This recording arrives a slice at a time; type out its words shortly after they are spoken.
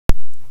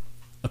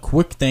A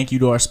quick thank you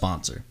to our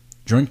sponsor,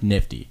 Drink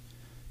Nifty.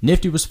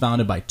 Nifty was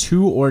founded by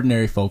two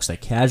ordinary folks that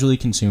casually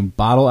consumed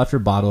bottle after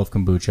bottle of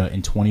kombucha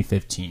in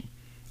 2015.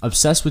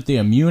 Obsessed with the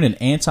immune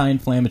and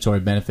anti-inflammatory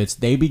benefits,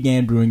 they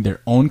began brewing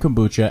their own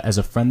kombucha as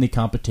a friendly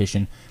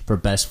competition for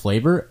best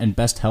flavor and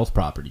best health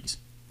properties.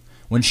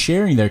 When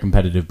sharing their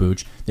competitive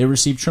booch, they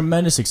received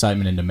tremendous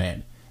excitement and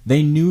demand.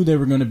 They knew they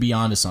were going to be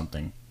onto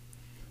something.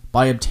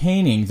 By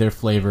obtaining their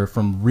flavor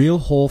from real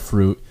whole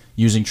fruit,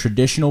 using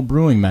traditional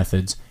brewing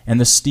methods, and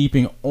the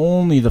steeping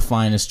only the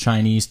finest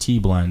Chinese tea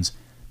blends,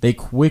 they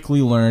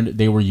quickly learned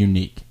they were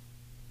unique.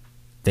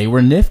 They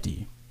were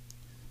nifty.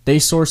 They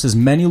source as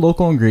many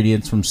local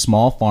ingredients from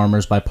small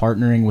farmers by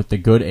partnering with The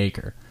Good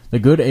Acre. The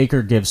Good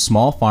Acre gives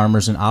small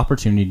farmers an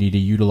opportunity to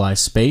utilize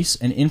space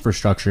and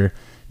infrastructure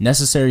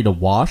necessary to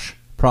wash,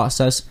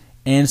 process,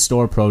 and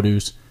store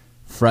produce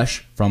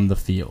fresh from the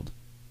field.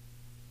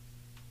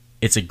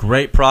 It's a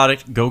great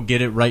product. Go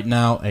get it right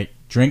now at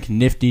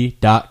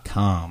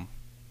drinknifty.com.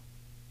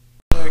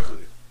 Exactly.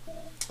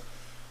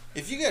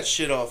 If you got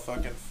shit all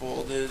fucking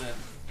folded and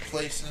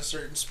placed in a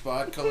certain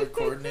spot, color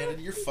coordinated,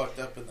 you're fucked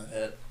up in the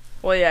head.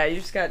 Well, yeah, you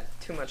just got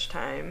too much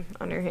time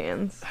on your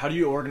hands. How do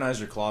you organize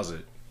your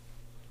closet?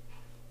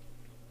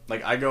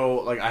 Like, I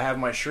have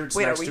my shirts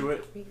next to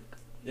it.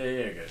 Yeah,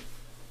 good.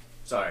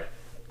 Sorry.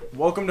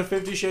 Welcome to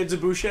 50 Shades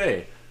of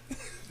Boucher.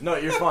 No,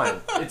 you're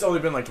fine. It's only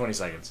been like 20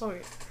 seconds.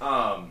 Okay.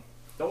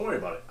 Don't worry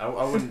about it.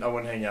 I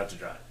wouldn't hang out to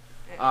dry.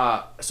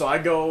 So I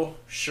go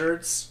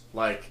shirts,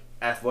 like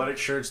athletic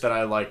shirts that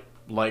I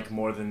like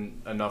more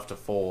than enough to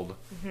fold,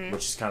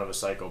 which is kind of a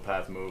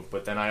psychopath move.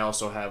 But then I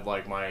also have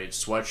like my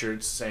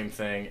sweatshirts, same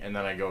thing, and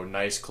then I go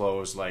nice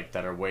clothes like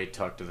that are way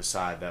tucked to the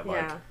side that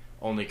like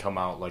only come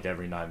out like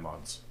every 9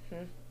 months.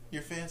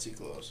 Your fancy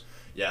clothes.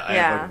 Yeah, I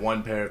have like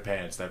one pair of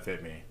pants that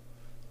fit me.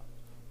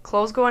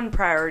 Clothes go in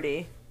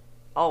priority,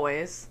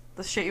 always.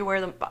 The shit you wear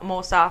the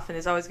most often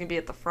is always gonna be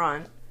at the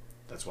front.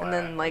 That's why. And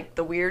then like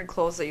the weird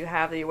clothes that you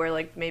have that you wear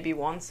like maybe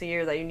once a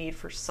year that you need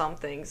for some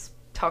things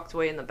tucked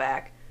away in the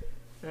back.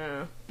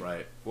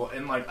 Right. Well,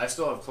 and like I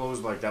still have clothes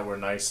like that were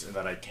nice and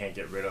that I can't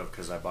get rid of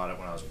because I bought it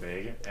when I was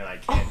big, and I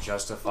can't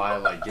justify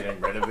like getting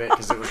rid of it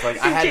because it was like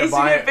I had to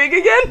buy it. Big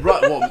again?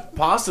 Right. Well,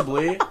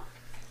 possibly.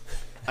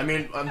 I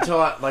mean, until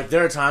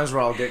there are times where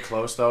I'll get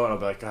close though, and I'll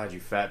be like, "God, you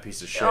fat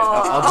piece of shit."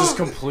 I'll just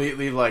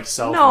completely like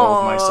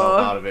self-loathe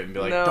myself out of it and be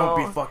like, "Don't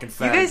be fucking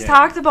fat." You guys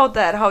talked about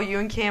that, how you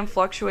and Cam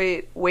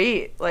fluctuate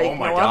weight like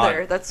no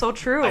other. That's so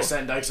true. I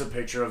sent Dykes a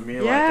picture of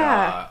me. Like,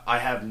 I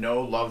have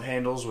no love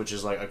handles, which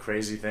is like a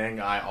crazy thing.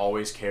 I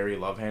always carry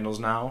love handles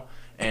now,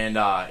 and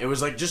it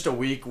was like just a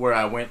week where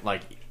I went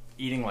like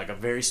eating like a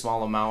very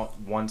small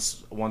amount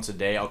once a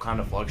day. I'll kind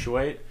of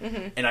fluctuate,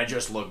 and I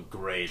just look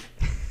great.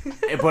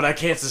 But I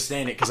can't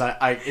sustain it because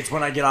it's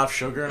when I get off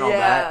sugar and all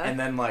that, and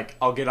then like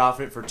I'll get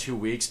off it for 2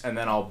 weeks and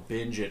then I'll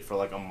binge it for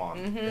like a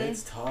month.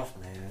 It's tough,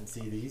 man.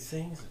 See these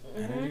things,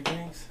 energy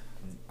drinks.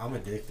 I'm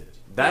addicted.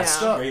 That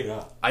stuff. Straight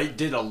up. I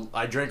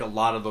drank a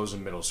lot of those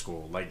in middle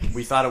school. Like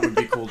we thought it would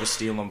be cool to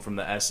steal them from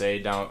the SA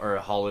down or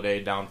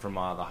Holiday down from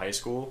the high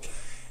school.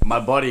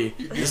 My buddy,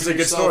 this is a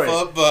good story.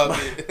 Up, Bobby.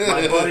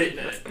 My buddy.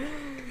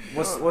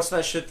 What's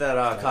that shit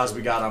that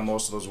Cosby got on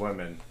most of those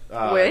women?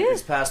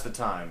 It's past the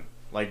time.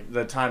 Like,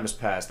 the time has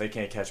passed. They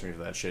can't catch me for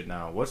that shit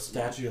now. What's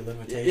statute of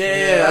limitations?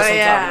 Yeah, that's what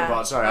I'm talking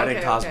about. Sorry, I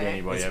didn't Cosby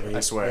anybody. I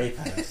swear.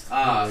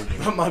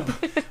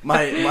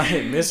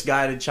 My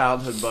misguided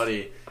childhood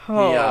buddy, he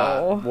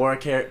wore a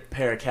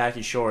pair of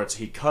khaki shorts.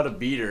 He cut a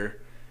beater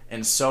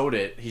and sewed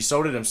it. He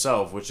sewed it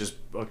himself, which is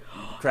a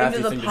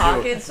crafty thing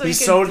to do. So he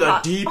sewed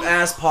a deep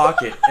ass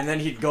pocket, and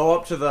then he'd go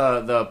up to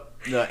the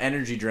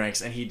energy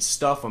drinks and he'd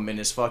stuff them in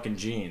his fucking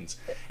jeans,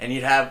 and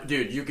he'd have,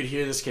 dude, you could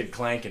hear this kid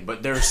clanking,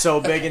 but they're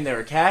so big and they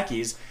were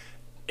khakis,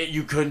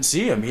 you couldn't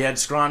see him. He had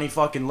scrawny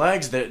fucking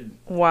legs that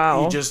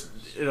he just,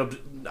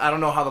 I don't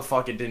know how the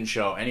fuck it didn't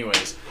show.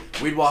 Anyways,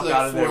 we'd walk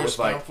out of there with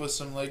like with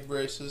some leg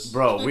braces.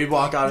 Bro, we'd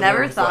walk out of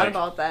there with thought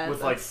about that.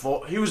 With like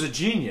he was a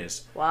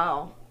genius.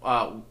 Wow.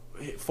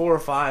 4 or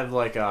 5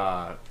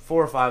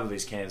 of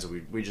these cans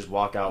that we just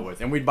walk out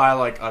with, and we'd buy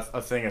like a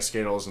thing of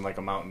Skittles and like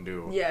a Mountain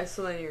Dew. Yeah,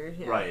 so then you're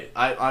right.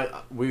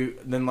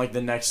 Then like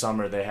the next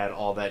summer they had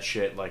all that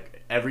shit.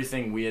 Like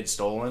everything we had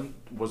stolen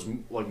was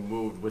like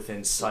moved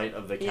within sight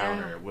of the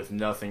counter with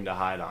nothing to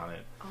hide on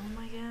it. Oh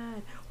my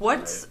god.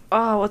 What's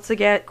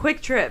the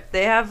Quick Trip?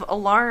 They have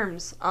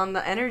alarms on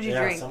the energy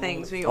drink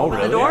things when you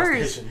open the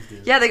doors.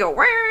 Yeah, they go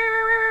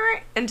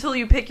until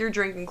you pick your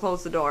drink and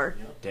close the door.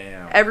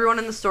 Damn. Everyone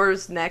in the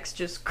store's necks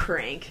just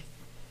crank.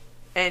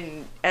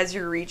 And as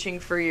you're reaching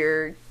for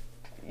your,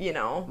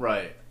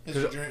 right.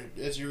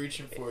 As you're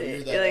reaching for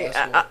it, you're like,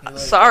 asshole.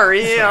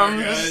 sorry,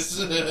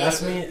 guys.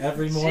 That's me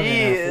every morning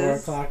at 4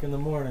 o'clock in the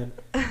morning,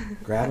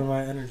 grabbing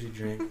my energy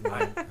drink.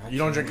 You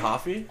don't drink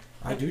coffee?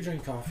 I do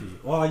drink coffee.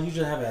 Well, I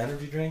usually have an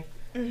energy drink,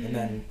 and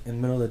then in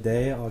the middle of the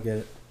day, I'll get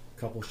a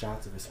couple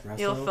shots of espresso.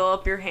 You'll fill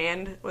up your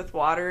hand with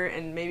water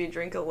and maybe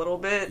drink a little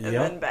bit, and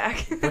then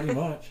back. Pretty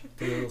much.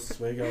 Take a little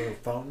swig out of the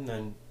fountain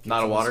and...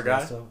 Not a water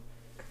guy?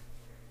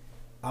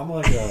 I'm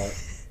like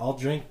I'll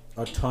drink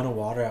a ton of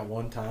water at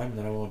one time, and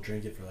then I won't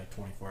drink it for like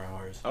 24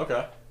 hours.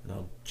 Okay. And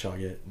I'll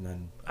chug it, and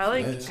then... I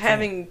like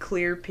having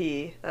clear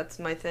pee. That's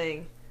my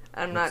thing.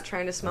 I'm not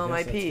trying to smell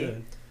my pee.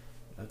 Good.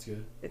 That's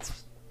good.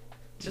 It's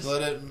just... You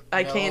let it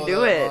I can't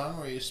mellow do that it. long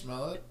where you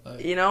smell it?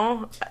 Like, You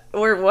know?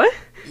 Or what?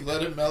 you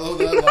let it mellow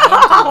that long to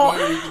the point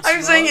where you can I'm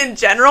smell saying it? in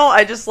general,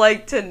 I just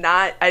like to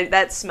not...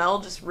 that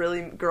smell just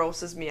really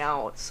grosses me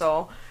out.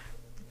 So,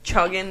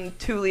 chugging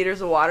 2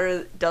 liters of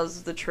water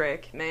does the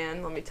trick,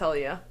 man. Let me tell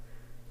you.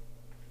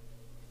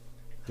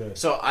 Good.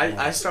 So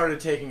I started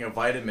taking a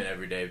vitamin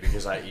every day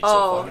because I eat so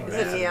Oh, fucking is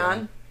bad. it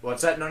neon?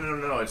 What's that? No.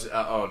 It's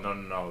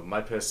no.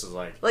 My piss is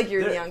like Like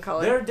your there- neon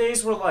color? There are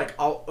days where like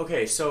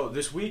okay, so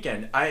this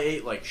weekend I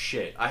ate like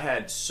shit. I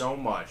had so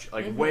much,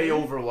 like way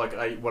over like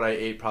what I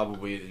ate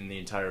probably in the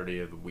entirety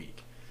of the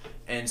week,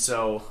 and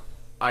so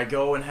I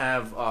go and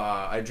have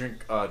I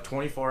drink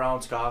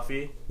 24-ounce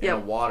coffee and a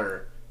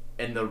water.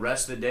 And the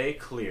rest of the day,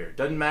 clear.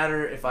 Doesn't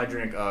matter if I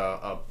drink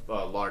a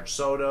large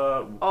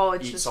soda. Oh,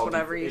 it's eat just salty,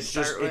 whatever you it's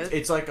start just, with.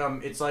 It's like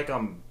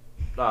I'm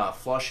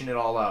flushing it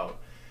all out.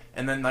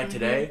 And then like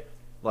today,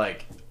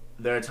 like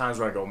there are times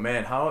where I go,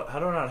 man, how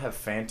do I not have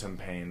phantom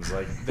pains?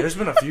 Like there's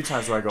been a few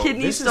times where I go,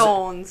 Kidney this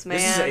stones, man.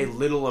 This is a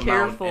little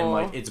amount, Careful. and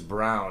like it's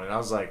brown. And I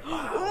was like,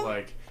 wow,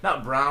 like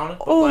not brown,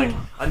 but Oh. like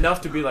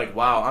enough to be like,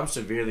 wow, I'm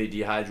severely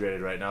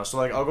dehydrated right now. So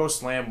like I'll go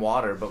slam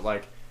water, but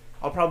like.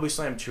 I'll probably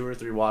slam 2 or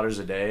 3 waters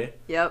a day.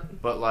 Yep.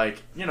 But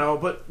like, you know,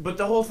 but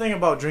the whole thing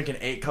about drinking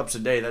 8 cups a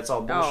day, that's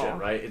all bullshit, Oh,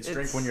 right? It's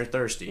drink when you're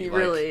thirsty. Like,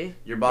 really,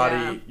 your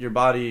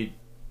body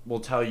will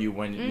tell you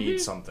when it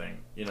needs something,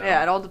 you know.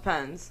 Yeah, it all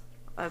depends.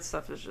 That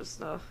stuff is just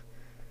stuff.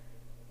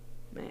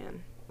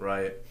 Man.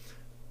 Right.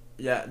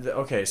 Yeah,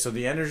 okay, so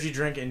the energy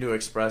drink into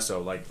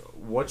espresso, like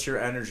what's your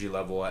energy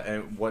level at,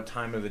 and what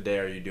time of the day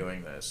are you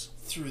doing this?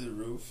 Through the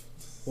roof.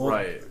 Well,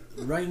 right.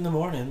 Right in the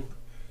morning.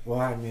 Well,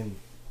 I mean,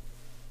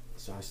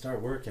 so I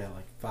start work at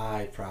like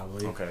 5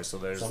 probably. Okay, so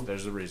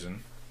there's a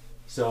reason.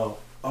 So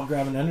I'll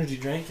grab an energy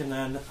drink, and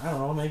then, I don't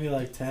know, maybe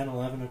like 10,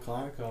 11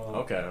 o'clock, I'll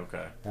Okay.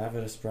 have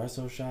an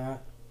espresso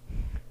shot.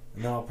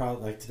 And then I'll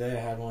probably, like today I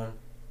had one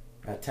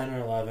at 10 or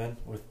 11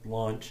 with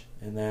lunch,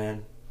 and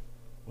then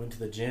went to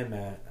the gym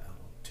at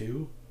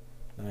 2.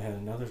 Then I had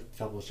another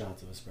couple of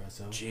shots of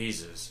espresso.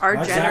 Jesus. Our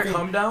Does Does that gener-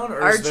 come down,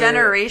 or Our is there...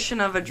 generation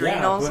of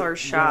adrenals but are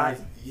shot.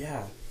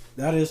 Yeah,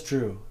 that is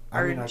true.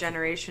 Our I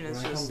generation is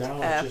when I just come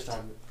down, effed. it's just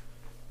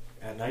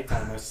at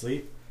nighttime I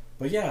sleep.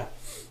 But yeah,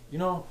 you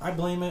know, I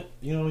blame it.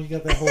 You know, you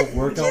got that whole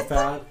workout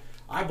fad.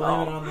 I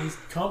blame it on these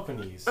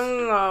companies.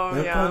 Oh,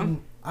 They're yeah.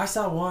 I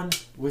saw one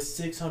with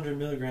 600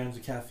 milligrams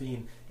of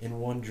caffeine in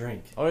one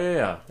drink. Oh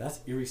yeah. That's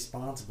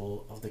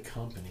irresponsible of the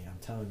company. I'm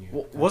telling you.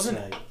 Well, That's wasn't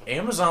like-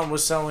 Amazon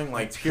was selling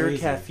like That's pure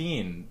crazy.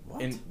 caffeine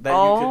What? in that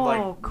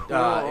Oh, you could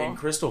like cool. in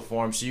crystal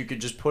form, so you could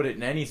just put it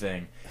in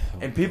anything, Oh,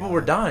 and people God.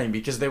 were dying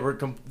because they were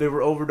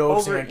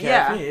overdosing on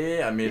yeah. caffeine.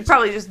 Yeah, I mean, You it's,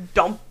 probably just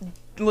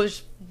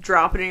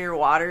drop it in your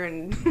water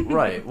and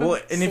right. Well,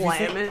 and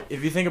slam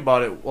if you think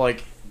about it,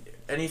 like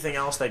anything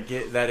else that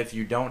if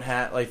you don't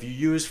have like if you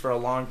use for a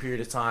long period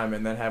of time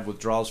and then have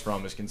withdrawals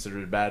from is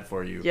considered bad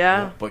for you.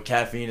 Yeah. But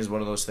caffeine is one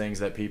of those things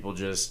that people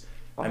just.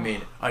 I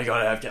mean, you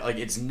gotta have like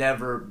it's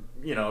never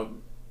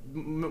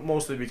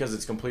mostly because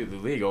it's completely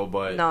legal,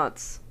 but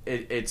nuts.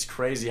 it's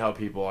crazy how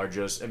people are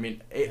just. I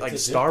mean, like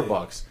addictive.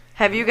 Starbucks.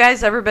 Have you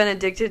guys ever been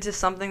addicted to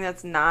something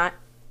that's not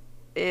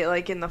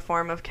like in the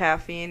form of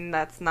caffeine?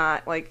 That's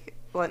not like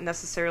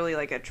necessarily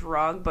like a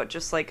drug, but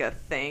just like a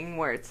thing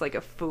where it's like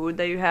a food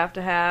that you have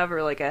to have,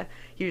 or like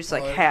you just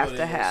like have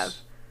to have.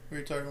 We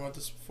were talking about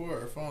this before.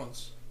 Our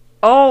phones.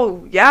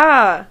 Oh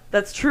yeah,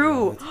 that's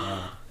true. That's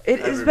bad. It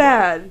is Everybody.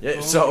 bad.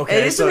 Yeah, so okay,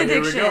 It is so an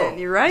here we addiction. go.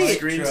 You're right.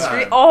 Screen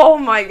Screen- time. Oh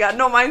my god,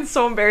 no, mine's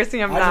so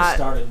embarrassing. I'm I just not.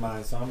 started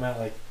mine, so I'm at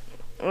like.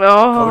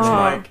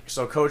 Oh,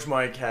 Coach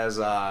Mike has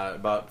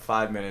about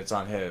 5 minutes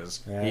on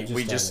his. Yeah, I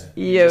we just just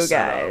started. yo just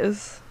set up.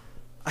 guys,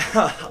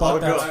 I'll,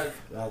 go,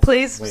 That's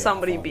please way off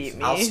somebody on, beat so-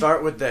 me. I'll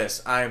start with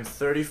this. I am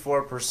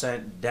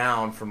 34%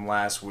 down from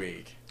last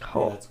week,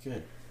 Yeah, that's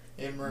good.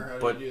 Amber, how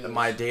but do you do this?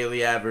 my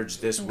daily average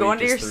this week Go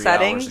into is your 3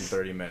 settings. hours and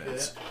 30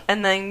 minutes.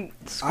 And then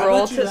I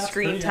scroll bet you to that's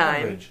screen pretty time.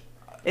 average.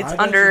 It's I bet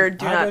under you-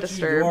 do I not bet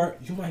disturb.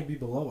 You might be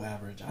below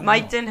average. I don't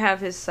Mike know. didn't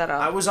have his set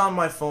I up. was on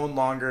my phone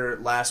longer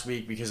last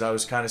week because I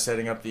was kind of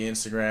setting up the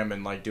Instagram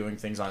and like doing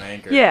things on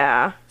Anchor.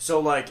 Yeah.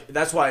 So like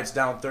that's why it's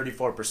down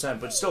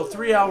 34%, but still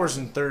 3 hours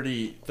and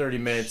 30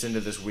 minutes into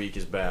this week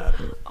is bad.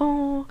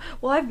 Oh,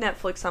 well, I have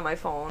Netflix on my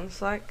phone,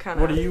 so I kind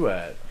of. What are you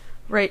at?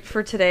 Right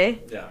for today?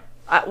 Yeah.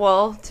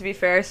 Well, to be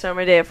fair, I start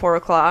my day at 4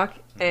 o'clock,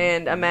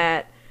 and I'm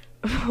at.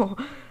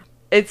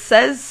 It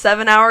says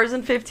 7 hours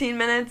and 15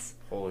 minutes,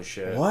 Holy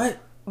shit. What?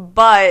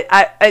 but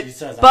She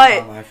says I'm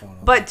but on my phone.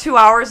 but 2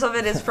 hours of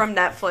it is from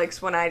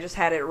Netflix when I just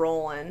had it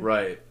rolling.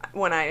 Right.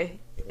 When I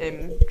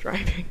am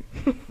driving.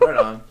 Right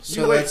on.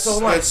 So you wait, that's- so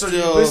hold on. that's So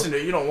still- you listen to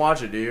it. You don't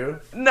watch it, do you?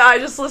 No, I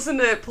just listen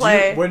to it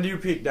play. When do you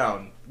peek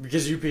down?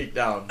 Because you peek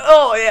down.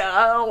 Oh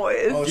yeah,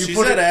 always. Oh, You she's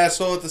put that it-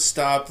 asshole at the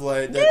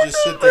stoplight that just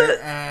sit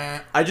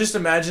there. I just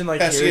imagine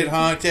like Has to hearing- get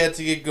honked at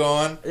to get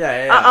going.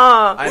 Yeah. Uh-uh.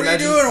 I What are you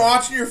imagine- doing?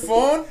 Watching your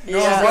phone? No,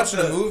 Yeah. I'm watching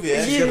a movie.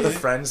 She's got the Actually.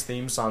 Friends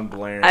theme song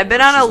blaring. I've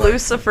been on a She's like-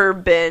 Lucifer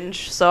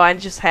binge, so I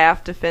just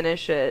have to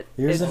finish it.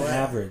 Here's It's- an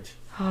average.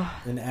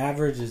 An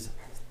average is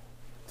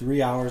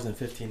 3 hours and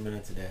 15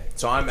 minutes a day.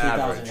 So I'm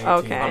average. 2018.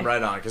 Okay. I'm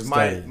right on because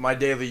Steady. my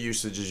daily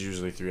usage is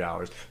usually 3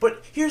 hours.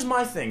 But here's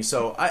my thing.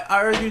 So I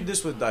argued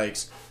this with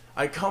Dykes.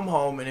 I come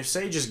home and if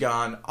Sage is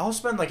gone, I'll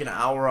spend like an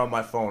hour on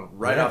my phone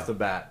right Yeah. off the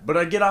bat. But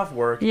I get off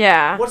work.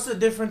 Yeah, What's the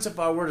difference if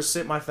I were to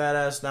sit my fat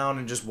ass down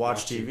and just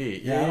watch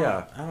TV?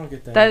 Yeah, I don't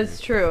get that. that either. is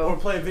Or true.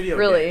 play a video game.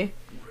 Really.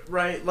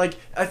 Right? Like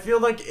I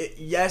feel like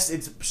yes,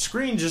 it's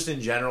screen just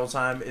in general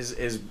time is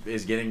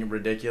getting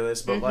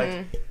ridiculous, but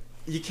like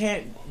you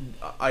can't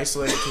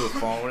isolate it to a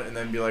phone and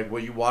then be like,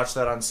 well, you watched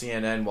that on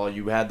CNN while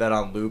you had that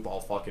on loop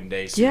all fucking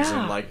day, Susan.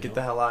 Yeah. Like, get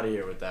the hell out of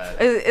here with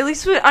that. At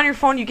least on your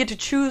phone, you get to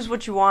choose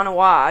what you want to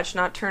watch,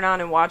 not turn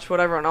on and watch what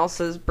everyone else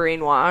is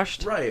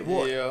brainwashed. Right.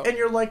 Well, Yeah. and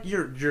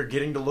you're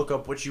getting to look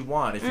up what you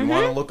want. If you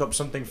want to look up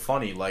something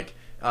funny, like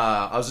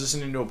I was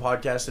listening to a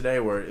podcast today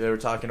where they were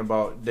talking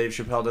about Dave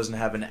Chappelle doesn't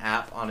have an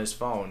app on his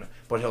phone,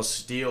 but he'll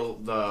steal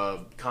the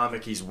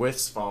comic he's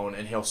with's phone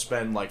and he'll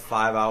spend like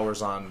 5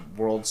 hours on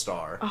World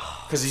Star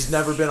because he's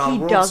never been on He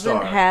World doesn't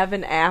Star. have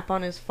an app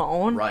on his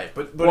phone. Right,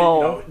 but Whoa.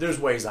 you know, there's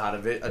ways out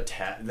of it.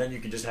 Then you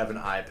can just have an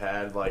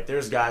iPad. Like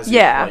there's guys, who,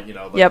 Yeah. like, you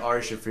know, like Yep.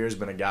 Ari Shaffir's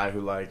been a guy who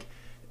like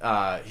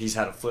he's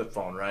had a flip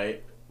phone,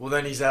 right? Well,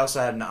 then he's also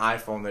had an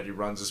iPhone that he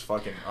runs his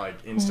fucking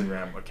like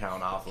Instagram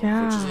account off of,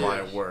 which is why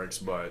it works.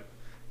 But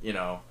you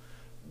know,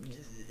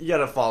 you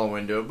gotta follow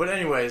into it. But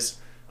anyways,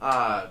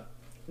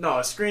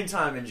 no, screen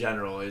time in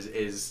general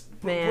is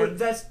Man.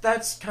 but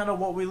that's kind of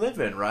what we live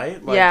in,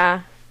 right? Like,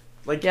 Yeah.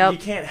 like Yep. you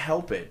can't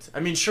help it. I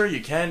mean, sure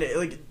you can.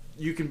 Like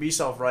you can be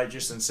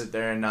self-righteous and sit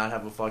there and not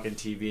have a fucking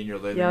TV in your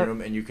living Yep.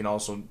 room, and you can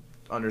also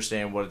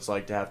understand what it's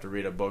like to have to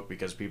read a book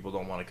because people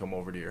don't want to come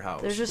over to your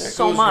house. There's just That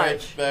so goes much.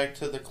 right back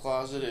to the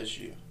closet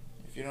issue.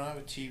 If you don't have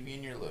a TV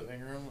in your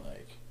living room,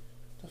 like,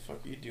 the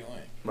fuck are you doing?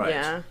 right.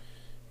 Yeah.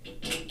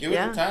 Give it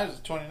Yeah. the times. It's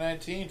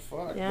 2019.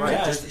 Fuck. Yeah. Right.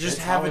 Yeah, just it's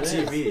have how a it is.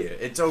 TV.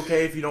 It's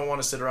okay if you don't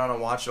want to sit around and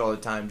watch it all the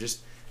time.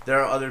 Just there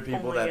are other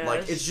people Oh my that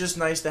like. gosh. It's just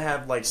nice to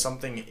have like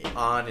something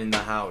on in the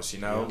house, you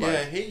know? Yeah, Like,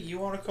 hey, you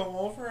want to come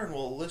over and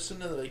we'll listen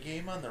to the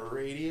game on the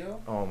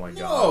radio? oh my No,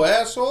 god.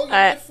 asshole. Give me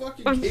I- a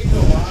fucking game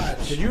to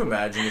watch. Could you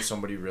imagine if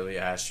somebody really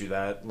asked you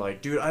that?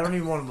 Like, dude, I don't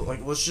even want to.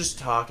 Like, let's just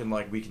talk and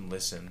like we can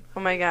listen. Oh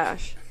my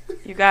gosh.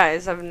 You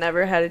guys, I've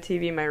never had a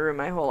TV in my room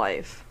my whole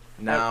life.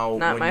 Now,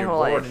 Not when my you're whole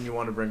bored life. and you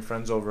want to bring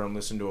friends over and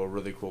listen to a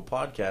really cool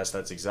podcast,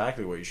 that's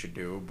exactly what you should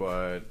do.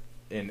 But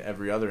in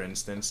every other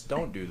instance,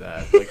 don't do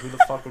that. Like, who the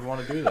fuck would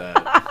want to do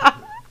that?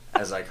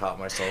 As I caught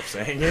myself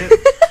saying it.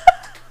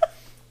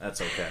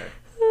 That's okay.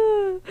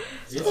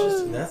 It's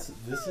just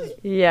this is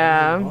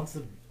Yeah. once the,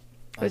 like,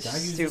 It's I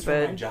use this for my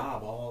stupid.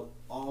 job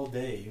all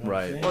day. You know Right.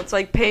 What I'm saying? Well, it's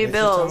like pay It's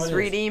just how bills, it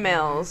read is.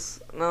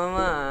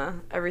 emails,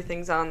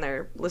 everything's on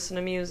there. Listen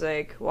to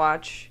music,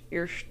 watch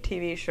your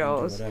TV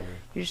shows. Whatever.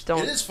 You just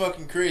don't. It is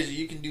fucking crazy.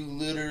 You can do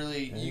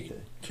literally, you Anything.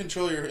 can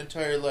control your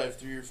entire life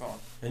through your phone.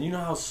 And you know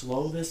how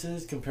slow this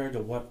is compared to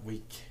what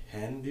we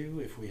can do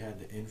if we had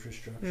the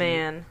infrastructure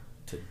Man.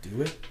 to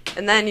do it.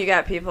 And then you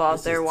got people out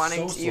This there is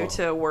wanting so you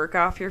slow. to work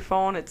off your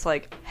phone. It's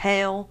like,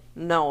 hell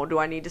no. Do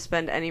I need to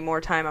spend any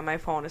more time on my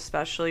phone,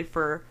 especially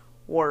for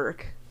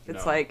work?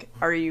 It's No. like,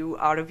 are you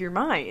out of your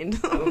mind?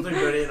 I don't think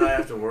Betty and I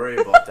have to worry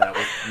about that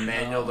with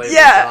manual labor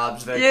Yeah.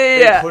 jobs. They,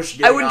 yeah. they push I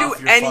getting would do off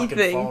your fucking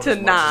anything phone to as much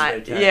as not.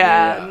 they can.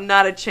 Yeah,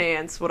 not a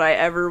chance. Would I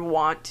ever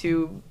want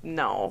to?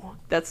 No,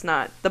 that's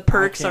not. The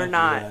perks I are can't do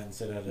not. that and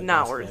sit at a not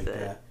desk worth like it.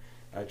 That.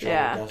 I tried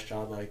Yeah. a desk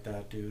job like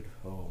that, dude.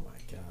 Oh my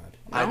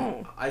god.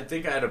 No. I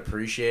think I'd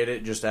appreciate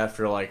it just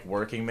after like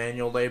working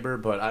manual labor,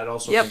 but I'd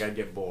also Yep. think I'd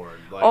get bored.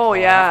 Like, Oh,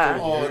 yeah.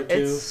 After a year or It's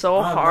two, so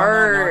I'm not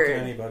hard.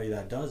 knocking anybody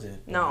that does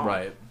it. but No.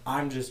 right.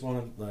 I'm just one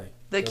of like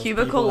The those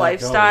cubicle people that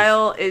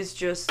lifestyle is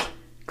just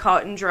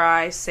cut and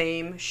dry,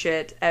 same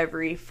shit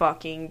every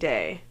fucking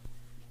day.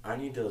 goes, I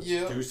need to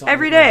Yeah. do something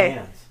Every with my day.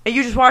 hands. And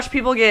you just watch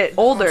people get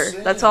older.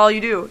 saying. That's all you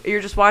do.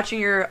 You're just watching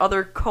your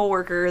other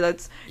coworker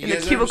that's You in the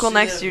guys cubicle ever see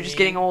next that to you just meme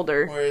getting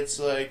older. Where it's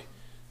like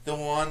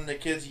the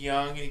kid's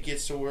young and he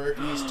gets to work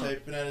and he's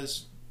typing at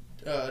his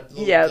little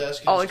Yeah,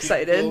 desk. in all his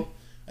excited. cubicle.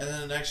 And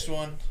then the next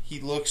one, he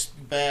looks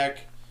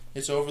back.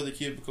 It's over the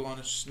cubicle and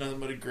it's just nothing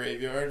but a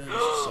graveyard. And it's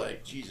just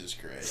like, Jesus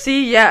Christ.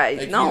 See, yeah,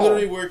 Like, you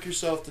literally no. work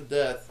yourself to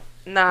death.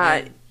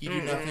 Not. and you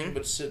do nothing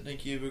but sit in a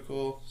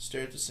cubicle,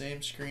 stare at the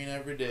same screen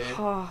every day.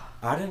 Oh,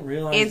 I didn't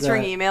realize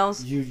answering that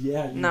emails. you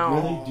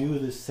No. really do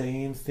the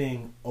same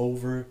thing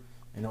over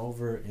and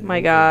over and My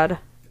over. God.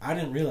 I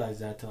didn't realize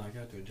that till I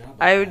got to a job.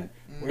 Like I would- that.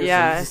 Whereas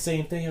yeah. it's the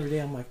same thing every day.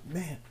 I'm like,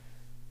 man,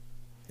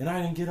 And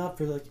I didn't get up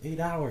for like 8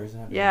 hours.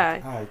 And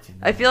Yeah.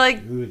 I feel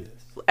like do this.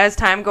 As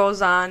time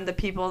goes on, the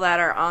people that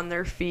are on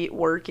their feet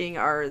working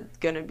are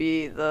going to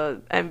be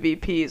the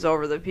MVPs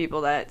over the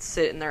people that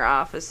sit in their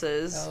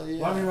offices. Hell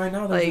yeah. Well, I mean, right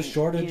now there's Like, a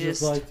shortage you of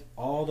just- like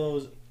all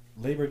those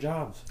labor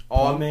jobs. Oh,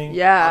 Plumbing.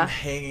 Yeah. I'm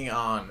hanging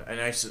on, and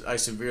I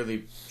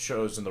severely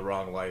chose in the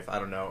wrong life. I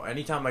don't know.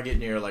 Anytime I get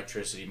near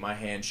electricity, my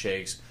hand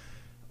shakes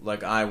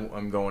like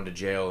I'm going to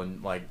jail,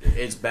 and like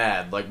it's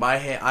bad. Like my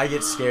hand, I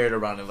get scared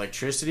around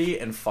electricity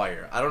and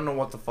fire. I don't know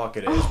what the fuck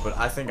it is, but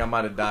I think I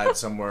might have died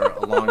somewhere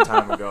a long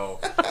time ago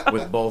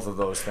with both of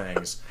those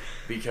things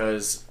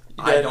because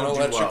You I died in don't an do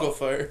electrical well.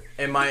 fire.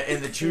 And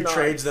the two Nuts.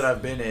 trades that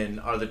I've been in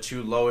are the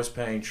two lowest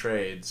paying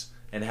trades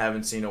and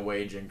haven't seen a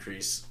wage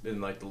increase in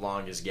like the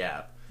longest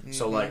gap.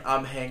 So like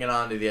I'm hanging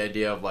on to the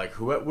idea of like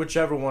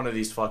whichever one of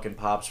these fucking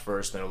pops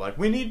first, and they're like,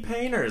 we need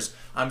painters.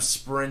 I'm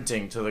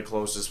sprinting to the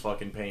closest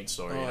fucking paint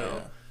store, you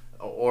know,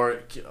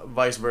 or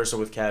vice versa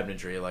with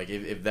cabinetry. Like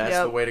if that's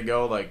Yep. the way to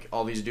go, like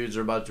all these dudes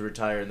are about to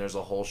retire and there's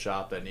a whole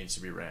shop that needs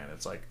to be ran.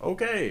 It's like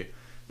okay,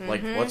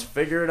 like let's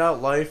figure it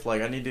out, life.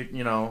 Like I need to,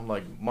 you know,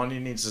 like money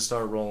needs to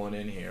start rolling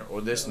in here,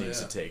 or this Hell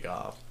needs yeah. to take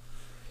off.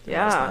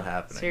 Yeah. That's not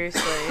happening.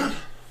 Seriously.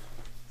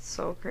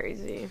 So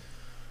crazy.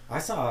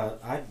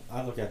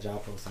 I look at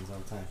job postings all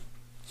the time.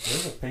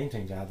 There's a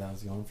painting job that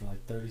was going for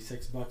like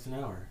 $36 an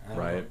hour. I don't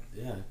Right.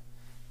 know. Yeah.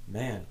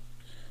 Man.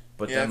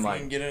 But Yeah, then if you like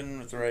can get in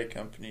with the right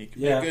company, you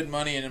can Yeah. make good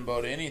money in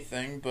about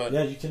anything, but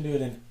Yeah, you can do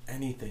it in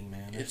anything,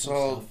 man. There's It's some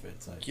all stuff,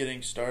 it's like,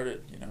 getting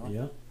started, you know?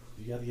 yeah,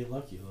 you got to get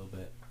lucky a little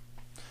bit.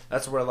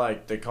 that's where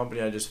like the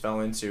company I just fell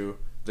into,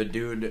 the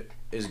dude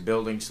is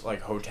building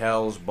like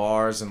hotels,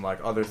 bars, and like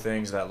other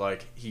things that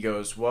like he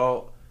goes,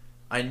 well,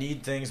 I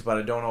need things, but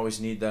I don't always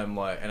need them,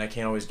 like, and I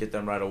can't always get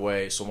them right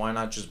away. So why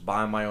not just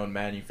buy my own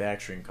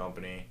manufacturing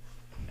company,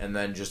 and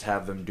then just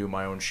have them do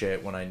my own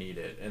shit when I need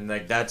it? And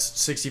like that's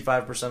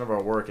 65% of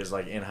our work is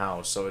like in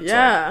house. So it's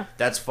Yeah. like,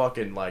 that's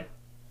fucking like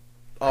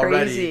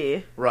already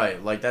Crazy.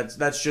 right. Like that's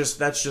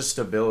just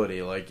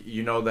stability. Like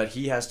you know that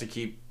he has to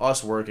keep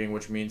us working,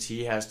 which means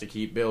he has to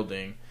keep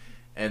building,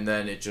 and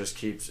then it just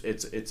keeps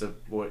it's a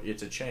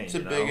chain. It's a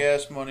you know? big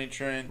ass money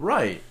train,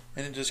 Right.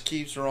 and it just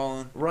keeps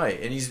rolling. Right,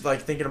 and he's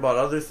like thinking about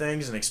other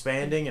things and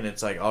expanding, and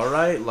it's like, all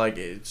right, like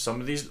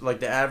some of these, like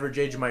the average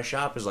age of my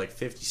shop is like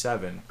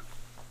 57,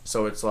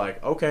 so it's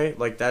like, okay,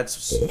 like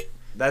that's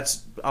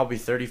I'll be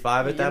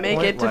 35 at You that make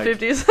point. it to like,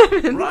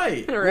 57.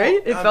 Right.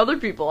 Right? Well, if other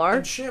people are.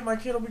 and shit, my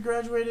kid will be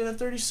graduating at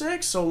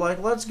 36, so like,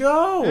 let's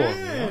go.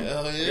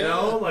 Hell yeah. You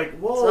know, like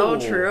whoa.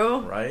 So true.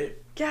 Right.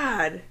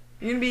 God.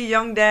 You're going to be a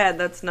young dad.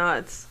 That's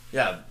nuts.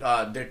 Yeah,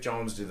 Dick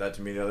Jones did that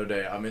to me the other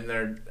day. I'm in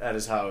there at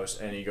his house,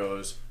 and he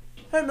goes,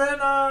 hey man,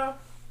 how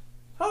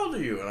old are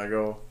you? And I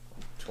go,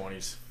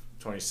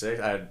 26.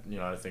 I had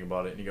to think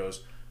about it, and he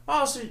goes,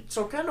 oh,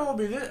 so Kendall will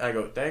be this. I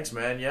go, thanks,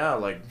 man. Yeah,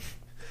 like,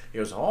 he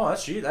goes, oh,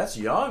 that's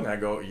young. I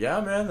go, yeah,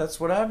 man, that's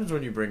what happens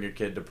when you bring your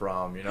kid to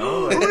prom, you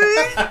know? Like,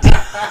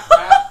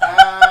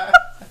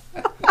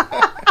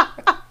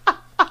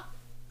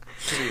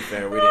 to be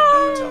fair, we didn't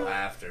know until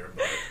after,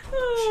 but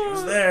she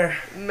was there.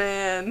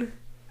 Man.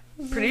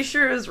 Pretty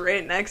sure it was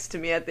right next to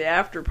me at the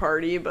after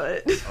party,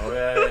 but. Oh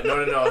yeah,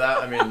 no,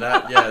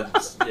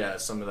 yeah,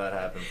 some of that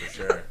happened for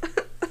sure.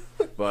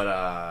 But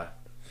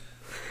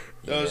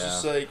That was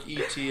just like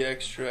ET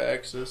Extra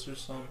Access or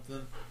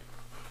something.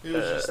 It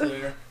was just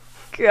there.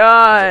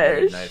 Gosh.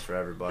 Good night for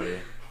everybody.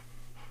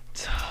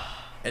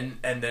 And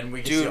then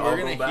we can Dude, see we're all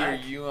gonna go hear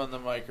back. you on the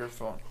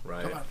microphone.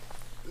 Right. Come on.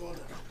 Go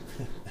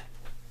down.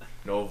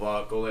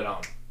 Nova, go lay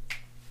down.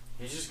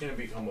 He's just gonna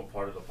become a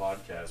part of the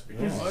podcast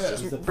because Oh, he's yeah.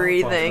 just He's the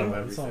Breathing.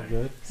 pop-up, it's all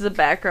good. This is the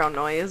background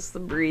noise, the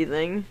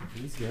breathing,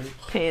 He's good.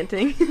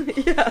 panting.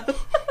 Yeah.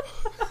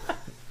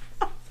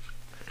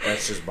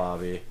 that's just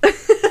Bobby.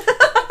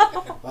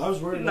 I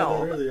was worried No.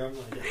 about that earlier. I'm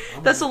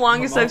like, That's the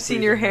longest I've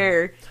seen your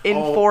hair in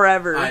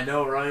forever. I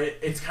know, right?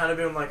 It's kind of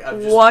been like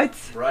I've just What?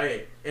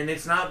 right, and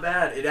it's not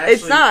bad. It actually,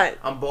 It's not.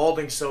 I'm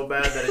balding so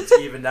bad that it's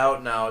evened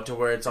out now to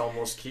where it's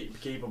almost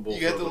keepable. You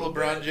got for the a little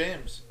LeBron bit.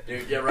 James.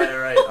 Dude, yeah,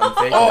 right. I'm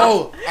faking.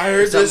 Oh, I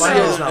heard Except this my the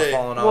hair's other not day.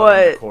 falling out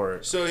What? on the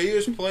court. So he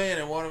was playing,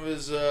 and one of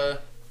his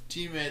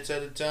teammates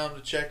had to tell him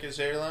to check his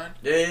hairline.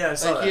 Yeah, I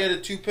saw Like he that. had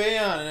a toupee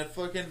on, and it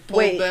fucking pulled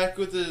Wait. back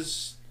with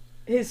his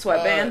His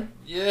sweatband.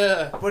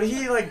 Yeah. But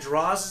he like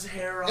draws his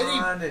hair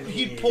on, and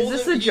he he pulled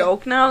Is this it- a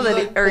joke now? That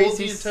like, or pulled is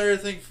the he? entire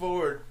thing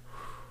forward.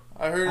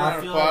 I heard it I on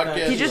a feel like podcast.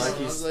 that He just-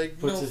 and I was like,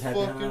 puts no his head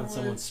down fucking and way.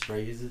 someone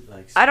sprays it.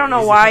 Like I don't know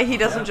sprays why it. he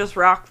doesn't Yeah. just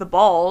rock the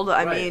bald.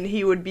 I Right. mean,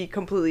 he would be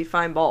completely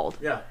fine bald.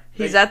 yeah,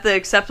 He's like, at the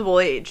acceptable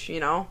age, you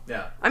know.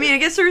 yeah. I mean, I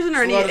guess there isn't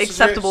There's a any lot of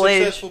acceptable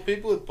age. successful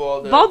people with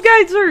bald heads. Bald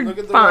guys are Look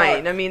at The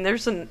fine. Rock. I mean,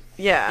 there's some.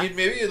 Yeah.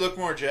 Maybe you'd look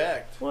more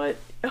jacked. What?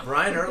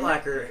 Brian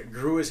Urlacher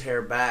grew his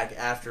hair back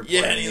after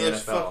Yeah, playing and he in the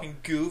looks NFL. fucking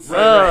goofy.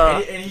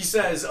 Ugh. And he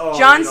says, "Oh,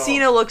 John you know,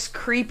 Cena looks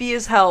creepy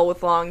as hell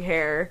with long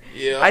hair.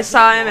 Yeah. I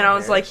saw him and long I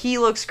was hair. like, he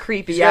looks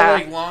creepy. He's Yeah.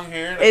 got like long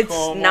hair and a It's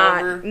comb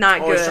not over.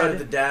 Oh, he's trying to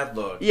the good. dad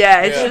look.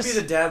 Yeah, it's Yeah. It just. should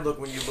be the dad look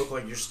when you look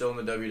like you're still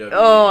in the WWE.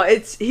 Oh,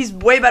 he's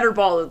way better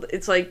bald.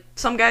 It's like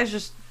some guys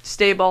just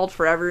stay bald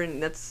forever,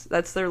 and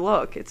that's their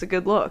look. It's a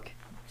good look.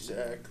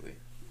 Exactly.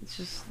 It's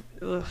just,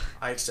 ugh.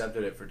 I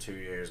accepted it for 2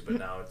 years, but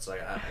now it's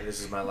like this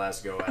is my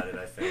last go at it.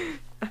 I think.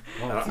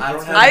 Well, I don't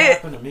it's have- gonna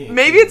happen to me,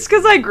 Maybe too. it's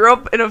because I grew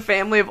up in a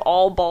family of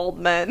all bald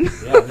men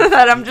Yeah, me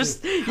that I'm too.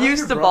 just How are used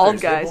your to bald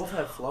brothers? They guys. both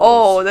have flows.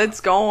 Oh, that's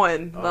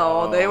going.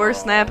 No, they wear Oh.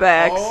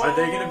 snapbacks. Oh. Are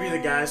they gonna be the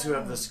guys who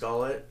have the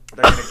skullet?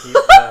 They're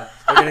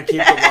gonna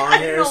keep the long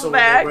hair, Go so when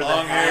back. they wear the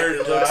Long hat, hair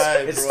it, looks, dye,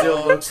 it bro.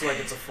 still looks like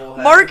it's a full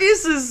head.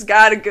 Marcus has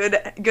got a good.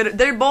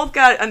 They both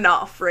got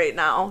enough right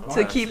now to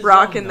Marcus keep is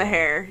rocking young, the though.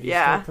 hair. He's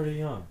Yeah, still pretty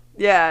young.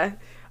 yeah.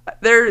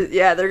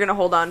 They're gonna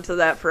hold on to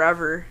that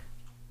forever.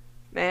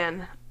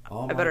 Man,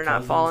 All I my better not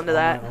cousins, fall into all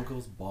that. My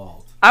uncle's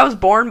bald. I was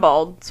born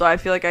bald, so I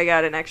feel like I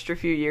got an extra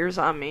few years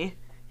on me.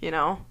 You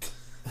know,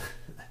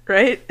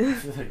 right? I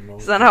feel like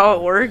most Is that how it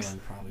people works? are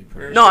probably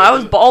pretty- No, I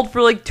was bald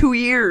for like 2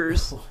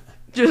 years.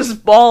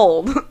 Just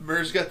bald.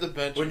 Mer's got the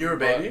bench. When you were a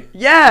baby?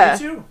 Yeah.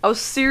 Me too. I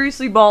was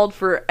seriously bald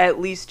for at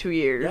least 2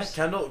 years.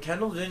 Yeah,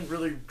 Kendall didn't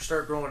really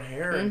start growing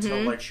hair until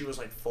Mhm. like she was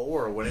like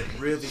 4 when it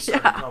really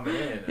started Yeah. coming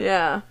in.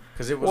 Yeah.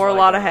 Because it was Wore a like,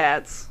 lot of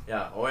hats.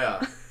 Yeah. Oh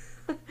yeah.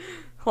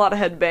 A lot of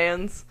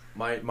headbands.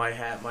 My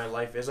hat, my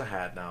life is a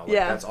hat now. Like,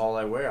 Yeah. that's all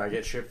I wear. I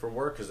get shit for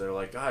work because they're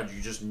like, God, you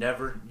just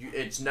never.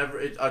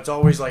 It's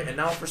always like, and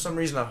now for some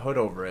reason a hood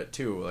over it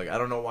too. Like I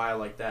don't know why I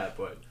like that,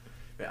 but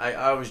I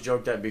always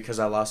joke that because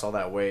I lost all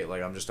that weight,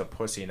 like I'm just a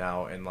pussy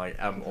now, and like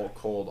I'm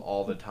cold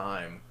all the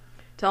time.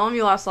 Tell them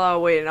you lost a lot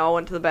of weight and it all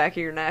went to the back of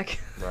your neck.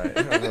 Right.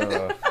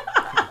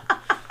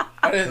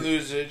 I didn't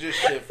lose it. It just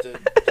shifted.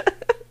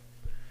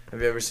 Have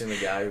you ever seen the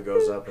guy who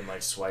goes up and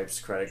like swipes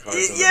credit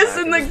cards? On Yes,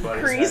 the in back the of his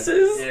buddy's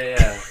creases. head?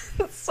 Yeah,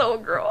 That's so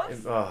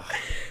gross. yeah. Ugh.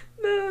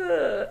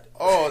 Ugh.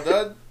 Oh,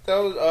 that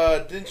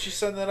was. Didn't you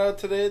send that out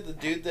today? The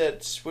dude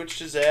that switched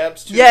his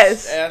abs to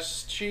Yes. his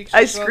ass cheeks. Or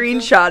I something?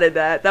 screenshotted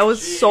that. That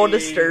was so Jeez.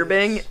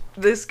 disturbing.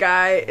 This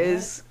guy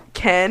is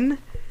Ken.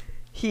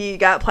 He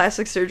got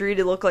plastic surgery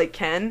to look like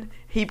Ken.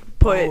 He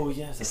put Oh,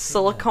 yes, I've seen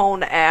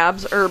silicone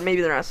abs, or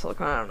maybe they're not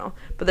silicone, I don't know.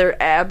 But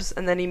they're abs,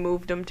 and then he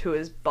moved them to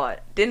his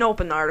butt. Didn't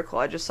open the article,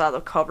 I just saw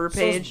the cover So-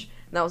 page,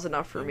 and that was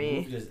enough for He me.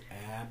 moved his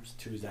abs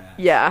to his ass.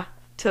 Yeah,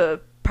 to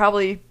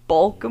probably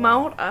bulk them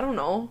Wow. out. I don't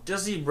know.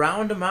 Does he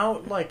round them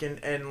out like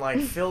and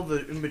like fill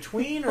the in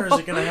between, or is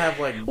it gonna have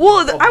like?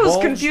 Well, a I was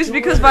bulge confused to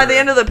because it, by the or-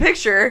 end of the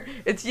picture,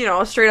 it's, you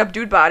know, a straight up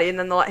dude body, and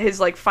then his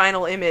like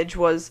final image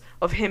was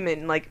of him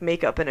in like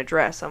makeup and a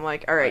dress. I'm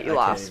like, all right, you I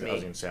can't lost even- I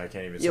was me. gonna say I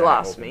can't even. You say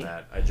lost I opened me.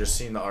 That. I just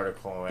seen the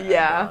article. And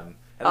Yeah.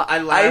 and I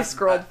laughed.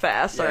 scrolled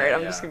fast. yeah, all right,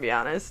 I'm yeah. just gonna be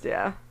honest.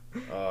 Yeah,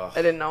 Ugh,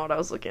 I didn't know what I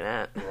was looking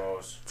at.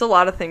 gross. It's a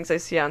lot of things I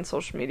see on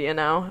social media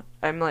now.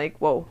 I'm like,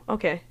 whoa,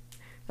 okay,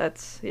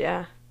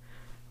 yeah,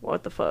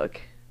 what the fuck?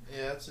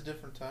 Yeah, it's a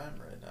different time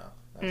right now.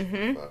 That's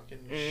Mhm. for fucking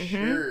Mhm.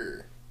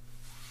 sure.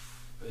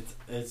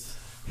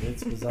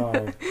 It's bizarre,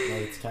 but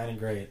it's kind of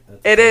great.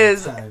 That's It the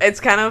is. time. It's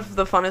kind of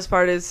the funnest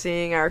part is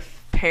seeing our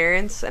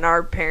parents and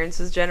our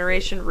parents'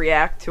 generation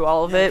react to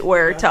all of Yeah, it.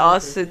 Where to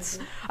us, it's.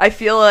 I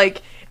feel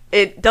like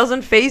it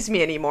doesn't faze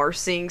me anymore.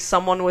 Seeing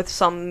someone with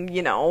some,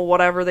 you know,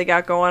 whatever they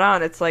got going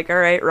on, it's like, all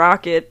right,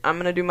 rock it. I'm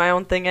gonna do my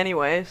own thing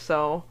anyway.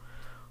 So,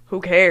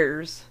 who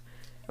cares?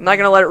 I'm not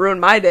gonna let it ruin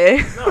my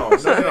day. No.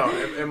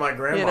 And my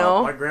grandma, You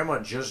know? my grandma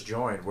just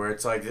joined. Where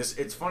it's like this.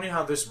 It's funny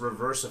how this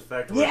reverse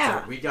effect. Where it's Yeah.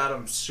 like we got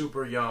them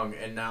super young,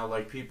 and now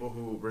like people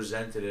who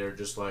resented it are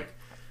just like,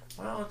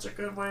 well, it's a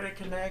good way to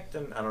connect.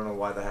 And I don't know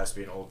why that has to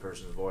be an old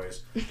person's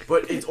voice,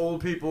 but it's old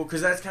people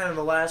because that's kind of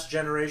the last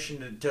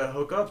generation to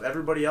hook up.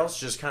 Everybody else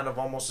just kind of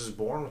almost is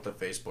born with a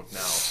Facebook now.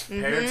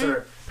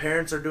 Mm-hmm.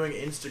 Parents are doing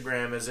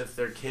Instagram as if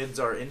their kids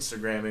are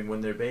Instagramming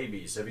when they're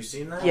babies. Have you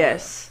seen that?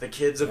 Yes, The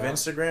kids of Yeah.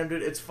 Instagram,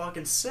 dude, it's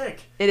fucking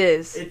sick. it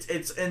is.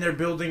 It's and they're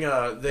building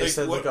a. They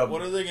said what, like a.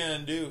 what are they gonna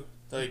do?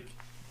 Like,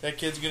 that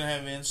kid's gonna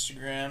have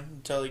Instagram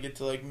until they get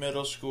to like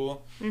middle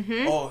school.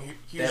 Mm-hmm. Oh,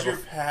 here's have your a-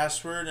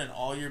 password and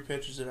all your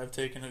pictures that I've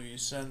taken of you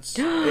since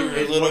It- you're a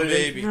it- little what it is,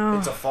 baby. No.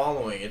 It's a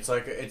following. It's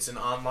like it's an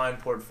online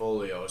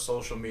portfolio, a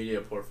social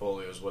media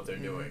portfolio is what they're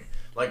doing.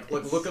 Like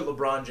look at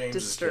LeBron James'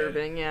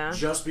 Disturbing, yeah.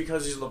 Just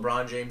because he's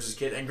LeBron James'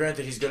 kid, and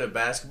granted he's good at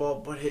basketball,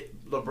 but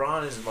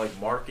LeBron has like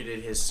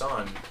marketed his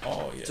son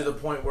Oh yeah. to the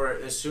point where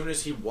as soon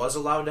as he was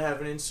allowed to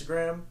have an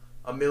Instagram,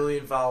 1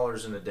 million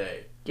followers in a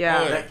day. Yeah.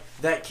 Oh, yeah.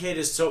 That kid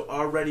is so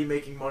already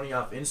making money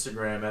off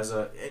Instagram as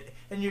a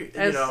and you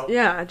know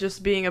Yeah,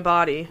 just being a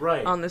body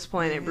Right. on this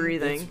planet,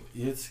 breathing.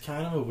 It's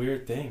kind of a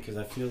weird thing because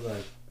I feel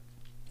like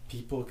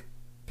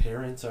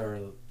parents are,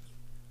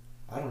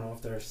 I don't know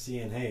if they're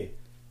seeing, hey,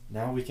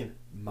 now we can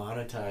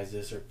monetize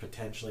this or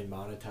potentially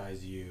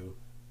monetize you,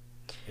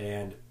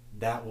 and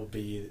that will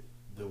be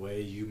the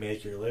way you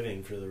make your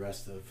living for the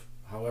rest of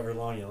however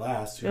long you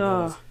last. Who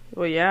knows? Oh,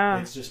 well, yeah.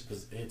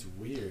 It's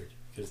weird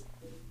because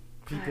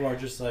people are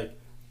just like,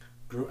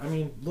 I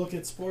mean, look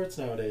at sports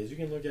nowadays. You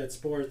can look at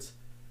sports,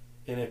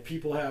 and if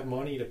people have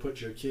money to put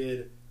your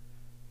kid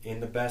in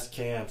the best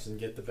camps and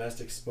get the best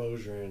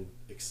exposure and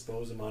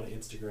expose them on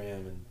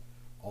Instagram and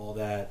all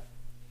that,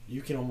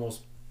 you can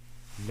almost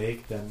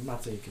make them. I'm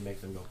not saying you can make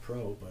them go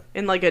pro, but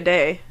In like a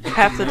day, you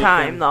half can the make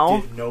time them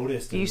though. get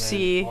noticed. You And then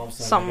see all of a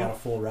sudden some- they got a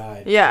full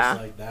ride. Yeah.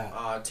 just like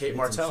that. Tate It's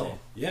Martell. insane.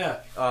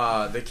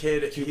 Yeah, The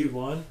kid.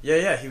 QB1.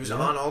 Yeah, he was Yeah.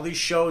 on all these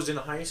shows in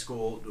high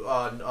school.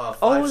 Oh,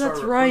 Five-star that's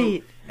recruit,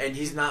 right. And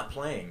he's not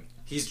playing.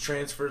 He's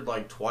transferred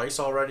like twice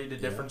already to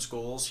different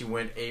schools. He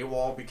went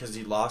AWOL because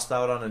he lost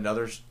out on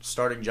another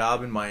starting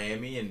job in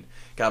Miami and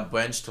got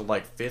benched to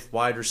like 5th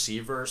wide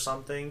receiver or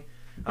something.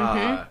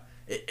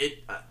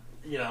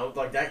 You know,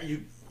 like that.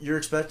 You're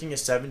expecting a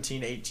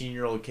 17,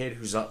 18-year-old kid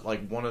who's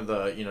like one of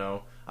the, you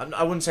know,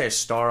 I wouldn't say a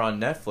star on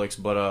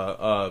Netflix, but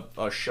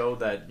a show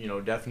that, you know,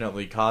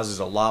 definitely causes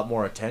a lot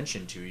more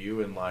attention to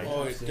you and like,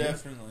 Oh,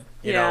 definitely.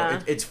 you Yeah.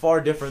 know, it's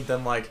far different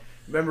than like,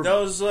 remember That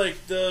was like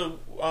the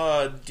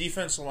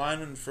defense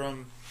lineman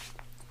from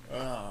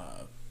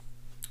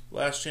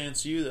Last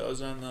Chance U that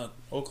was on the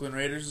Oakland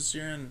Raiders this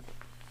year and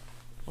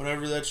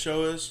whatever that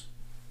show is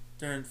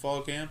during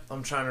fall camp.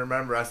 I'm trying to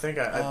remember. I think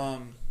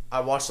I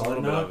watched a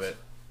Hard little bit of Knocks? it.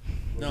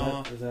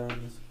 No. Was that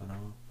on this? I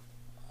don't know.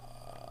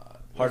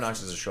 Hard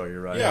Knocks is a show.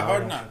 You're right. Yeah,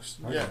 Hard Hard Knocks.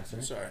 Knocks. Yeah, Hard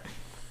Knocks, right?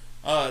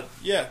 sorry.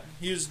 Yeah,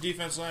 he was a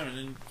defense lineman,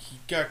 and he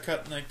got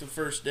cut in like the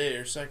first day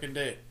or second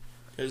day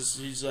because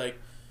he's like,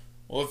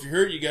 "Well, if you're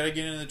hurt, you got to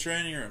get in the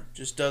training room."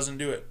 Just doesn't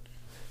do it.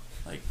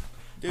 Like,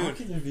 How dude,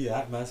 can you be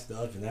that messed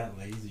up and that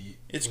lazy?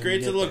 it's when great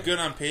you to get look there? good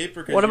on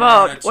paper. 'Cause What you're on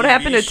a about what TV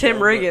happened to show, Tim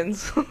but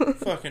Riggins?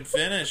 Fucking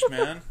finish,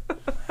 man.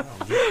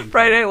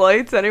 Friday Night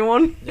Lights,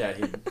 anyone? Yeah,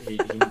 he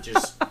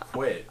just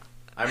quit.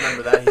 I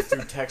remember that he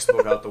threw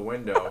textbook out the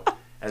window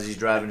as he's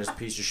driving his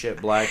piece of shit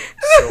black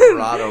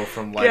Silverado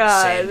from like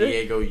God. San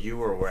Diego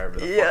U or wherever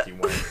the Yeah. fuck he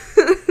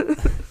went.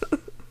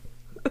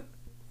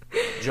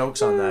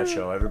 Jokes on that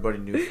show. Everybody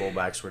knew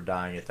fullbacks were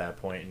dying at that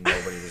point and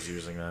nobody was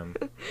using them.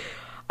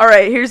 All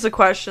right, here's the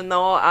question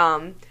though.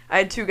 I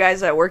had 2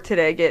 guys at work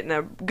today getting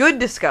a good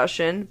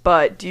discussion,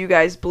 but do you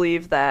guys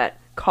believe that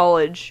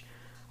college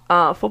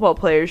football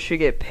players should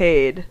get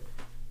paid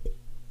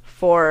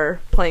for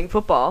playing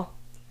football?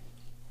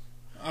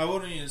 I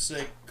wouldn't even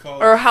say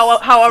college Or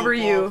however football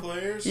you-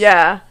 players.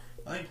 Yeah,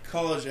 I think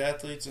college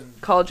athletes and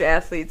college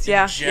athletes. In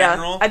Yeah,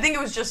 general? yeah. I think it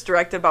was just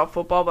directed about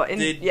football, but in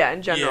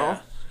general.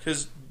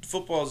 because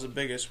football is the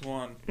biggest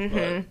one.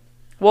 Mhm.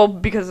 Well,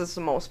 because it's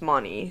the most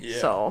money. Yeah.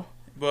 So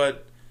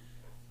But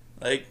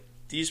like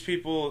these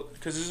people,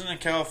 because isn't it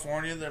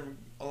California they're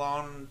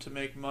allowing them to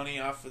make money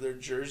off of their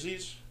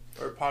jerseys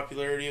or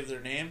popularity of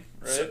their name,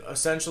 right? So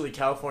essentially,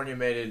 California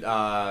made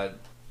it,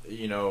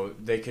 you know,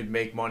 they could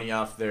make money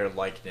off their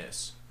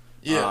likeness.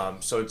 Yeah.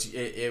 So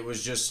it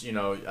was just, you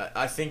know,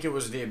 I think it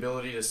was the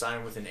ability to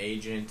sign with an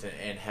agent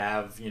and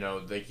have, you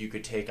know, like you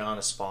could take on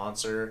a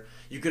sponsor.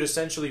 You could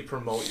essentially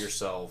promote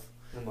yourself.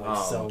 And like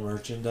sell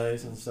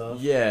merchandise and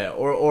stuff. Yeah,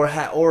 or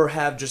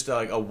have just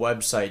like a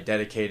website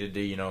dedicated to,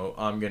 you know,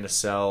 I'm gonna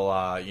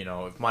sell, you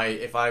know,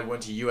 if I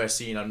went to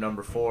USC and I'm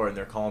number 4 and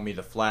they're calling me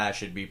the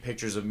Flash, it'd be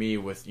pictures of me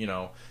with, you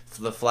know,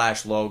 the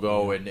Flash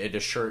logo and a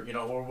shirt, you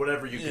know, or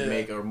whatever you can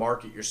make or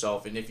market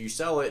yourself. And if you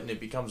sell it and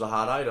it becomes a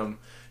hot item,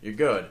 you're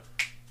good.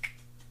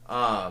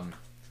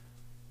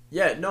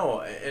 Yeah,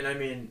 no, and I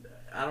mean,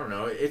 I don't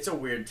know. It's a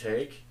weird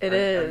take. It I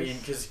is. mean,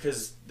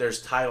 because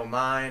there's Title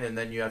IX, and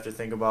then you have to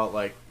think about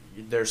like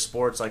there's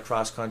sports like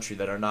cross country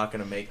that are not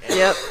going to make any,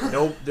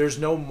 Yep. there's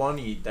no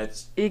money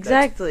that's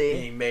Exactly.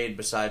 being made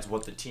besides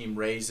what the team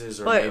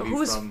raises or but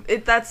maybe from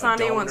that's a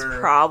not anyone's donor.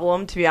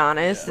 problem, to be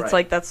honest. Yeah. It's Right.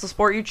 like that's the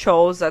sport you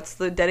chose. That's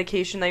the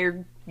dedication that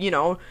you're, you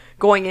know,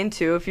 going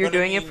into. If you're But I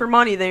doing it mean, for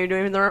money, then you're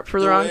doing it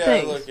for the wrong way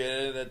things. I look at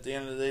it, at the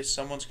end of the day,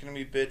 someone's gonna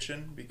be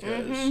bitching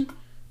because, Mhm.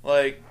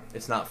 like,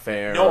 it's not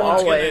fair. no or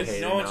one's not always. gonna,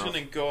 paid no one's enough.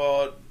 gonna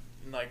go out.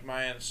 In, like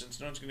my instance,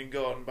 no one's gonna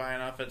go out and buy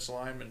an offensive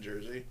lineman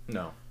jersey.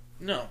 No.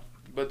 No,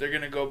 but they're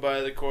gonna go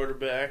buy the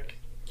quarterback,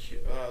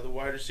 the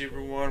wide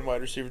receiver 1,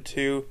 wide receiver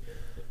 2.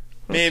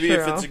 Maybe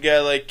if true. it's a guy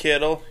like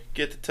Kittle,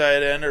 get the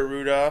tight end or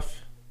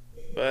Rudolph.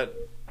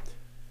 But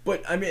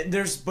But I mean,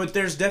 there's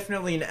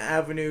definitely an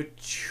avenue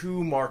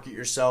to market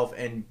yourself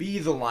and be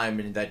the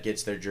lineman that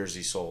gets their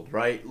jersey sold,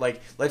 right?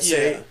 Like, let's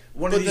say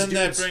one but of these then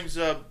dudes, that brings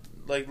up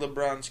like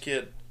LeBron's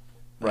kid.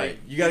 right? Like,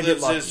 You gotta he get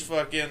lives lucky. his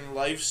fucking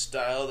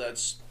lifestyle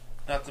that's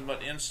nothing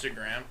but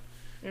Instagram,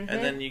 and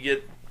then you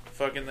get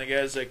fucking the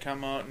guys that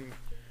come out and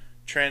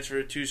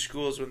transfer to 2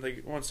 schools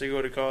once they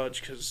go to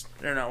college because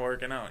they're not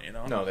working out, you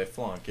know. No, they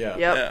flunk. Yeah.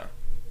 Yep. Yeah.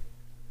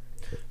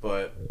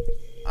 But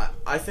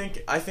I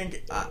think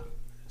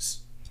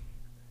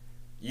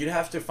you'd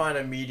have to find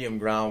a medium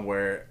ground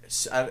where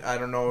I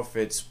don't know if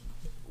it's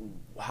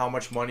how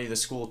much money the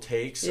school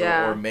takes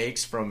Yeah. or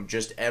makes from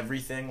just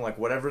everything, like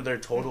whatever their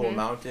total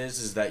amount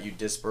is that you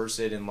disperse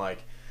it in like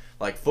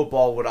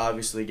football would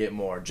obviously get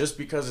more just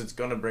because it's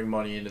going to bring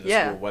money into the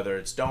Yeah. school, whether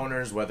it's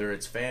donors, whether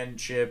it's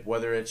fanship,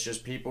 whether it's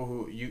just people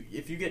who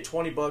if you get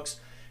 $20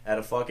 at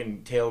a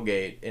fucking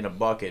tailgate in a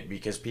bucket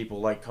because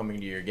people like coming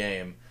to your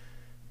game,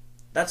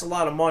 that's a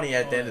lot of money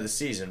at the end of the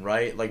season,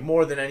 right? Like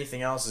more than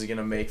anything else is going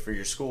to make for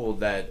your school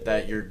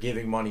that you're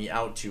giving money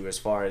out to as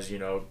far as, you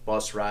know,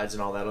 bus rides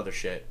and all that other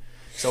shit.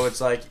 So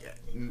it's like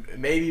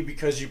maybe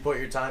because you put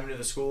your time into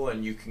the school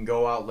and you can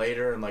go out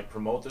later and like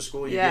promote the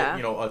school, you Yeah.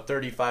 get a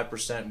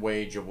 35%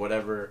 wage of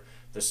whatever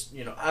this.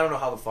 I don't know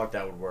how the fuck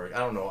that would work. I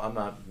don't know. I'm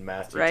not a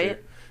math teacher,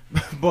 Right.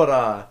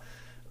 but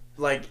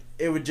like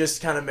it would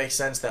just kind of make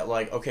sense that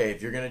like okay,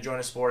 if you're gonna join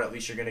a sport, at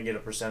least you're gonna get a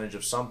percentage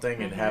of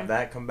something and have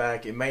that come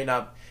back. It may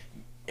not.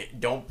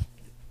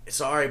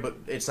 Sorry, but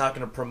it's not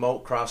going to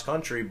promote cross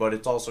country, but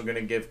it's also going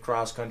to give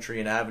cross country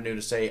an avenue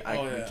to say,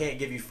 we can't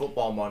give you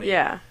football money,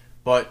 Yeah.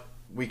 but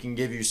we can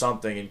give you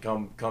something and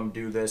come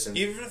do this. And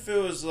Even if it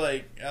was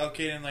like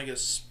allocating like a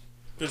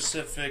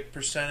specific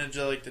percentage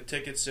of like the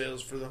ticket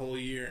sales for the whole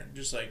year and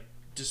just like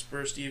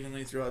dispersed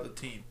evenly throughout the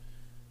team,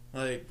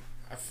 like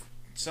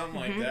something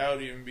like that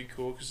would even be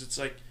cool because it's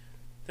like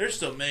they're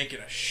still making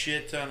a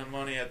shit ton of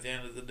money at the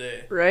end of the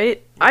day.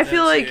 Right? I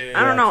feel like, NCAA.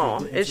 I don't know.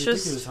 It's It's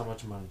ridiculous just, how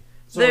much money.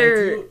 So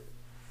they're-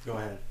 go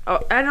ahead.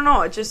 I don't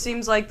know. It just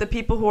seems like the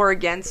people who are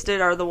against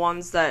it are the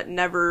ones that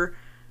never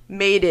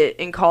made it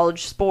in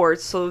college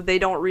sports, so they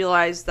don't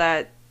realize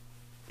that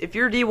if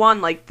you're D1,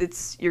 like,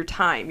 it's your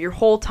time. Your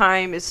whole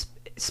time is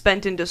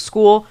spent into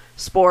school,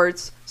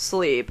 sports,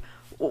 sleep.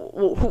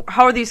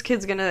 How are these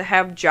kids going to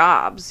have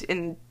jobs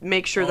and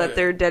make sure that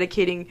they're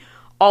dedicating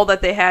all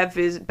that they have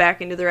is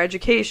back into their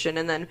education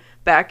and then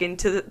back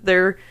into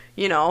their,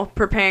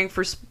 preparing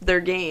for their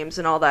games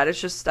and all that. It's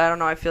just, I don't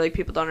know, I feel like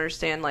people don't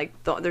understand, like,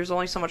 there's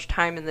only so much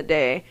time in the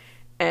day.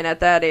 And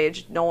at that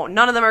age, none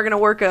of them are going to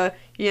work a,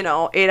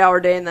 8-hour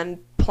day and then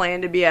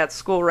plan to be at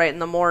school right in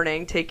the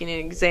morning, taking an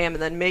exam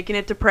and then making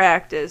it to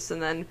practice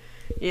and then,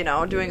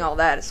 doing all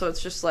that. So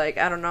it's just like,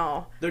 I don't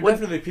know. there are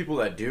definitely people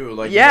that do.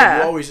 Like, Yeah,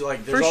 you always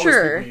like. There's for always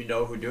sure.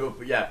 people who do it,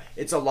 but yeah,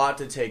 it's a lot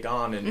to take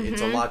on, and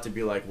it's a lot to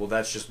be like, well,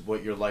 that's just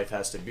what your life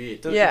has to be.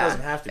 It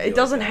doesn't have to be. It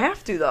doesn't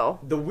have to, though.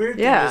 The weird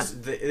thing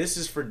is, this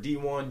is for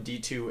D1,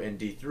 D2, and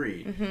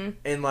D3.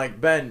 And, like,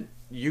 Ben,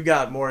 you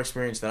got more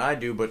experience than I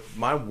do, but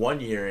my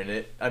 1 year in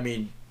it, I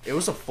mean, it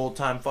was a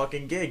full-time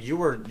fucking gig. You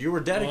were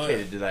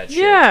dedicated to that shit.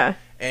 Yeah.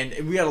 And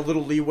we had a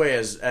little leeway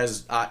as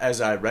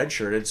I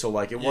redshirted, so,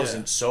 like, it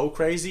wasn't so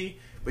crazy.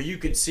 But you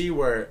could see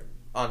where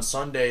on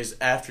Sundays,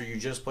 after you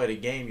just played a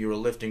game, you were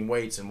lifting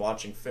weights and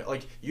watching film.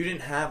 Like, you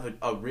didn't have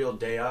a real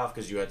day off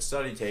because you had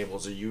study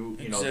tables, or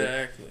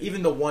Exactly.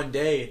 even the one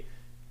day,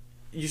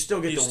 you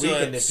still get You the still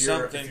weekend. had If you're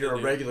something a to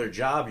do. regular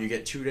job, you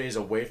get 2 days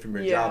away from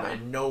your job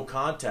and no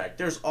contact.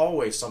 There's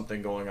always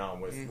something going on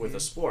with a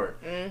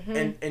sport,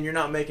 and you're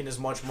not making as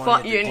much money.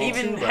 At the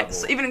And D2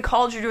 level. even in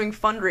college, you're doing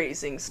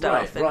fundraising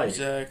stuff. Right.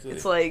 Exactly.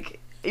 It's like,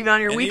 even on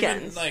your and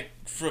weekends. Even, like,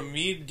 from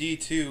me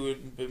D2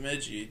 in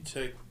Bemidji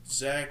to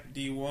Zach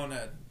D1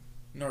 at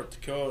North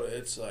Dakota,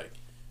 it's like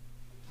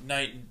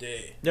night and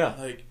day. Yeah.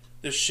 Like,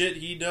 the shit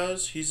he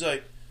does, he's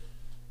like,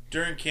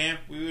 during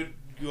camp, we would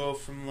go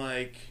from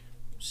like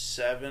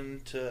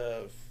 7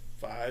 to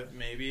 5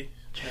 maybe,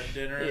 have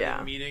dinner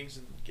and meetings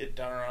and get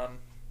done around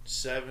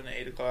 7,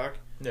 8 o'clock.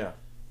 Yeah.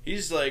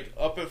 He's like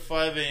up at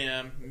 5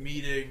 a.m.,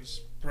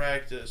 meetings,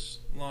 practice,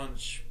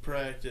 lunch,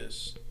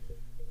 practice,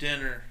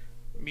 dinner,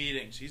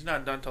 meetings. He's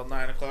not done till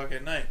 9 o'clock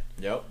at night.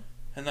 Yep.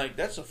 And like,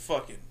 that's a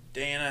fucking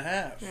day and a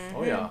half.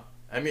 Oh yeah.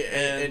 I mean,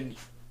 and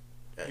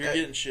you're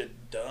getting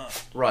shit done.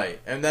 right,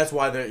 and that's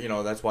why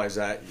that's why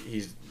Zach,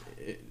 he's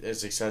as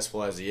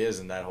successful as he is,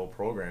 and that whole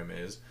program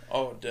is.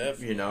 Oh,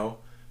 definitely.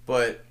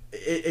 But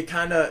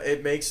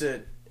it makes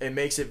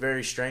it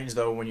very strange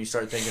though when you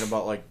start thinking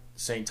about like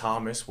St.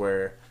 Thomas,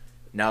 where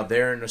now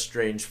they're in a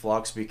strange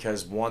flux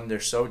because one, they're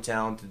so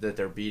talented that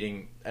they're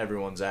beating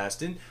everyone's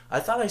ass. I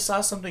thought I saw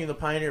something in the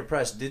Pioneer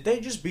Press. Did they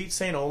just beat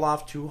St.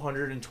 Olaf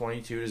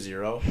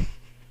 222-0?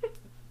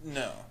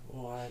 No.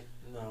 What?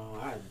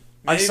 No,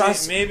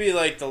 Maybe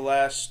like the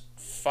last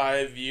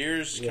 5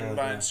 years combined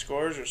yeah.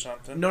 scores or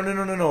something.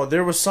 No.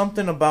 There was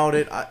something about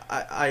it.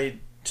 I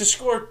To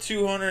score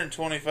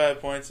 225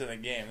 points in a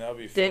game, that would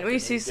be. Didn't we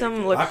see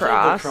some ridiculous. I played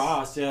lacrosse?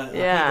 lacrosse, yeah. I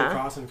Yeah. played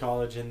lacrosse in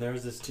college, and there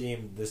was this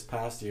team this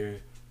past year,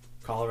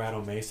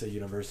 Colorado Mesa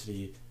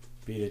University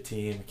beat a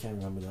team. I can't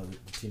remember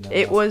the team. That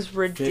It was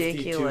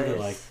 52 to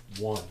ridiculous.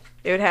 1.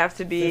 It would have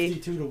to be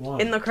 52 to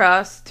 1. in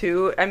lacrosse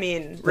too. I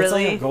mean, That's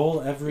really, like a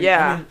goal every.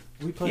 Yeah. I mean,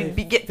 we play. you'd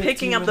be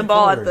picking up the 15-minute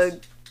ball quarters.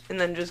 and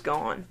then just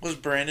going. Was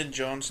Brandon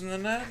Jones in the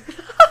net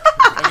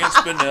against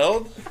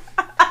Benilde?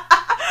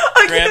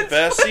 Grant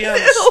Bessie on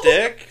the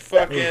stick,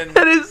 fucking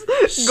That is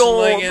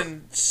gold.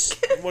 slinging.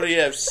 What do you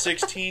have?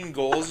 16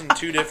 goals in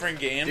 2 different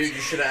games. Dude,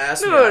 you should have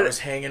asked me. Dude. I was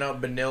hanging up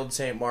Benilde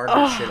St.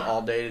 Margaret shit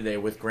all day today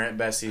with Grant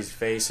Bessie's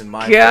face and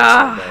my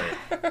God. face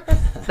all day.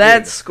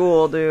 That's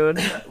school, dude.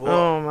 Well-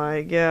 Oh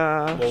my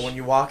god. Well, when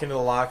you walk into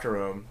the locker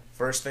room,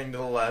 first thing to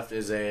the left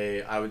is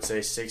I would say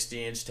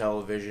 60-inch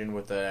television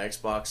with an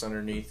Xbox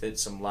underneath it,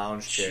 some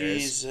lounge chairs.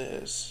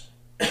 Jesus.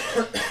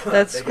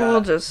 That They school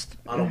got- just.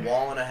 On a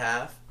wall and a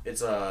half,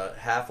 it's a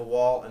half a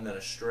wall and then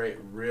a straight,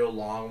 real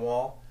long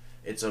wall.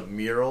 It's a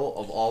mural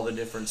of all the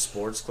different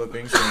sports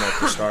clippings from like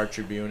the Star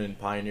Tribune and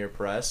Pioneer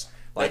Press.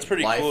 Like, That's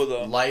pretty cool,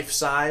 though. Life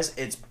size,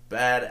 it's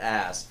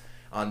badass.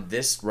 On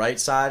this right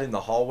side in the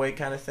hallway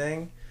kind of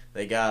thing,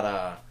 they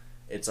got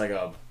it's like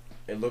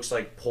it looks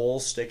like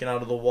poles sticking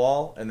out of the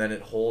wall, and then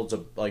it holds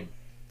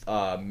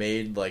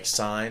made like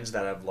signs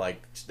that have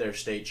like their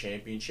state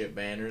championship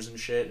banners and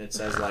shit, and it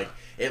says like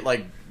it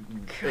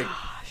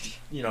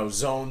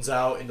zones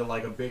out into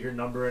like a bigger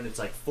number, and it's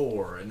like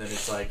 4, and then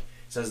it's like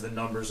says the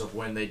numbers of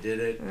when they did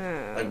it.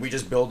 Like we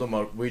just built them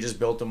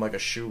like a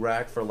shoe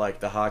rack for like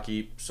the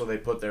hockey, so they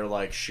put their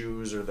like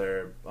shoes or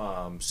their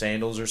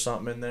sandals or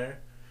something in there.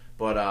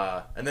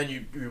 But and then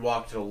you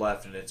walk to the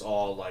left, and it's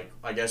all like,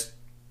 I guess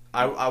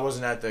I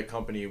wasn't at the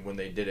company when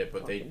they did it,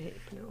 but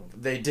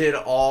they did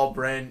all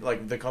brand,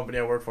 like the company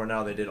I work for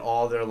now, they did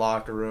all their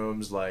locker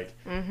rooms, like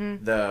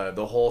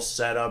the whole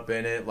setup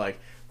in it, like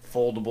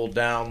foldable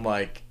down,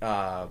 like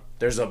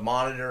there's a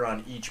monitor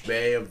on each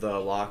bay of the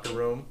locker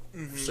room,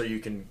 so you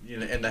can,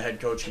 and the head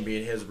coach can be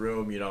in his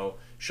room,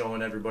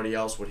 showing everybody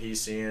else what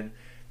he's seeing.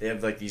 They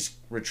have like these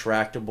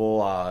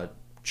retractable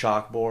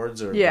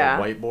chalkboards or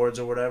whiteboards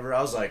or whatever.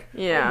 I was like, oh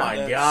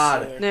my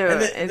god. No,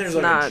 and there's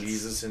like nuts. a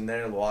Jesus in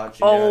there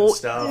watching and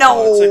stuff.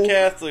 No. It's a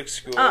Catholic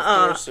school.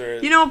 Of course there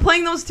is.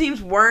 Playing those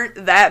teams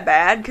weren't that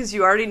bad because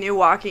you already knew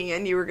walking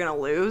in you were going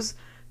to lose.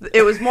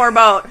 It was more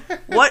about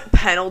what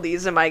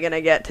penalties am I going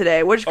to get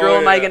today? Which girl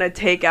am I going to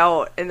take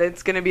out? And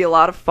it's going to be a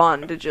lot of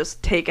fun to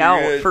just take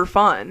out for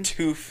fun.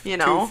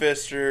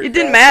 Two-fister. It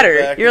didn't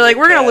matter. You're like,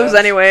 we're going to lose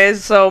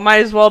anyways, so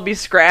might as well be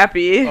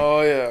scrappy.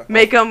 Oh, yeah.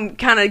 Make them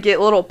kind of get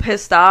a little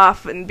pissed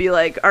off and be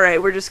like, all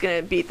right, we're just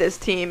going to beat this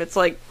team. It's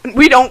like,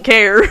 we don't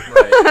care.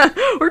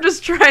 Right. We're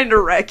just trying to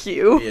wreck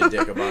you. Be a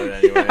dick about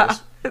it anyways. Yeah.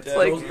 It's it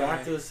like, goes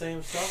back to the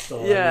same stuff,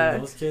 though. Yeah. I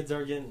mean, those kids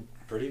are getting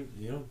pretty,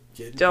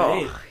 getting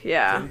paid.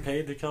 Yeah. Getting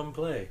paid to come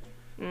play.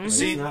 Mm-hmm.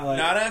 See,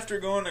 not after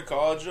going to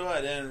college, though,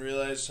 I didn't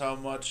realize how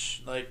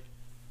much, like,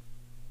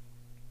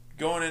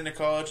 going into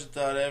college, I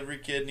thought every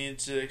kid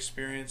needs to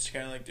experience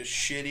kind of like the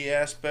shitty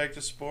aspect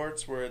of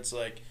sports, where it's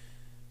like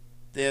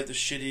they have the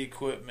shitty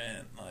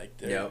equipment, like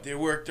they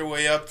work their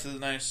way up to the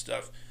nice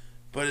stuff.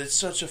 But it's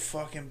such a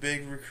fucking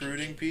big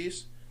recruiting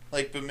piece.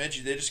 Like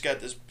Bemidji, they just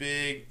got this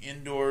big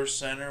indoor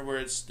center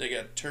where they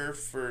got turf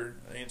for,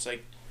 I think it's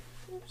like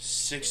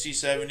 60,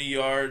 70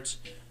 yards.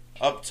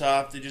 Up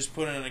top, they just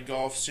put in a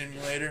golf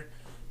simulator.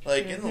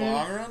 Like, in the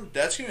long run,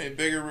 that's going to be a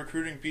bigger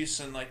recruiting piece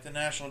than, like, the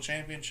national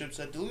championships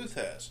that Duluth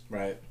has.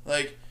 Right.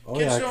 Like,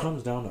 it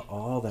comes down to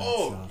all that stuff.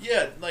 Oh,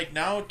 yeah, like,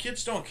 now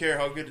kids don't care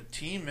how good a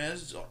team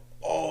is.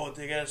 Oh,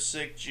 they got a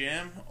sick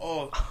gym.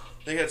 Oh,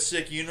 they got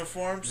sick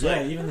uniforms. Yeah,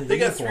 like, even they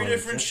got 3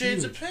 different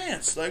shades of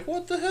pants. Like,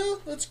 what the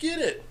hell? Let's get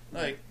it.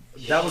 Like,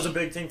 that was a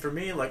big thing for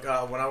me. Like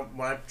when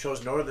I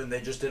chose Northern,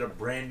 they just did a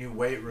brand new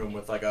weight room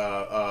with like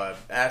a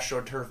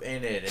AstroTurf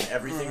in it, and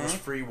everything was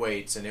free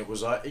weights, and it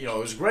was it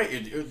was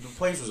great. The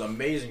place was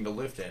amazing to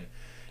lift in.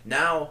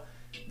 Now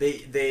they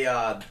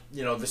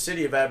the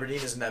city of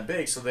Aberdeen isn't that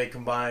big, so they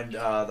combined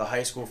the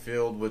high school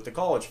field with the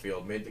college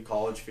field, made the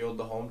college field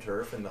the home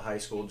turf, and the high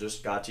school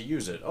just got to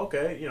use it.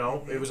 Okay,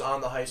 it was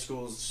on the high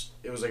school's.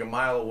 It was like a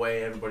mile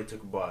away. Everybody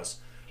took a bus.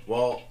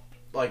 Well,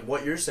 like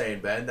what you're saying,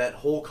 Ben, that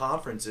whole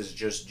conference is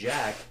just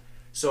jacked.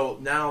 So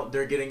now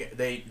they're getting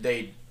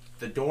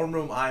the dorm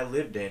room I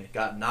lived in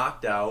got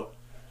knocked out.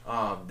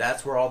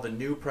 That's where all the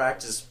new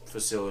practice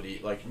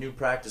new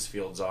practice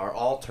fields are,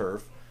 all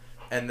turf.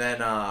 And then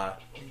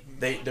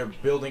they're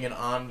building an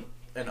on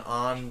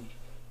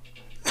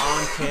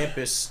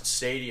campus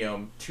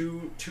stadium,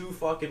 two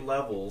fucking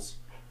levels.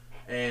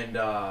 And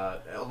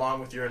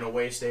along with your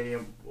away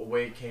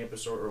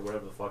campus or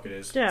whatever the fuck it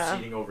is,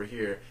 seating over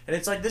here, and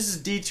it's like this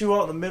is D2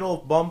 out in the middle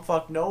of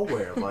bumfuck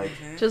nowhere, like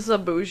just a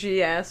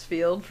bougie ass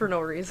field for no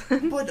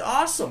reason. But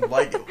awesome,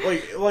 but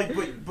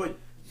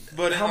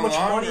how much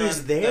money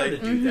is there to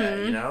do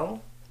that?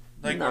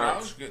 Like when I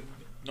was good,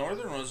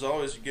 Northern was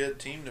always a good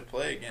team to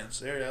play against.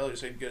 They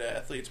always had good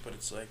athletes, but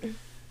it's like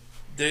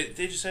they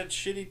just had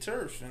shitty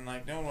turf, and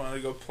like no one wanted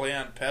to go play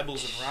on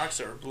pebbles and rocks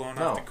that were blown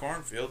off the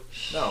cornfield.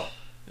 No.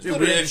 Dude,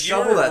 we didn't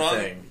shovel that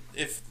thing.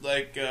 If,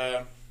 like,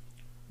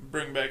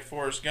 bring back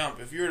Forrest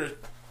Gump, if you were to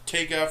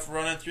take off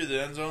running through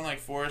the end zone like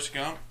Forrest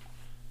Gump,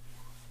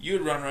 you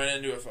would run right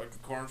into a fucking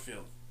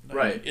cornfield. Like,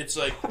 right. It's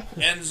like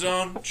end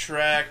zone,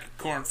 track,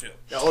 cornfield.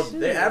 Oh,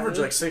 they average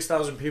like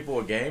 6,000 people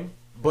a game.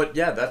 But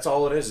yeah, that's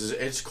all it is.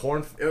 It's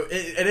corn.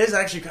 It is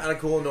actually kind of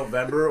cool in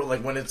November,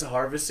 like when it's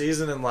harvest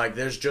season, and like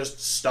there's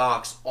just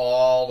stalks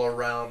all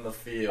around the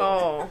field.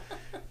 Oh,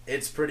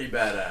 it's pretty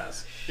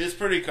badass. It's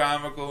pretty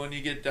comical when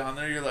you get down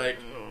there. You're like,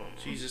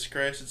 Jesus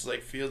Christ! It's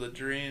like Field of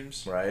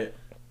Dreams, right?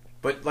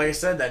 But like I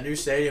said, that new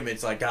stadium,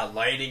 it's like got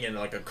lighting and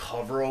like a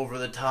cover over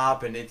the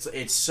top, and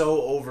it's so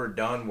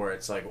overdone where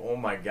it's like, oh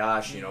my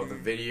gosh, the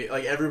video.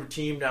 Like every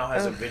team now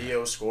has a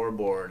video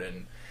scoreboard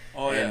and.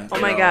 Oh yeah! Oh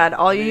my God!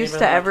 All you used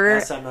to ever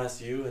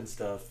SMSU and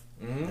stuff.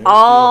 Mm-hmm.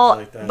 All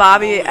like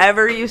Bobby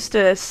ever used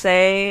to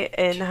say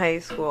in high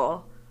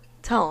school.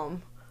 Tell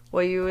him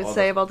What you would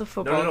say about the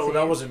football No, team?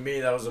 that wasn't me.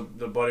 That was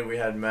the buddy we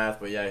had in math.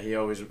 But yeah, he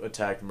always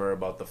attacked Murr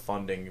about the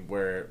funding,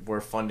 where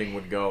funding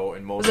would go,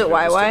 and most Was it of it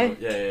was YY?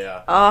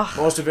 yeah. Ugh.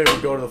 Most of it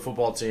would go to the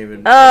football team,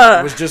 and Ugh.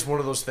 it was just one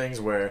of those things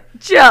where you're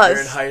in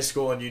Just. high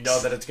school and you know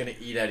that it's gonna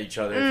eat at each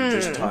other if you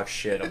just talk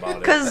shit about it.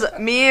 Because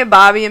me and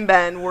Bobby and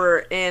Ben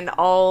were in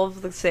all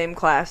of the same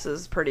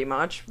classes, pretty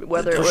much.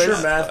 Whether For it was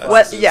sure math what,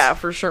 classes. yeah,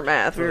 for sure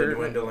math. We were We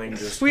dwindling.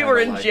 Just were kinda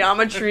in like-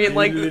 geometry and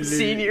like Literally.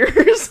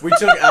 seniors. We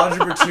took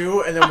algebra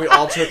 2, and then we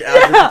all took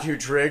algebra 2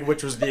 trig,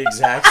 which was the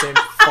exact same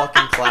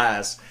fucking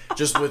class,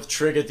 just with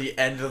trig at the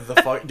end of the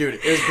fuck. Dude,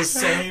 it was the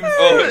same.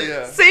 Oh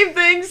yeah. Same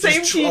thing,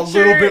 same Just teacher. a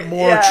little bit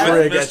more yeah.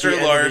 trig. With at the end Mr. of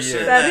the Larson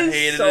year. That that is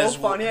hated so his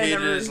funny, I hated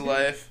never- his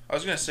life. I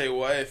was gonna say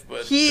wife,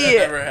 but He- that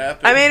never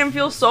happened. I made him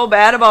feel so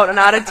bad about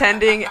not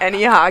attending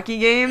any hockey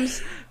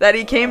games that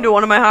he came to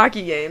one of my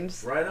hockey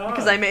games. Right on.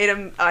 Because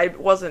I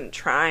wasn't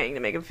trying to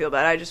make him feel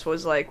bad. I just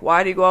was like,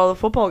 why do you go to all the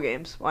football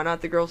games? Why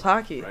not the girls'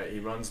 hockey? Right, he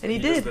runs. And he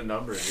does did. the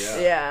numbers. Yeah.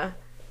 Yeah.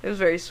 It was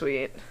very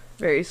sweet.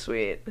 Very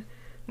sweet.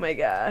 My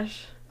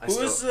gosh. Who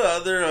was the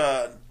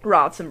other?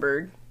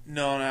 Rotzenberg.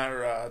 No, not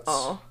Rods.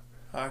 Oh.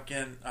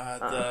 Fucking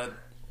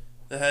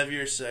the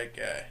heavier set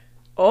guy.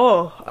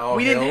 Oh,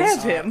 we didn't Hills?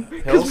 have him.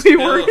 Hills? Because we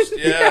weren't. Hills,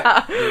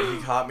 yeah. Dude,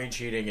 he caught me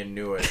cheating and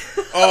knew it.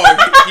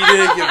 Oh, he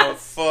didn't give a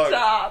fuck.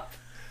 Stop.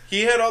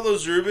 He had all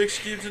those Rubik's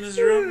cubes in his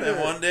room, and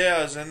one day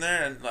I was in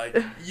there, and like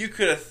you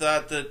could have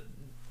thought that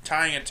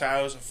tying a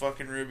tie was a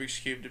fucking Rubik's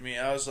cube to me.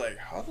 I was like,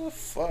 how the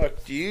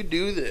fuck do you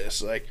do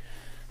this? Like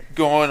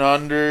going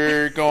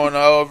under, going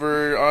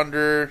over,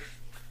 under,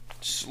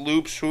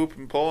 loop, swoop,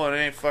 and pull, and it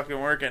ain't fucking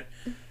working.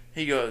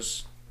 He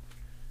goes,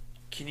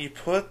 can you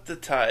put the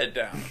tie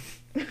down?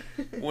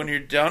 When you're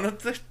done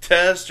with the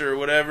test or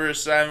whatever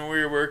assignment we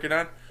were working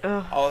on,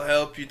 Ugh. I'll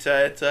help you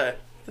tie a tie.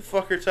 The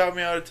fucker taught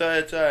me how to tie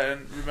a tie,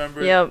 and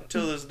remember Yep. it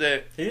till this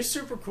day. He's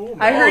super cool,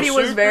 man. I heard Oh, he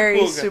was super very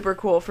cool guy. super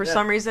cool. For Yeah.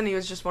 some reason, he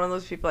was just one of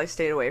those people I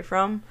stayed away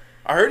from.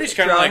 I heard he's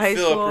kind of Throughout like high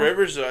Philip school.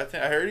 Rivers, though.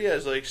 I heard he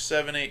has like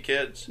 7-8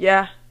 kids.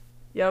 Yeah.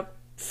 Yep.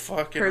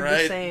 Fucking Heard the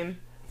right. same.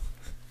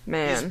 He's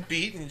Man.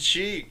 beating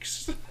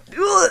cheeks.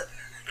 Ugh.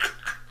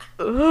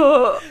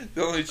 Ugh.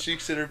 The only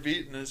cheeks that are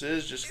beating is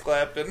his, just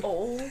clapping.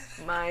 Oh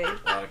my.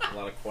 A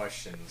lot of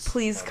questions.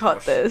 Please A lot of cut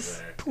questions this.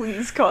 there.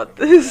 Please cut I'm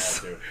gonna this.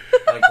 have to.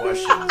 A lot of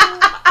questions.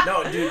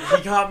 No, dude,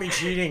 he caught me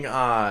cheating.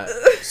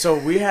 So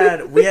we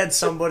had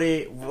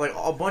somebody, like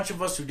a bunch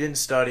of us who didn't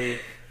study,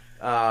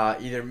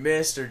 either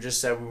missed or just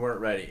said we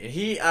weren't ready. And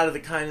he, out of the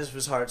kindness of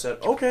his heart, said,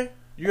 "Okay,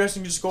 you guys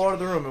can just go out of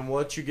the room and we'll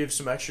let you give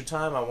some extra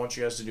time. I want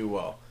you guys to do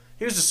well."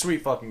 He was a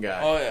sweet fucking guy.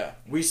 Oh yeah.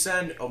 We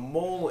sent a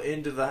mole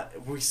in who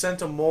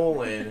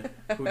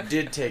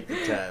did take the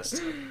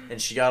test, and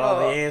she got all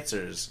the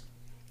answers.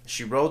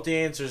 She wrote the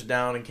answers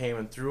down and came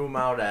and threw them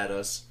out at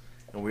us,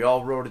 and we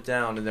all wrote it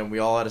down, and then we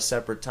all at a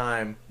separate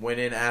time went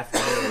in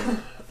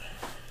afternoon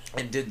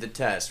and did the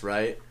test,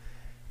 right?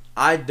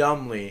 I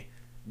dumbly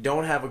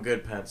don't have a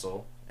good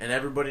pencil, and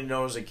everybody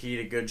knows the key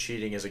to good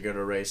cheating is a good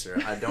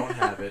eraser. I don't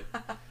have it.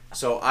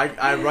 So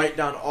I write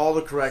down all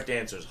the correct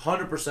answers,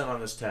 100%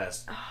 on this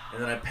test,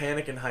 and then I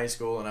panic in high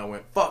school, and I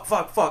went,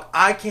 fuck,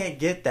 I can't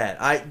get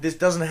that. This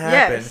doesn't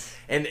happen. Yes.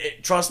 And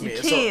trust me, You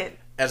so can't.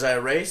 as I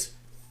erase,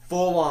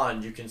 full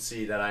on, you can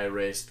see that I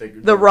erased the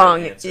The right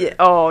wrong. answer. Yeah,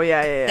 oh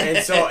yeah, yeah, yeah.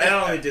 And so, and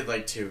I only did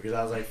like 2, because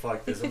I was like,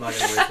 fuck this, I'm not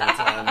going to waste my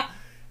time.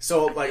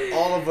 So, like,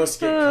 all of us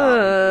get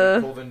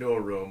caught, pulled into a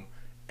room,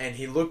 and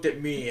he looked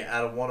at me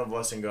out of one of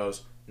us and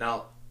goes,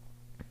 now,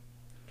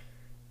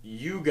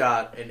 you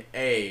got an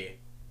A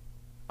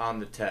on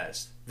the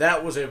test.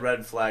 That was a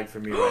red flag for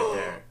me right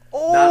there.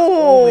 Not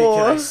only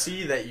can I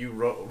see that you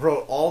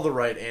wrote all the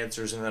right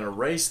answers and then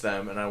erased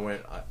them, and I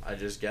went, I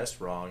just guessed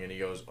wrong, and he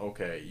goes,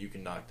 okay, you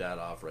can knock that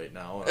off right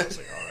now, and I was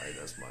like, alright,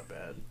 that's my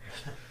bad.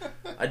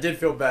 I did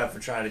feel bad for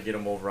trying to get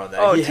him over on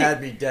that. Oh, He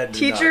had me dead to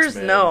Teachers nuts,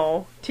 man.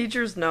 know.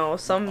 Teachers know.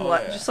 Some Oh,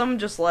 yeah. some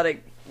just let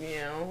it. You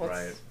know.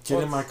 Right.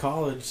 Kid in my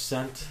college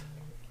sent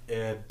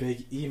a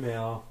big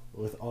email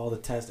with all the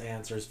test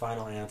answers,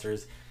 final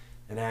answers,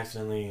 and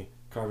accidentally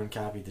carbon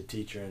copied the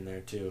teacher in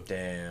there too.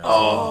 Damn.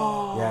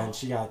 Oh. Yeah, and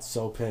she got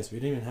so pissed. We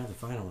didn't even have the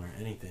final or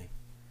anything.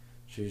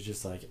 She was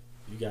just like,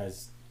 "You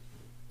guys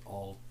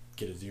all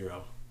get a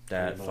 0."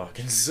 That pretty much.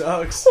 fucking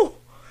sucks.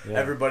 Yeah.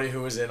 Everybody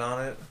who was in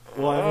on it.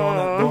 Well,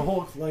 everyone, the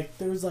whole, like,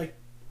 there was like,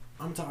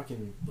 I'm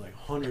talking like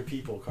 100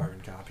 people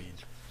carbon copied.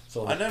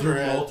 So like, I never through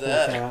had multiple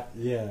that.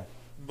 yeah.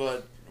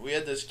 But we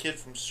had this kid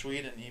from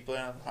Sweden. He played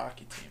on the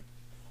hockey team,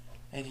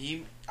 and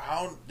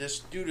this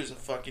dude is a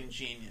fucking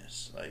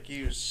genius. Like,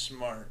 he was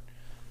smart,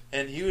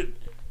 and he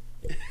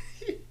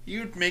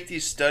would make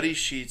these study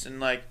sheets and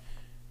like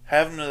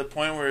have them to the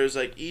point where it was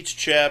like each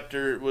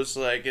chapter was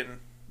like in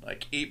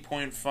like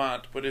 8-point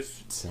font. But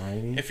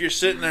Tiny. if you're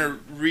sitting there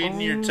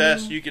reading your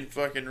test, you can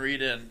fucking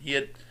read in. He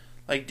had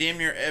like damn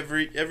near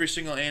every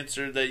single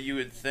answer that you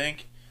would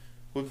think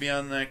would be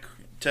on that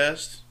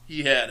test.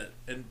 He had it,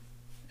 and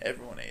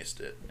everyone aced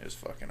it. It was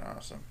fucking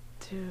awesome.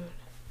 Dude.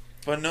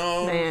 But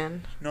no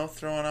Man.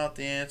 throwing out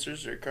the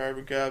answers or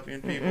carbon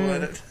copying people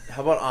in it.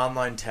 How about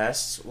online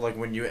tests? Like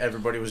when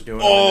everybody was doing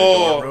them Oh. in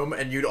the dorm room,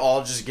 and you'd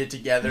all just get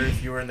together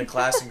if you were in the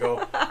class and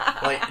go,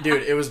 like,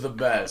 dude, it was the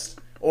best.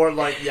 Or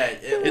like, yeah,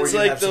 It's or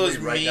like have somebody those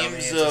write down the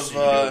memes answers of, so you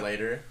can do it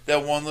later.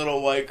 That one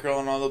little white girl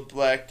and all the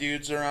black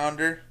dudes around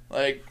her.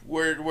 Like,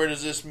 where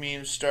does this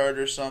meme start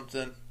or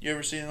something? You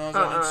ever seen those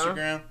on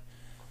Instagram?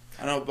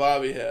 I know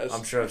Bobby has.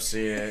 I'm sure I've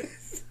seen it.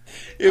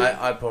 It-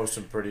 I post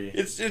them pretty.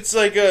 It's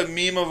like a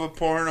meme of a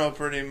porno,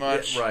 pretty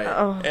much. Right.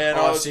 Oh. And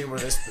Oh, all, I've seen where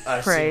this goes.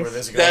 that's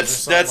or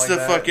something that's like the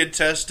that. fucking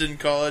test in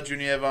college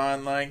when you have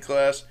online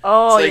class.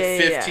 Oh, It's like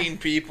yeah, yeah, 15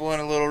 people in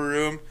a little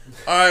room.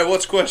 All right,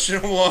 what's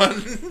question 1?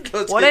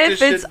 Let's What get if this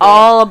shit it's done.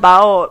 all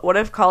about? What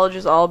if college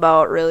is all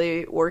about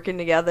really working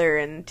together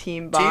and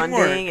team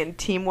bonding and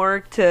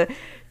teamwork to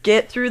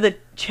get through the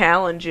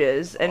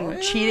challenges, and Oh, yeah.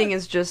 cheating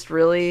is just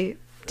really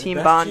The team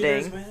best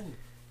cheaters bonding. win.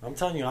 I'm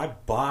telling you, I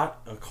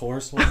bought a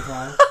course one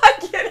time.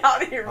 Get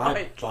out of here, I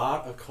Mike.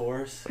 bought a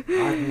course.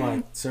 I'm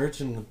like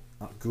searching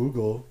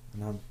Google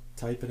and I'm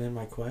typing in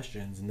my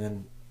questions, and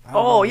then I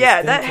don't know, Oh this yeah,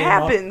 thing that came up-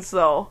 happens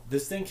though.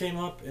 This thing came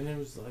up and it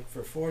was like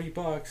for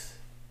 $40.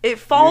 It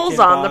falls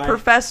can on the buy-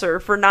 professor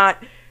for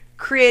not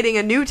creating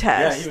a new Yeah,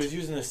 test. he was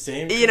using the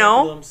same. You know?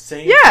 curriculum,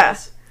 same Yeah.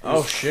 test.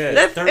 Oh shit.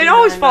 It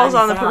always falls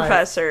on the $39.95.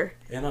 professor.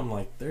 And I'm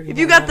like, If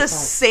you got the $39.95.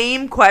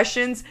 same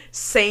questions,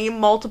 same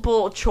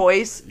multiple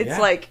choice, it's Yeah.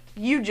 like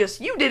you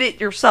did it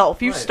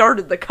yourself. You Right.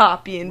 started the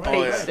copy and Oh,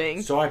 yeah.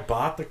 pasting. So I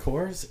bought the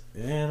course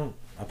and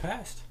I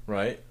passed.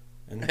 Right.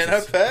 And I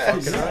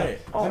passed. Fucking right.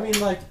 I mean,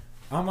 like,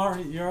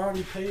 you're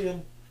already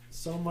paying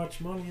so much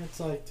money. It's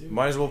like, dude.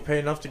 Might as well pay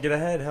enough to get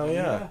ahead. Hell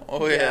yeah.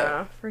 Oh,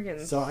 yeah.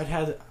 Freaking. So I'd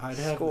have,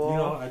 School. you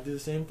know, I'd do the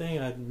same thing.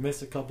 I'd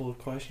miss a couple of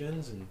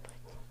questions and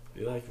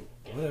be like,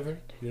 whatever,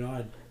 you know.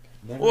 I'd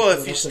never Well, put if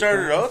up you the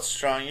started class. out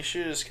strong, you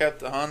should have just kept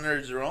the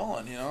hundreds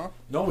rolling, you know?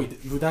 No,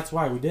 that's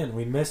why we didn't.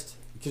 We missed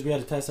because we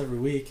had a test every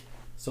week.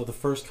 So the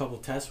first couple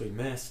tests we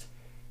missed,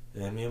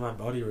 and me and my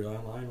buddy were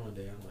online one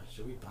day. I'm like,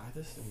 should we buy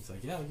this? And he's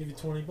like, yeah, I'll give you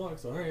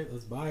 $20. All right,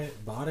 let's buy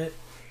it. Bought it.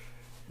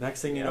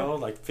 Next thing you know,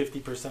 like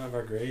 50% of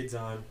our grades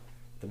on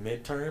the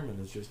midterm, and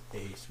it's just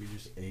ace. We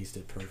just aced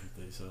it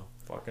perfectly. So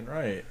Fucking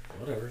right.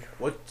 whatever.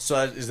 What?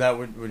 So is that?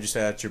 Would you say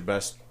that's your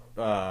best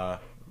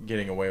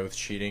getting away with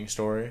cheating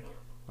story?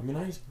 I mean,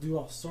 I used to do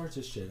all sorts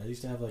of shit. I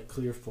used to have like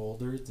clear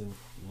folders and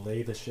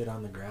lay the shit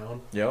on the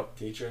ground. Yep.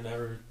 Teacher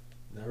never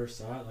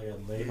saw it. Like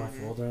I'd lay my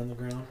folder on the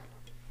ground.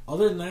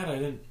 Other than that, I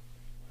didn't.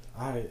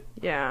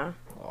 Yeah.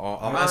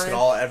 I'm Mine- asking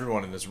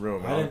everyone in this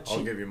room. I I'll, didn't I'll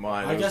cheat. give you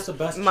mine. I It guess was-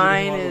 the best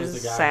Mine cheating one was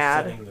is the guy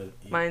sad. sending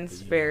the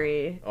Mine's email.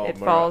 very. Oh, it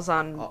Mara, falls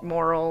on I'll-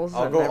 morals.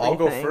 I'll and go. I'll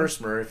go everything.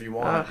 first, Mur, if you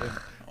want.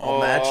 Ugh. I'll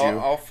match you.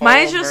 I'll follow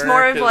Mine's just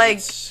more of America, like,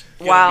 it's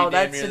gonna wow, be damn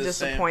that's near a the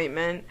same.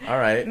 disappointment. All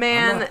right.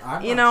 Man,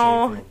 I'm you not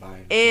know, shameful of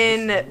buying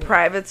in clothes.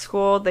 private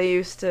school, they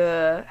used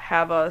to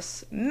have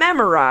us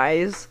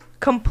memorize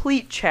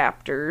complete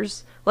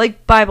chapters,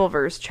 like Bible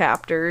verse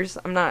chapters.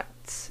 I'm not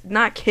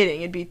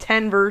kidding. It'd be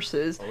 10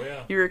 verses. Oh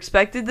yeah. You're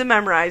expected to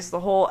memorize the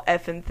whole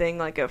effing thing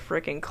like a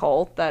freaking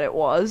cult that it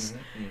was.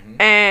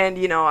 Mm-hmm. And,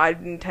 you know,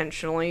 I'd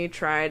intentionally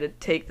try to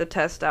take the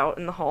test out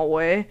in the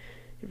hallway,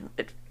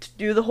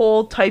 do the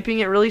whole typing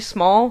it really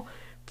small,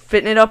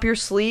 fitting it up your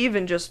sleeve,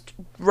 and just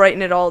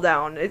writing it all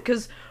down.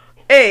 Because,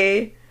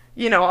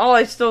 you know, all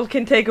I still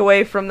can take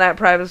away from that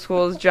private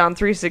school is John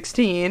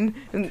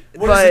 3:16.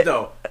 What is it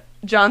though?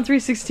 John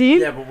 3:16?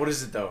 Yeah, but what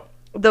is it though?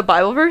 The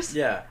Bible verse?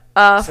 Yeah.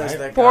 It says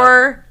that God-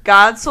 For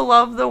God so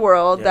loved the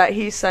world Yeah. that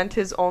he sent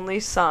his only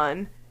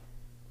son.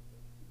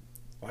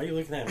 Why are you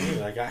looking at me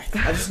like I?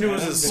 I just knew it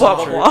was a Blah,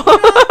 song. blah,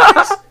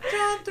 blah.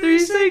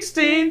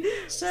 3:16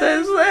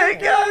 says that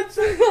God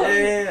so loved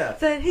Yeah.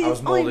 that he I was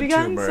only molded too,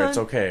 begotten Mur. son. It's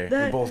okay. We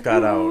that both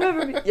got out.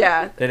 whoever be-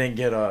 Yeah. They didn't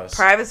get us.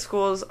 Private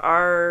schools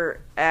are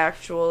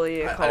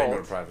actually a I cult. didn't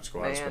go to private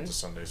school. I just man. went to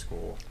Sunday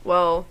school.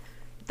 Well,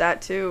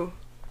 that too.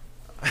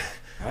 I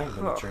haven't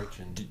been Oh, to church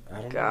in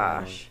I don't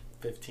Gosh.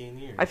 know 15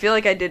 years. I feel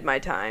like I did my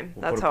time.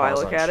 We'll That's put a how I pause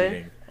look on at it.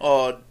 cheating.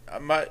 Oh,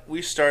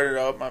 we started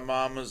out, my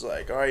mom was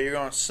like, all right, you're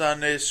going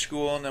Sunday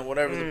school, and then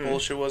whatever the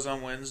bullshit was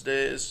on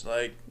Wednesdays,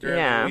 like, during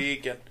Yeah. the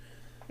week, and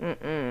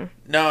Mm-mm.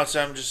 now it's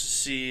I'm just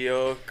a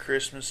CEO,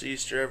 Christmas,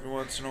 Easter every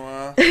once in a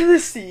while. The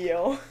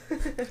CEO.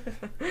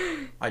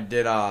 I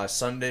did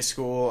Sunday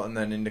school and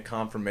then into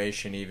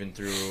confirmation even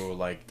through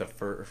like the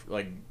first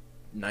like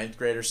 9th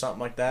grade or something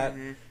like that.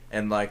 Mhm.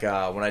 And like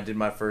when I did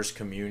my first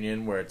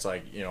communion, where it's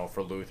like, you know,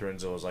 for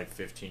Lutherans it was like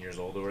 15 years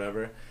old or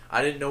whatever.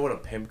 I didn't know what a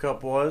pimp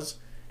cup was.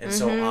 And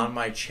so on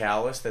my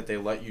chalice that they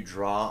let you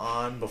draw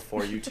on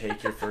before you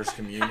take your first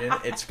communion,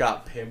 it's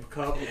got pimp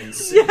cup and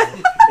it's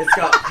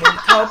got pimp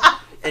cup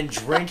and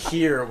drink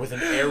here with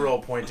an arrow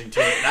pointing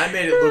to it. And I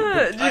made it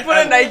look. Did you put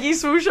a Nike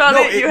swoosh on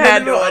it? You no,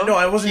 had no, to. no,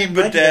 I wasn't He even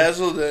making it.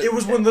 bedazzled it. It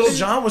was when Little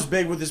John was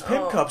big with his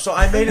pimp cup, so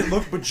I made it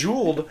look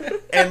bejeweled.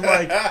 And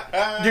like,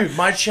 dude,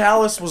 my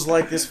chalice was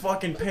like this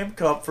fucking pimp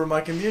cup for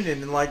my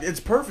communion, and like, it's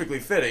perfectly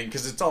fitting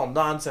because it's all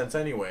nonsense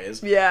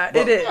anyways. Yeah,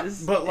 But- it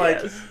is. But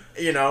like, Yes.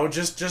 You know,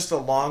 just a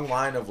long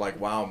line of like,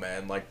 wow,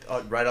 man, like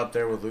right up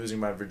there with losing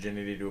my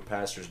virginity to a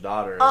pastor's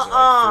daughter.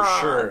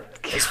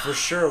 Is for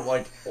sure.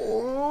 Like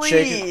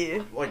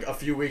shaking, like a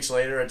few weeks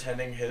later,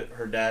 attending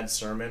her dad's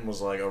sermon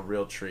was like a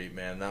real treat,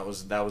 man. That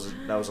was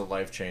a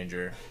life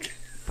changer.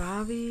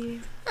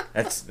 Bobby.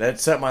 That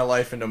set my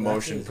life into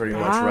motion pretty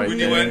much right When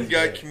there. you went and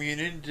got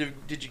communion,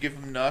 did you give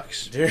him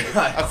nucks? Dude,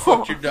 I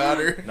fucked your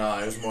daughter. No,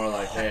 it was more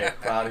like, hey,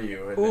 proud of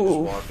you, and then just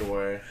walked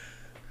away.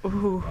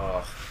 Ooh.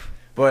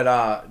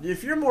 But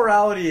if your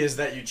morality is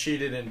that you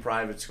cheated in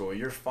private school,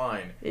 you're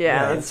fine.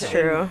 Yeah, that's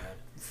true.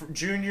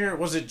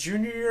 Was it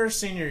junior year or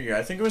senior year?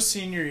 I think it was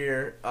senior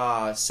year,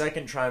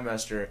 second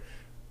trimester.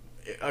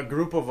 A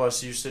group of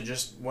us used to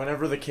just,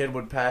 whenever the kid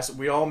would pass,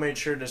 we all made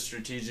sure to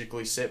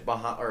strategically sit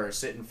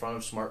in front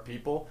of smart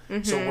people.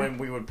 Mm-hmm. So when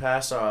we would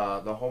pass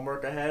the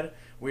homework ahead,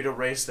 we'd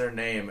erase their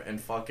name and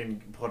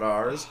fucking put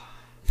ours.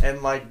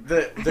 And like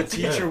the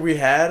teacher we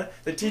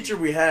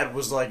had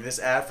was like this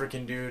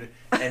African dude,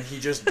 and he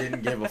just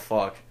didn't give a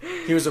fuck.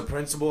 He was a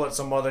principal at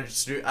some other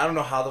student. I don't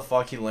know how the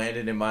fuck he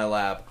landed in my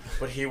lap,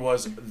 but he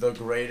was the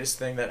greatest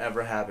thing that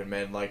ever happened,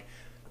 man. Like,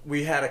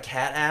 we had a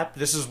cat app.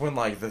 This is when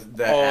like the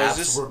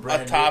apps were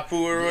brand new. A Tapu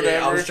or whatever?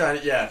 Yeah, I was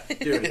trying to,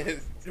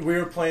 dude. We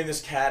were playing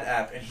this cat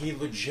app, and he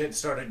legit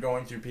started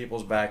going through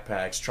people's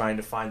backpacks trying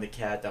to find the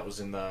cat that was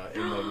in the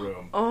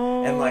room.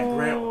 Oh, and like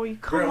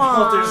Grant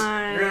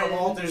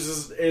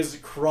Walters is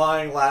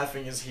crying,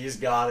 laughing as he's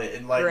got it,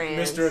 and like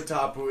Mr.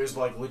 Atapu is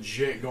like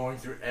legit going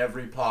through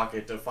every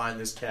pocket to find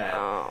this cat.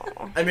 Oh.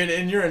 I mean,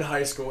 and you're in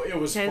high school. It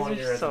was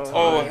funnier at the time.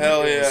 Oh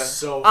hell yeah!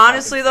 So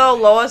honestly though,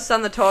 lowest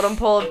on the totem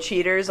pole of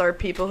cheaters are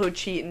people who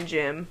cheat in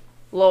gym.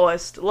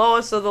 Lowest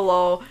of the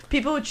low.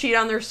 People who cheat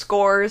on their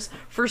scores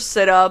for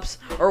sit-ups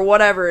or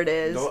whatever it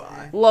is.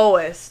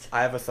 Lowest.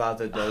 I have a thought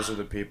that those are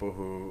the people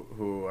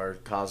who are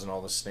causing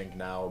all the stink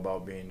now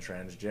about being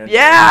transgender.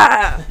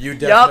 Yeah. You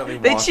definitely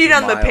They cheat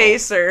on the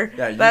pacer.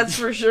 Yeah, that's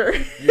for sure.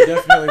 You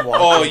definitely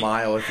walk a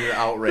mile if you're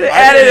outraged. They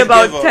added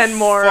about 10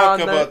 more on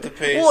the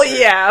pacer. Well,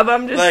 yeah, but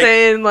I'm just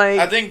saying, like,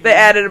 I think they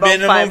added about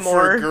 5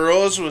 more. For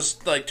girls was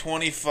like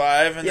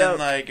 25, and then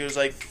like it was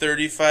like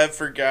 35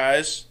 for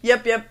guys.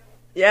 Yep.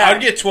 Yeah.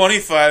 I'd get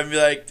 25 and be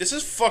like, this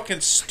is fucking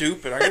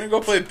stupid. I'm going to go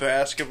play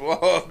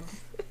basketball.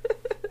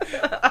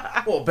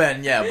 Well,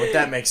 Ben, yeah, but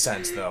that makes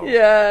sense, though.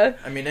 Yeah.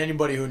 I mean,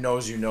 anybody who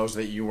knows you knows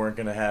that you weren't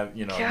going to have,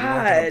 you weren't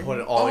going to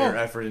put all your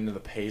effort into the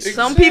pace.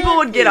 Some people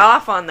would get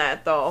off on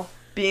that, though,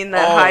 being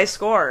that high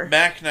score.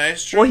 Mac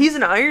Nystrom. Well, he's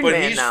an Iron Man now.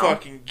 But he's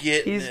fucking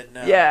getting it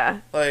now. Yeah.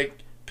 Like,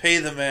 pay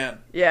the man.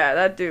 Yeah,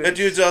 that dude. That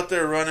dude's out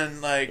there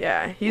running, like...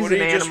 Yeah, he's an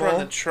animal. Just run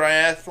the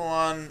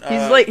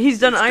triathlon? He's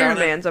done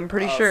Ironmans, I'm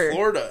pretty sure.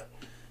 Florida.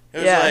 It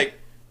was like,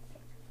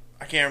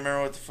 I can't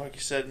remember what the fuck he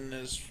said in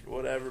his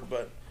whatever,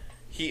 but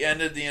he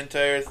ended the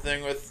entire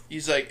thing with,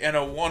 he's like, in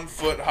a 1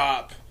 foot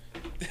hop.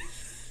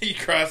 He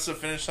crossed the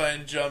finish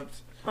line and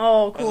jumped.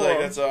 Oh, cool. I was like,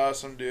 that's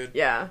awesome, dude.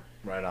 Yeah.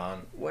 Right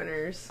on.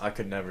 Winners. I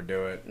could never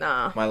do it.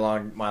 Nah. My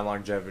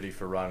longevity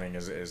for running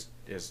is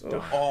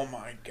done. Oh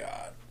my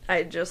god.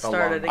 I just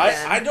started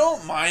again. I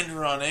don't mind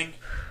running.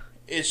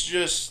 It's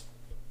just...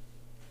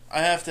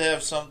 I have to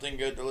have something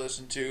good to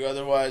listen to,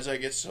 otherwise I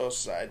get so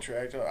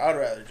sidetracked. I'd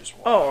rather just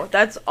walk. Oh,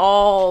 that's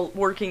all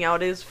working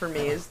out is for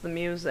me, is the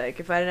music.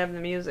 If I didn't have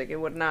the music, it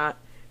would not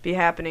be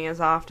happening as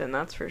often,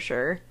 that's for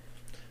sure.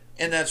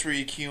 And that's where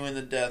you cue in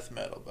the death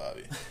metal,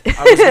 Bobby.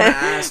 I was going to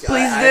ask.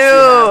 Please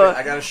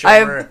I got to show I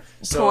have her.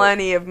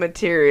 plenty of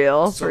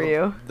material for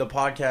you. The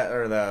podcast,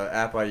 or the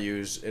app I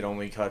use, it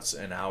only cuts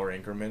an hour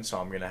increments, so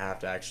I'm going to have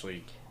to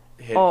actually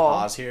hit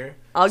pause here.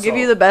 I'll give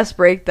you the best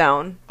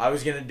breakdown. I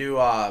was gonna do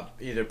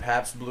either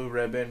Pabst Blue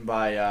Ribbon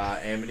by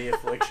Amity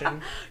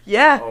Affliction.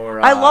 Yeah,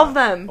 or, I love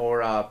them.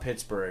 Or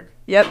Pittsburgh.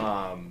 Yep.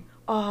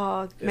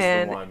 Oh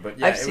man, but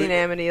yeah, I've seen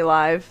Amity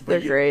live.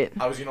 They're great.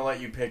 I was gonna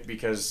let you pick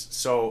because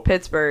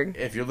Pittsburgh.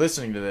 If you're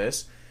listening to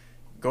this,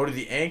 go to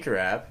the Anchor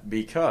app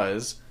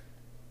because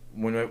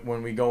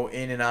when we go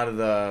in and out of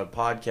the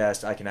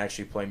podcast, I can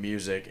actually play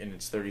music and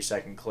it's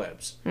 30-second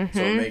clips. Mm-hmm.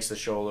 So it makes the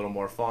show a little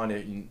more fun.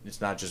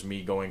 It's not just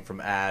me going from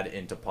ad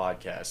into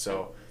podcast.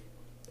 So,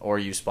 or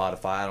use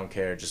Spotify, I don't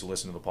care. Just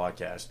listen to the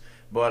podcast.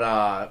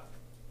 But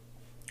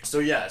so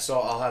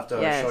I'll have to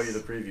show you the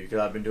preview because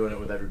I've been doing it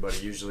with everybody.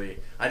 Usually,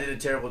 I did a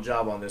terrible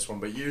job on this one,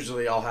 but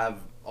usually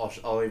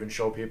I'll even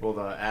show people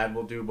the ad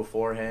we'll do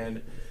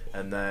beforehand,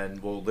 and then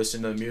we'll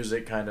listen to the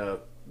music kind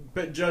of.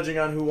 But judging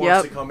on who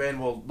wants to come in,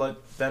 we'll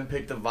let them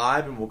pick the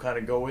vibe, and we'll kind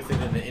of go with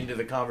it into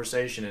the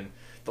conversation. And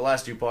the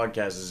last 2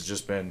 podcasts has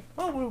just been,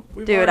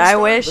 we've dude.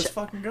 let's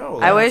fucking go.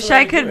 I wish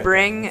I could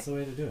bring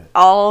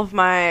all of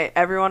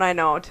everyone I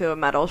know to a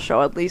metal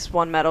show, at least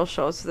one metal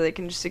show, so they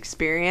can just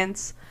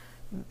experience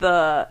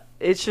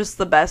It's just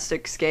the best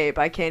escape.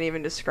 I can't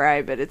even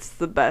describe it. It's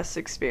the best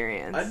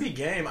experience. I'd be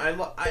game.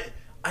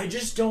 I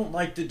just don't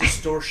like the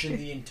distortion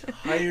the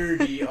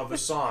entirety of a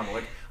song.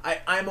 Like,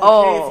 I'm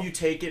okay if you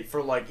take it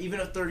for, like, even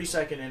a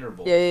 30-second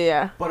interval.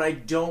 Yeah. But I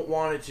don't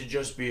want it to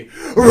just be...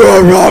 Rah,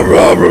 rah,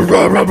 rah,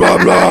 rah, rah, rah, rah,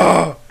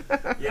 rah.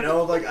 You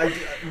know, like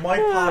mic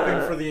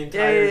popping for the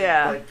entire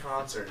Yeah. like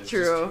concert is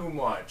True. just too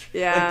much.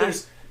 Yeah. Like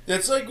there's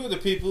That's like with the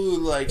people who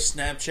like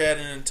Snapchat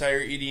an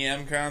entire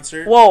EDM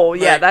concert. Whoa,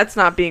 yeah, Like, that's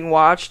not being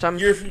watched. I'm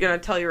your- gonna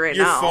tell you right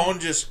your now. phone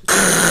just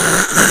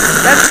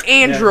That's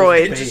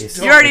Android. Yeah,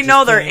 just You already just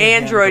know they're can't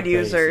handle Android the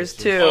bass. users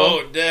It's just- too.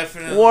 oh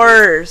definitely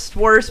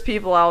Worst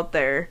people out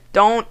there.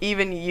 Don't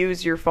even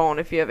use your phone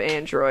if you have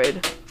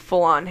Android.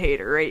 Full on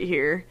hater right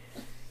here.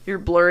 Your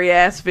blurry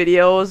ass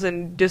videos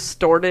and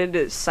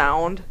distorted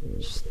sound.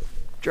 Just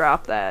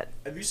drop that.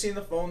 Have you seen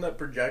the phone that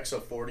projects a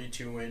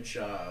 42-inch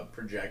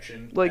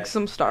projection? Like at-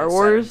 some Star at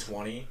Wars?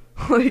 720?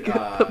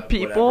 Like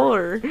people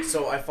whatever. or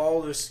So I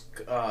follow this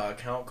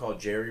account called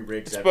Jerry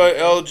Riggs. It's by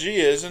Everything. LG,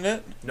 isn't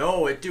it?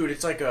 No, dude,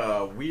 it's like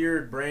a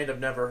weird brand I've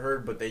never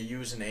heard, but they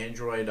use an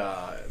Android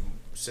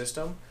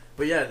system.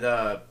 But yeah,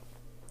 the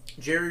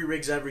Jerry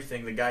Riggs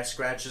Everything. The guy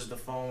scratches the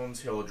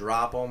phones. He'll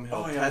drop them. He'll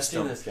Oh yeah, I've test seen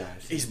them. this guy.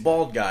 He's a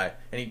bald guy,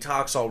 and he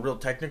talks all real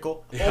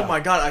technical. Yeah. Oh my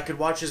god, I could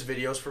watch his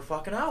videos for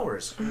fucking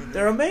hours.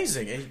 They're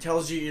amazing. And he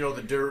tells you,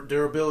 the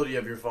durability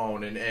of your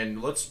phone,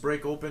 and let's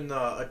break open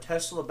a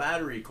Tesla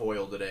battery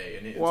coil today.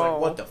 And it's Whoa.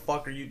 like, what the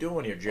fuck are you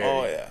doing here, Jerry?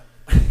 Oh yeah.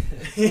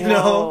 You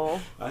know?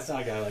 Whoa. I saw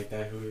a guy like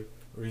that who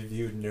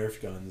reviewed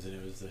Nerf guns, and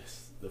it was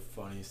the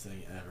funniest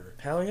thing ever.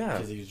 Hell yeah.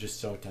 Because he was just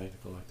so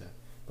technical like that.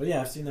 But yeah,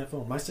 I've seen that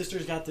phone. My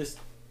sister's got this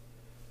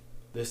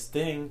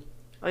thing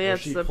Oh yeah, where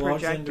it's she the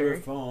plugs into her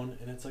projector. phone,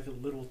 and it's like a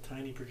little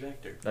tiny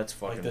projector, That's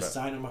fucking like the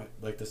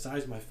bad.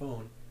 size of my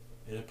phone,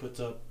 and it puts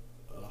up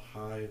a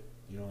high,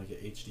 like an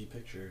HD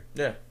picture.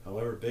 Yeah.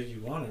 However big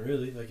you want it,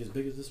 really, like as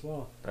big as this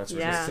wall. That's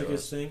Yeah. The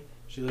ridiculous. sickest thing.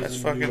 She lives That's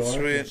in fucking New York,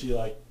 sweet. and she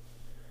like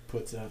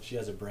puts out. She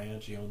has a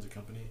brand. She owns a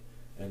company,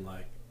 and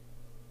like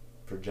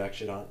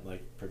projects it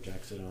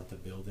onto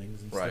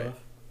buildings and Right. stuff.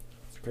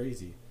 It's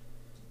crazy.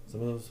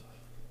 Some of those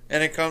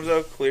And it comes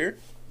out clear.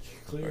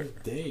 clear as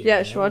day. Yeah,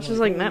 man. she I'm watches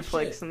like holy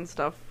Netflix shit. and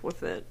stuff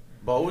with it.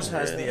 Bose Yeah.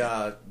 has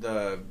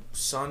the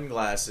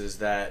sunglasses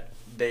that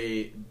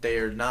they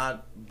are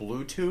not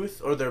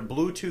Bluetooth, or they're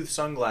Bluetooth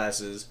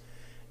sunglasses,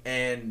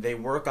 and they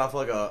work off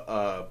like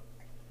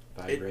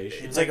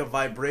Vibration. it's like a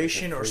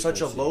vibration Like a or such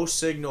a frequency. low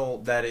signal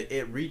that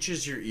it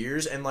reaches your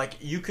ears, and like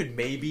you could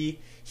maybe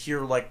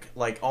hear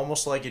like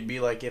almost like it'd be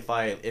like if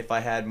I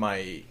had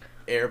my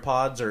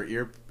AirPods or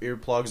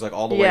earplugs like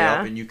all the way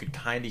Yeah. up, and you could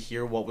kind of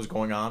hear what was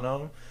going on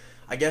them.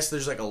 I guess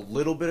there's like a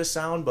little bit of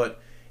sound,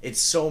 but it's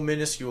so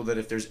minuscule that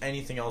if there's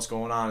anything else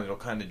going on, it'll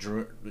kind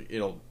of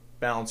it'll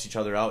balance each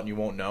other out, and you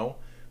won't know.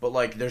 But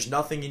like, there's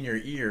nothing in your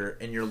ear,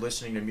 and you're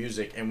listening to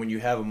music, and when you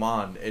have them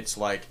on, it's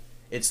like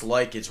it's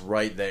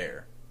right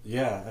there.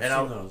 Yeah, I've And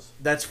seen those.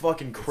 That's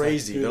fucking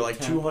crazy. good They're like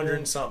tempo. 200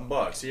 and something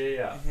bucks.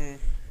 Yeah. Mhm.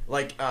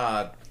 Like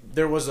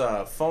there was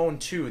a phone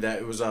too that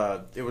it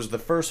was the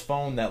first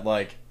phone that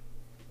like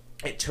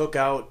it took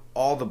out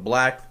all the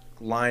black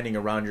lining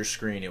around your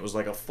screen. It was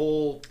like a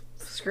full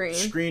Screen.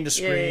 screen to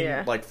Yeah, screen,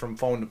 yeah. like from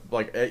phone to,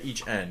 like at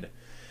each end,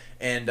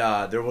 and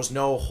there was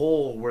no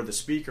hole where the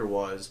speaker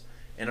was.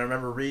 And I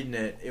remember reading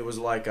it. It was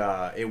like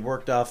it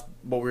worked off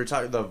what we were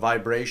talking, the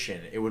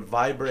vibration. It would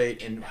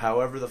vibrate, and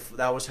however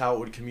that was how it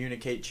would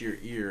communicate to your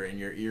ear, and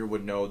your ear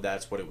would know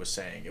that's what it was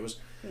saying. It was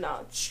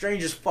Nuts.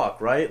 strange as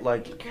fuck, right?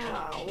 Like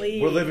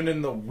Golly. we're living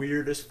in the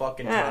weirdest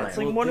fucking Yeah, time. it's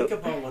like, Well, what think do-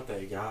 about what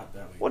they got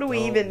that we What do we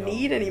don't even know,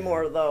 need man.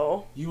 anymore,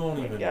 though? You won't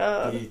Oh my even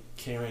God. be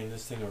carrying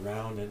this thing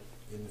around, and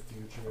in the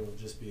future it'll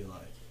just be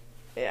like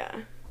Yeah.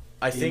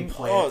 I think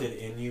implanted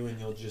in you, and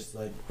you'll just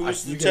like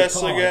Who's you the get a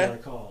Tesla call, I guy? got a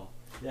call.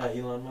 Yeah,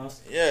 Elon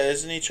Musk. Yeah,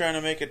 isn't he trying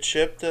to make a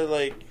chip that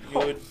like you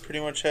would pretty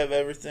much have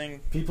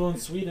everything? People in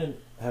Sweden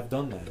have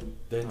done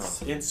that.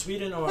 In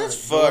Sweden or That's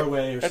fucked.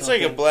 Norway or That's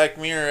something. like a Black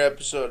Mirror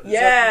episode. Is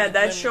Yeah, the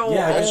that name? show.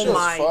 Yeah, that oh show's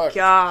my fucked.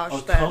 gosh,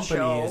 a that company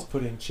show. is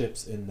putting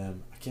chips in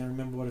them. I can't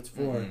remember what it's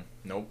for.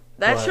 nope.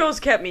 That but- show's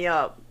kept me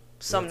up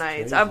some That's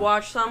nights. crazy. I've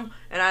watched some,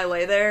 and I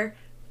lay there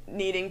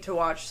needing to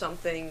watch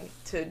something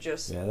to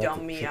just Yeah, that's dumb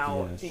a me trippy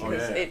out ass because show.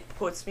 Oh, yeah. it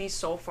puts me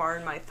so far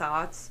in my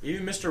thoughts.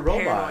 Even Mr.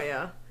 Robot.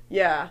 Paranoia.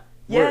 Yeah.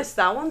 Where- Yes,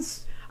 that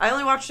one's. I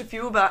only watched a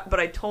few about, but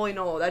I totally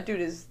know that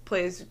dude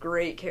plays a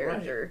great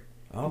character.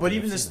 I don't But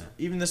think even I've seen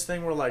even this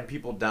thing where like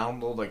people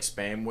download like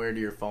spamware to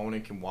your phone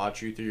and can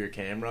watch you through your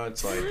camera,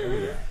 it's like that. Oh,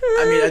 yeah.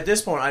 I mean, at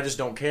this point, I just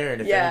don't care.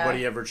 And if Yeah.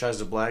 anybody ever tries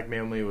to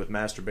blackmail me with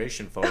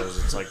masturbation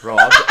photos, it's like, bro,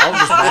 I'll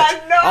just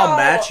match. No. I'll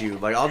match you.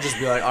 Like, I'll just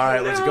be like, all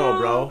right, let's go,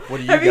 bro. What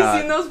do you Have got?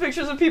 you seen those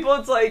pictures of people?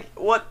 It's like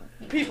what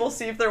people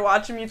see if they're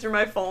watching me through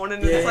my phone,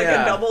 and it's like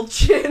Yeah. a double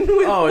chin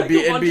with Oh, like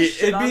a bunch of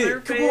shit on their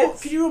Could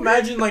face. you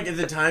imagine like at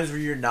the times where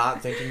you're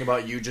not thinking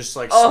about you just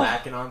like Oh,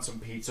 smacking on some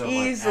pizza like,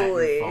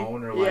 easily. at your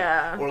phone, or like,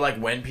 Yeah. or like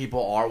when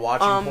people are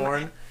watching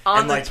porn on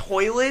and the like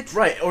toilet,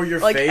 right, or your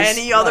like face,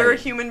 any other right.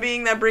 human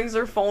being that brings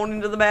their phone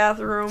into the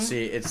bathroom.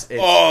 See, it's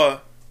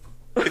Oh,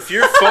 if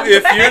your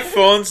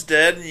phone's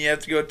dead and you have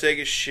to go take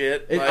a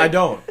shit, it, like, I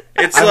don't.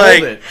 It's I like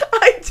hold it.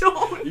 I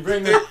don't. You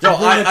bring the, Yo,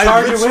 I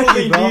charger with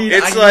literally you, bro. need-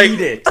 it's I like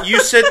need it. you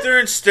sit there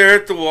and stare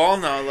at the wall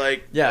now.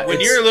 Like Yeah, when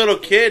it's- you're a little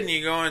kid and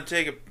you go and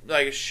take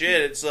a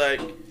shit, it's like,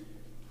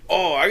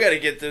 oh, I got to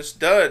get this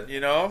done. You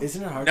know.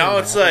 Isn't it hard Now to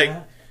it's imagine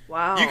like, that?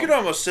 Wow. You could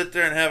almost sit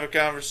there and have a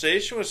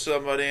conversation with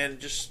somebody and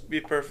just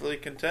be perfectly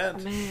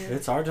content. Man.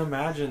 It's hard to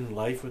imagine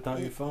life without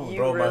your phone. You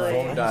Bro, my really-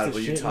 phone died. Used to Will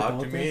you shit talk to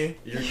without me?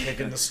 You're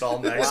kicking the stall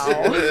next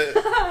Wow. to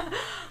me.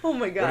 Oh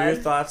my god. What are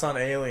your thoughts on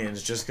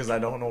aliens? Just because I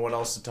don't know what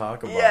else to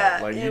talk about. Yeah,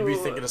 Like, you'd be ew.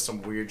 thinking of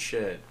some weird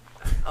shit.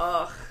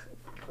 Ugh.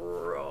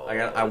 Gross.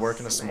 I work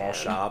in a small man.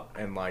 shop,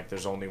 and, like,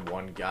 there's only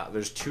one guy.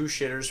 There's 2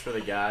 shitters for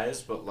the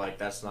guys, but, like,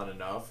 that's not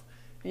enough.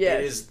 Yeah.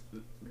 It is.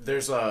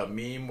 There's a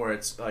meme where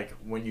it's like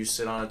when you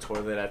sit on a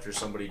toilet after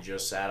somebody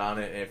just sat on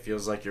it, and it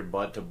feels like you're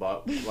butt to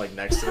butt, like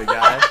next to the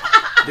guy.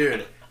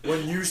 Dude,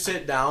 when you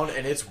sit down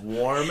and it's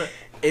warm,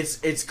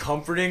 it's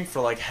comforting for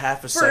like half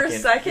a For a second.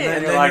 second. and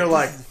And then you're you're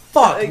like,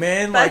 "Fuck,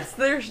 man!" Like,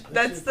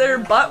 that's their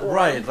butt warm.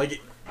 right?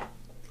 Like,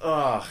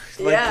 ugh.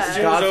 Like, Yeah.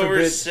 He God was over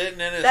forbid. sitting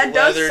in his That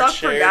does leather suck for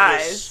chair,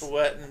 guys. just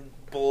sweating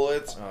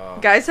bullets.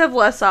 Guys have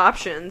less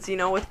options, you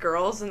know, with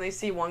girls, and they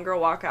see one girl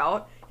walk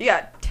out. You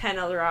got 10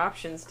 other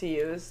options to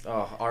use.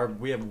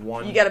 We have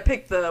one. You got to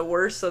pick the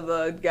worst of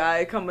the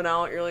guy coming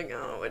out. You're like,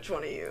 oh, which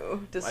one of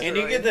you? And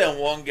you get that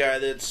one guy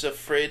that's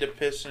afraid to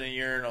piss in a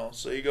urinal,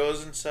 so he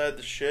goes inside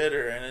the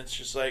shitter, and it's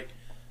just like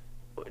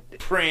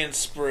praying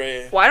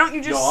spray. Why don't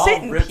you just Yo, sit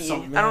I'll and rip pee?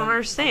 some- I don't man,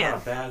 understand. I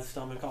got a bad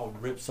stomach. I'll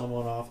rip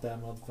someone off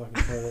that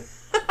motherfucking toilet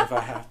if I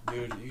have to.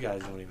 Dude, you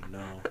guys don't even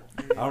know.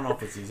 I don't know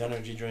if it's these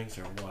energy drinks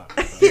or what.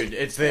 but- Dude,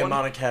 it's the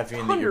amount of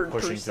caffeine that you're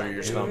pushing 100%. through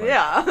your stomach.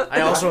 Yeah.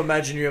 I also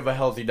imagine you have a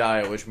healthy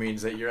diet, which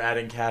means that you're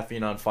adding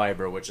caffeine on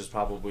fiber, which is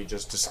probably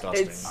just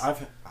disgusting. It's-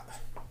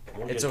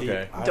 Won't It's get deep.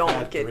 okay. I've Don't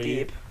had get 3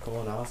 deep.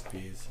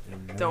 colonoscopies.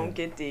 And Don't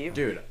get deep.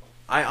 Dude,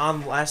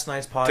 on last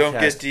night's podcast. Don't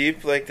get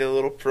deep like the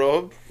little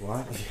probe.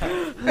 What? Yeah.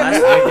 Last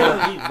I night,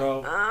 gotta eat,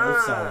 bro.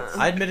 Both sides.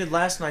 I admitted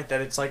last night that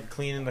it's like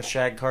cleaning the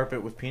shag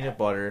carpet with peanut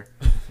butter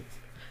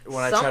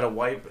when I Some- try to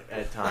wipe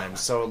at times.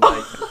 So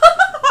like,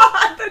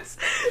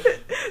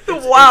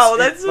 That's wow.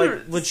 it's That's like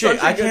a, legit. such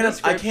a I good can't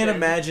description.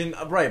 imagine.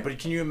 Right, but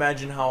can you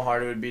imagine how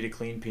hard it would be to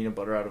clean peanut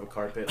butter out of a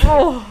carpet?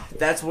 Oh,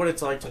 That's what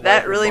it's like to.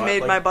 That wipe really your butt.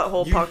 made my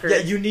butthole pucker. Yeah,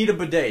 you need a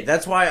bidet.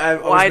 That's why I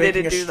Why was did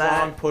making it a do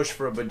strong that? push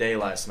for a bidet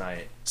last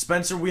night.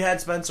 Spencer, we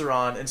had Spencer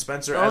on, and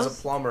Spencer, as a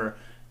Those? plumber,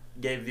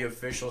 gave the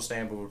official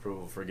stamp of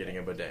approval for getting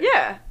a bidet.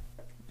 yeah.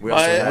 We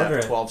also My-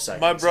 have 12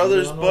 seconds. My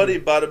brother's on buddy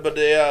order. bought a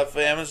bidet off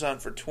Amazon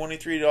for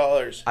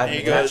 $23. I And have he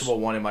an goes, actual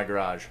one in my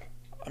garage.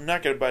 I'm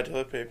not going to buy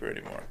toilet paper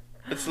anymore.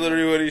 That's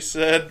literally what he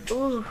said.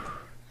 Ooh.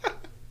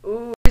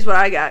 Ooh. Here's what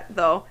I got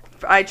though.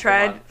 I on.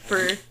 tried for.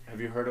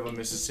 Have you heard of a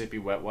Mississippi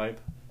wet wipe?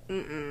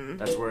 Mm-mm.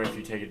 That's where if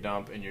you take a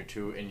dump and you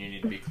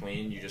need to be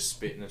clean, you just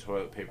spit in the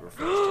toilet paper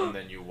first and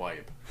then you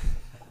wipe.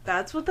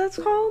 That's what that's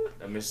called.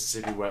 A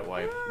Mississippi wet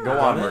wipe. Go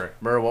on, Murr.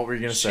 Murr, what were you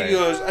gonna She say?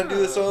 goes, I do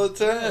this all the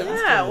time.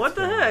 Yeah. What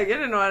the heck? I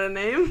didn't know how to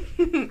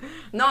name.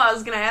 No, I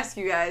was gonna ask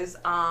you guys.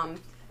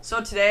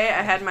 So today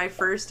I had my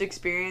first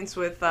experience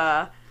with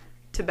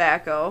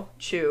tobacco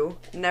chew.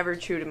 Never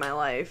chewed in my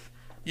life.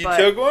 You But-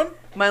 took one?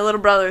 My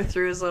little brother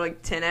threw his little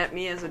tin at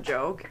me as a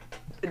joke,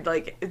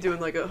 like doing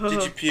like a.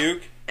 Did you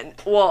puke? And,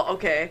 well,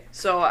 okay,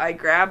 so I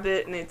grabbed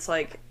it and it's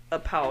like a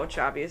pouch,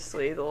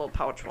 obviously, the little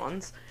pouch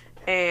ones,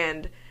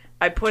 and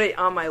I put it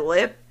on my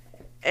lip,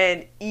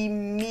 and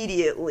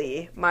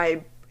immediately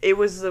it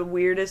was the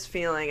weirdest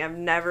feeling. I've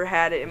never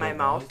had it in my You're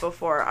mouth buzzed?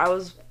 before. I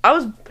was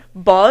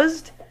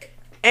buzzed,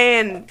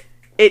 and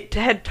it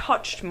had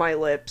touched my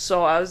lips,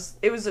 so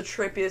it was the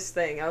trippiest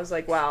thing. I was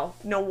like, wow,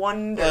 no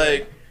wonder.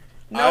 Like,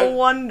 No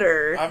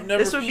wonder. I've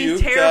never this would puked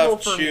be terrible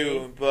off for chew,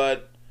 me.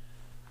 but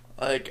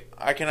like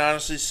I can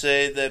honestly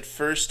say that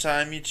first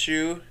time you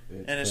chew, It's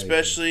and crazy.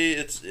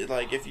 especially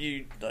like if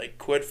you like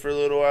quit for a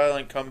little while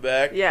and come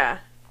back, Yeah.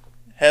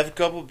 have a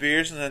couple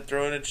beers and then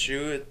throw in a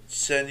chew, it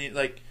sends you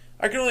like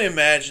I can only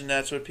imagine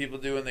that's what people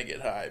do when they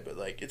get high, but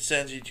like it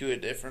sends you to a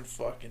different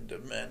fucking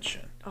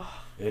dimension.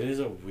 It is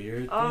a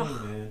weird thing, Oh.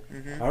 man.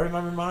 Mhm. I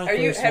remember mine. Have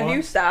you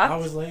one, stopped? I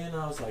was laying.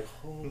 I was like,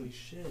 holy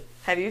shit.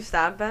 Have you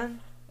stopped, Ben?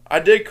 I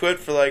did quit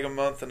for like a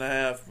month and a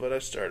half, but I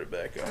started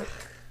back up.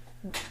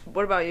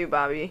 What about you,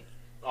 Bobby?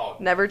 Oh,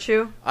 Never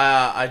chew?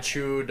 I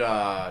chewed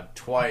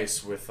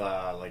twice with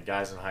like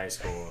guys in high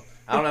school.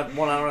 I don't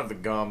have the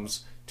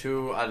gums.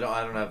 2, I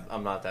don't have.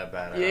 I'm not that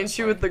bad. You didn't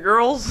chew with the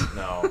girls?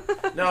 No,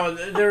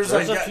 there's There's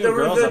like a few there were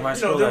girls at my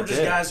you know, school there were that just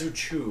did. guys who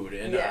chewed,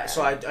 and Yeah.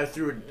 so I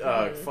threw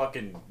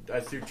I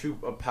threw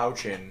a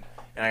pouch in,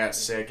 and I got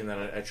sick, and then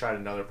I tried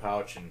another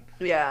pouch, and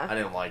I Yeah.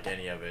 didn't like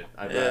any of it.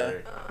 I'd Yeah.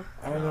 rather.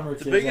 I remember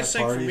The kids biggest at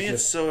thing for parties me,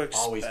 it's just so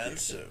always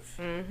expensive.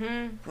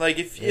 Mm-hmm. Like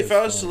if It's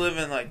I was to fun. live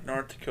in like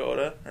North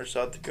Dakota or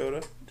South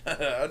Dakota,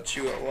 I'd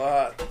chew a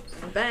lot.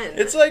 Ben,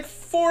 It's like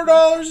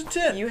 $4 a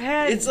tin. you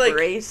had It's like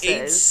braces.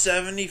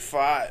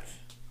 $8.75.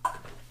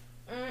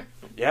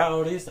 Yeah,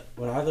 out east.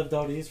 When I lived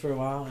out east for a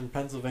while in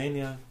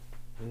Pennsylvania,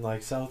 in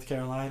like South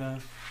Carolina,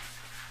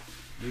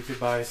 you could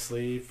buy a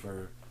sleeve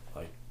for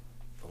like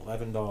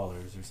 $11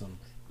 or something.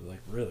 Like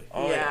really?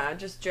 Oh, yeah,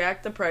 just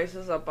jack the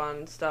prices up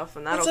on stuff,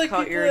 and that'll It's like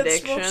cut people your that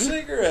smoke addiction.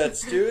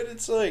 cigarettes, dude.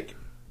 It's like,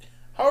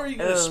 how are you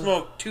gonna Ugh.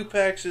 smoke 2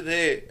 packs a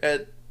day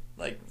at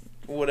like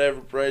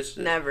whatever price? It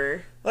is?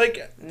 Never.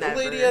 Like the Never.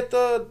 lady at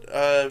the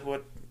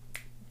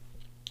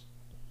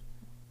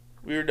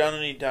We were down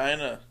in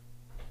Edina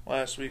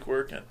last week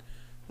working.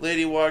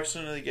 Lady walks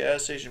into the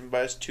gas station and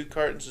buys 2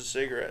 cartons of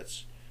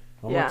cigarettes.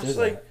 How Yeah. much is It's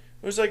like that?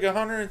 it was like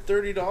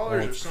 $130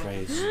 or That's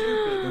something crazy.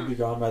 stupid. We'll be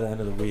gone by the end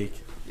of the week.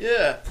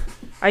 Yeah.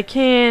 I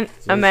can't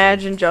Seriously.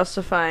 imagine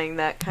justifying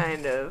that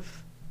kind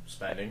of.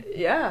 Spending.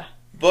 Yeah.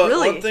 But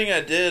Really? one thing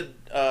I did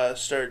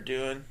start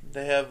doing,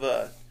 they have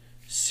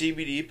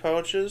CBD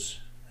pouches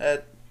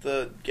at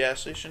the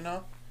gas station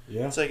now.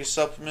 Yeah. It's like a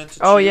supplement to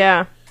Oh chew.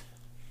 yeah.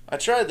 I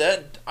tried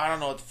that. I don't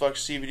know what the fuck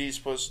CBD is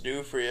supposed to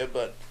do for you,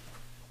 but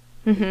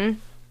Mhm.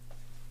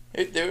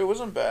 it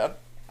wasn't bad.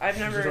 I've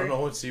You don't know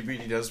what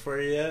CBD does for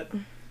you yet?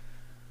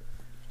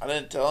 I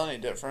didn't tell any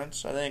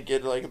difference. I didn't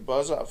get like a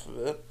buzz off of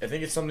it. I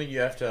think it's something you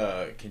have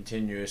to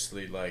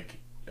continuously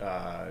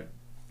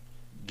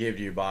give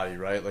to your body,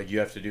 right? Like you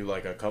have to do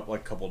like a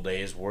couple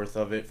days worth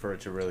of it for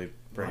it to really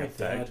bring My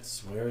effect. dad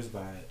swears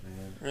by it,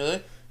 man.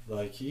 Really?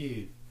 Like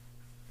he's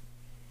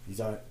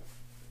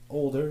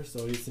older,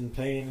 so he's been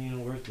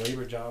paying, worked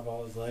labor job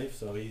all his life,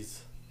 so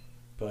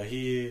but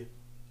he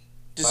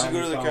Does he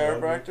go to the finally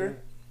found out chiropractor?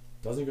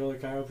 Doesn't go to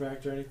the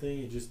chiropractor or anything.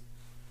 He just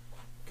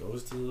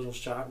goes to the little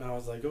shop. And I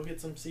was like, go get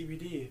some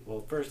CBD.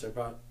 Well, first I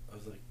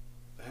was like,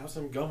 have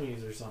some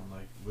gummies or something,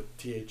 like with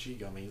THC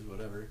gummies,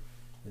 whatever.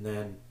 And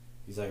then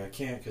he's like, I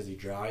can't because he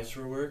drives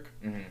for work.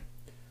 Mm-hmm.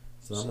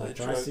 So I'm So like, they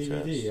try drug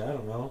CBD. test. I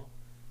don't know.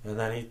 And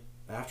then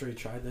after he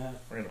tried that,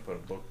 We're gonna put a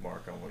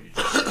bookmark on what you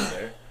just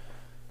said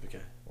okay,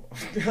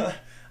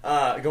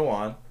 there. Go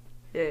on.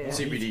 Yeah. yeah.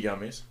 CBD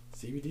gummies.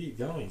 CBD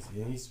gummies,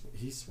 and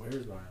he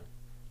swears by them.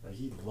 Like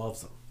he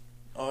loves them.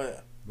 Oh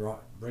yeah.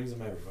 Brings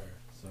them everywhere.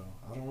 So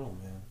I don't know,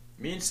 man.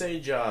 Me and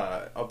Sage,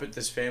 up at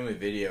this family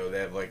video, they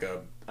have like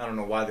I don't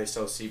know why they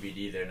sell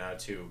CBD there now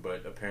too,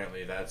 but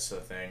apparently that's a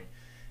thing.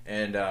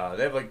 And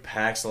they have like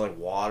packs of like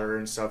water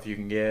and stuff you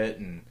can get,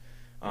 and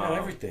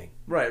Everything.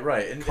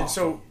 right. And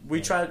so Coffee, we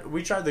yeah.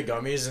 tried the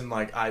gummies, and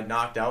like I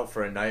knocked out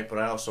for a night, but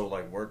I also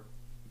like worked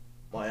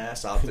my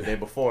ass off the day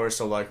before,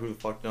 so like who the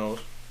fuck knows.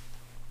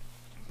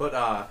 But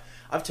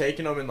I've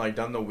taken them and like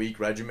done the week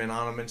regimen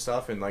on them and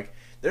stuff, and like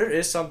there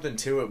is something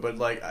to it, but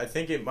like I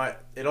think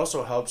it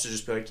also helps to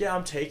just be like, yeah,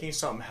 I'm taking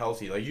something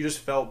healthy. Like you just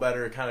felt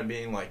better kind of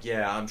being like,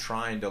 yeah, I'm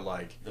trying to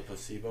like The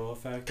placebo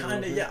effect. a kind of,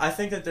 little yeah, bit? I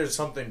think that there's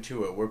something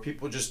to it where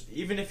people just,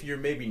 even if you're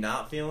maybe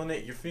not feeling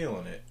it, you're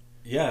feeling it.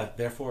 Yeah.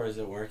 Therefore, is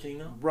it working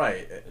now?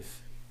 Right.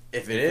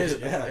 If it is,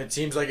 Yeah. it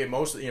seems like it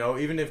mostly,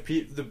 even if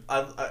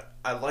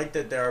I like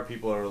that there are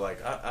people who are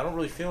like, I don't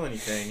really feel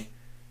anything,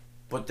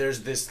 but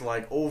there's this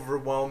like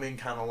overwhelming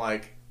kind of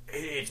like,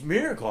 it's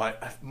miracle.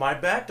 My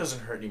back doesn't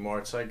hurt anymore.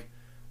 It's like,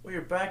 well,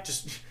 your back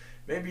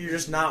maybe you're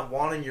just not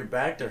wanting your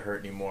back to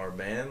hurt anymore,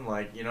 man.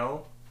 Like,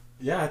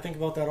 Yeah, I think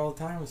about that all the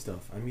time and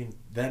stuff. I mean,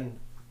 then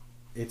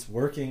it's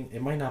working.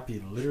 It might not be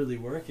literally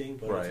working,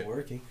 but Right. it's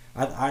working.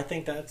 I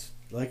think that's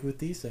like with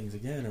these things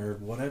again, or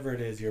whatever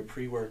it is, your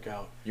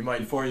pre-workout you might,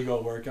 before you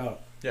go work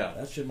out. yeah.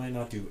 That shit might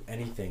not do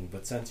anything,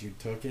 but since you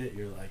took it,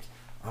 you're like,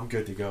 I'm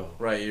good to go.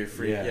 Right, you're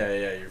free. Yeah.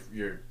 Yeah.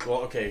 You're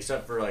well. Okay,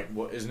 except for like,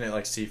 what isn't it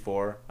like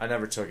C4? I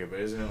never took it, but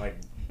isn't it like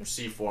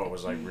C4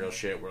 was like real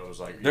shit? Where it was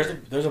like,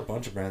 There's a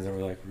bunch of brands that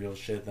were like real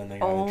shit. Then they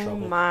got Oh in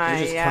trouble. my, They're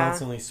just yeah.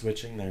 constantly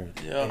switching their.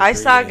 Yeah. I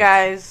saw a ingredients.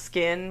 guy's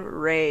skin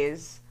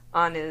raise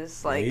on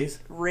his Raise?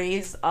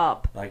 raise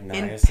up like in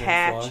niacin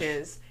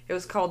patches. It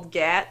was called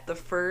GAT, the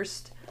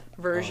first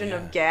version yeah.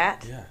 of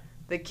GAT. Yeah.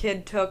 The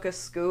kid took a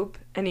scoop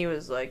and he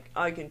was like,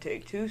 I can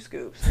take 2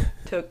 scoops.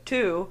 Took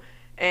 2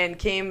 and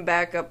came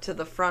back up to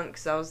the front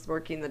because I was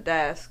working the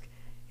desk.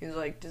 He was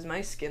like, does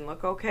my skin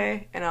look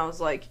okay? And I was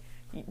like,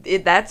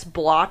 that's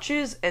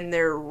blotches and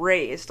they're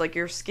raised. Like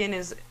your skin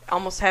is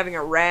almost having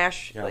a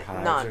rash, You got like hives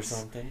or nuts.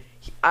 something.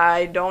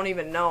 I don't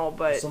even know,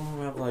 but Some of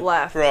them have like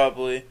left.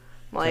 Probably.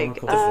 Like,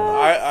 chemicals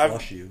that I've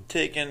flush you.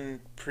 taken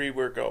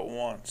pre-workout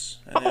once,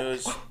 and it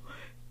was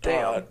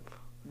damn.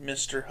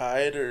 Mr.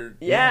 Hyde or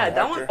Yeah, that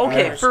Dr. one.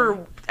 Okay, Hyde or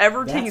for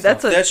everything,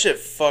 that's a that shit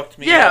fucked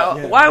me yeah. up.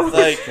 Yeah, Why would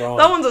like, strong.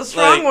 that one's a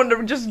strong like, one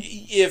to just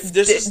If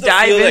this is the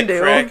dive feel that into.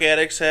 crack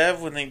addicts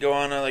have when they go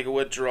on like a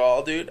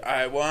withdrawal, dude,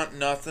 I want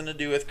nothing to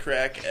do with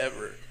crack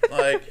ever.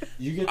 Like,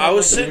 You get that, I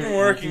was like, sitting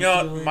weird working funky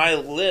out, feeling? my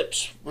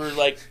lips were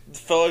like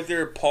felt like they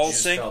were you just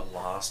pulsing. felt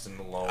lost and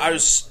alone. I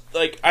was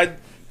like, I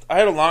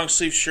had a long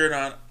sleeve shirt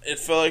on. It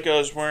felt like I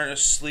was wearing a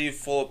sleeve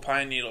full of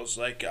pine needles.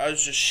 Like I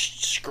was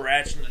just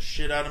scratching the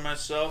shit out of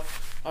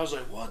myself. I was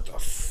like, what the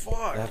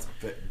fuck? That's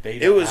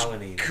beta It was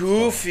alanine.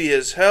 goofy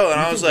as hell,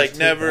 and You I was can like, just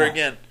take never that.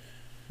 again.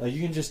 Like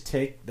you can just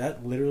take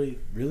that. Literally,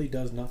 really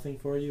does nothing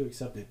for you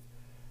except it.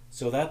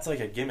 So that's like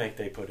a gimmick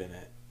they put in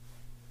it.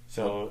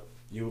 So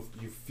you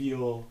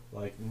feel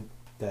like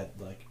that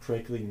like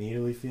prickly,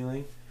 needly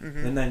feeling,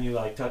 Mhm. and then you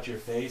like touch your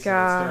face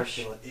Gosh.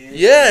 and it starts to itch.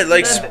 Yeah,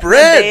 like the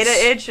spreads.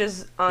 beta itch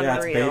is Yeah,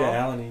 it's beta unreal.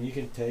 alanine. You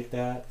can take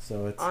that.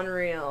 So it's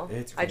Unreal.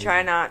 It's I try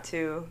crazy. not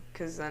to,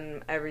 because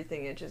then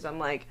everything itches. I'm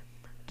like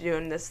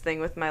doing this thing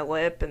with my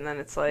lip, and then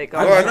it's like, Oh,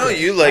 oh, I know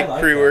you like, I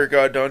like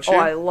pre-workout, don't you? oh,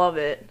 I love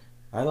it.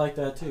 I like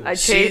that too.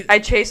 See- I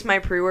chase my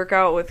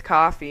pre-workout with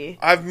coffee.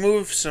 I've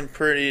moved some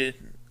pretty,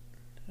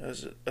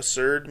 was it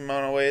absurd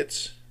amount of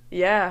weights,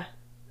 Yeah.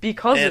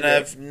 because and of it.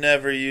 I've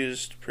never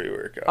used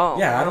pre-workout. Oh,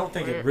 Yeah, I don't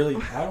think it really.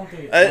 I don't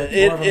think It,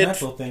 more of a it,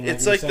 mental thing.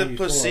 it's you were like the saying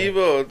before.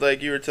 placebo,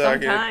 like you were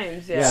talking.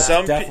 sometimes, Yeah, yeah. it's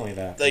Some pe- definitely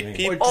that. For like me.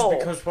 people- Or just Oh.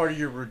 becomes part of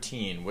your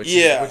routine, which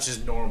Yeah.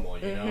 is normal,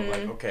 you know? Mhm.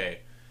 Like, okay,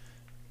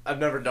 I've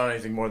never done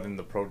anything more than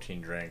the protein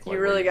drink. You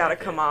like, really where got to make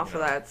come it, off you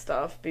of know? that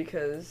stuff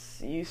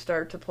because you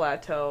start to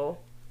plateau.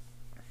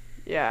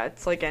 Yeah,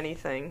 it's like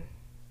anything.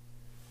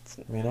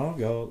 I mean, I'll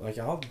go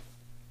I'll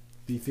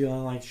be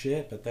feeling like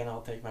shit, but then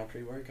I'll take my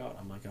pre-workout.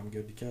 I'm like, I'm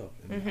good to go.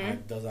 And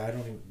Mhm. I don't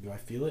even. Do I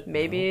feel it?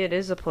 Maybe it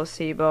is a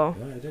placebo.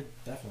 No. Yeah, I did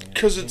definitely.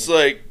 Because it's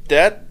like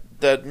that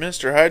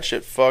Mr. Hyde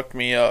shit fucked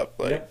me up.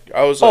 Like Yep.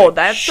 I was like Oh,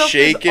 that stuff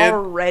shaking. is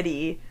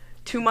already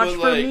too much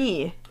But, for like,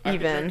 me. I could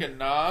drink Even a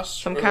Nos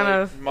Some or kind like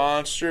of-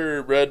 Monster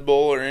or Red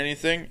Bull or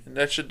anything, and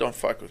that shit don't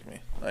fuck with me.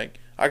 Like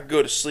I could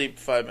go to sleep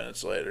 5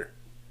 minutes later.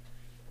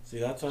 See,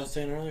 that's what I was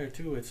saying earlier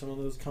too. With some of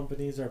those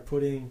companies are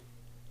putting.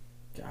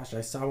 Gosh,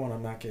 I saw one.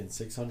 I'm not getting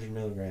 600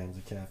 milligrams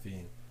of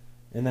caffeine,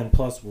 and then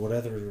plus what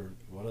other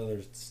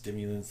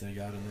stimulants they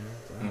got in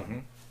there. Oh,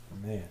 Mhm.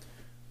 Man,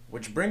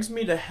 Which brings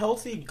me to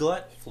Healthy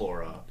Gut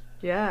Flora,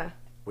 yeah,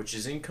 which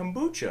is in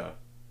kombucha.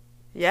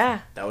 yeah,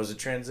 That was a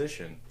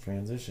transition.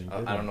 transition. Good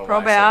I don't one. know why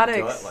I said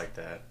Probiotics. gut like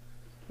that.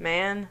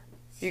 man.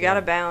 You So- got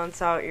to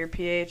balance out your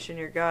pH in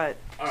your gut.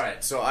 All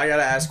right, so I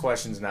gotta ask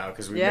questions now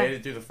because we Yeah. made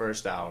it through the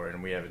first hour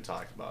and we haven't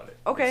talked about it.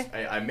 Okay.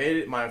 I made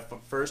it my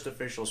first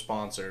official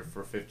sponsor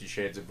for 50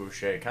 Shades of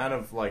Boucher, kind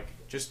of like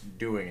just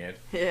doing it.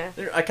 Yeah,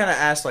 I kind of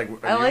asked like, "Are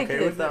I you liked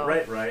okay it, with though.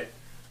 it?" Right.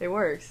 it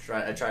works.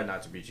 I tried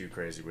not to be too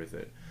crazy with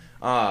it.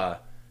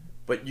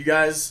 But you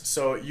guys,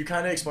 so you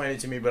kind of explained it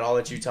to me, but I'll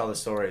let you tell the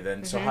story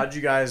then. So how'd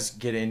you guys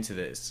get into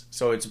this?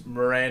 So it's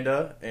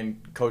Miranda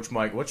and Coach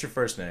Mike. What's your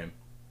first name?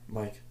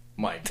 Mike.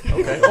 Mike.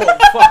 Okay. Oh,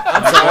 fuck.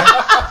 I'm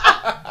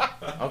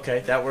sorry. Okay,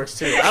 that works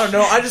too. I don't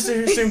know. I just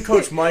assume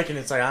Coach Mike, and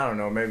it's like, I don't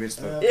know. Maybe it's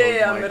the Coach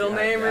Yeah, Mike. middle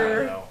name I don't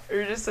or know.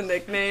 just a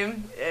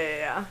nickname.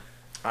 Yeah.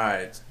 All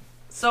right.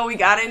 So we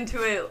got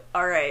into it.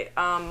 All right,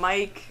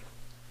 Mike,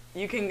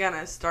 you can kind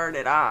of start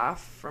it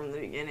off from the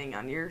beginning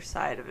on your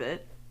side of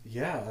it,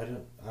 Yeah,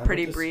 I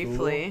pretty went to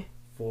briefly.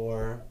 school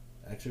for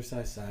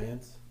exercise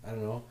science. I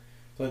don't know.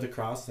 Played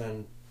lacrosse,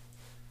 then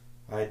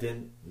I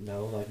didn't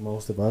know, like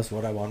most of us,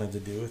 what I wanted to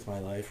do with my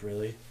life,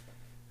 really.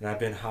 And I've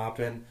been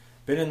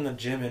in the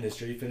gym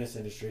industry, fitness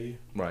industry,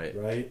 Right.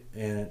 right?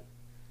 And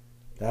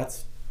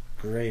that's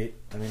great.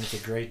 I mean, it's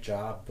a great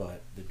job,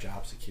 but the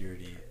job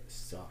security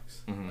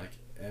sucks. Mhm. Like,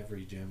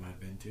 every gym I've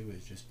been to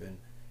has just been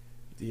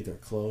either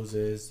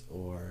closes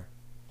or,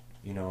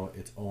 you know,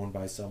 it's owned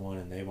by someone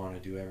and they want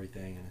to do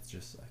everything, and it's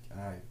just like,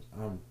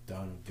 I'm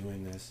done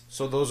doing this.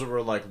 So those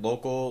were like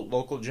local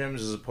gyms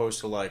as opposed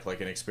to like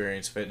an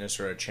Experience Fitness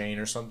or a chain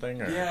or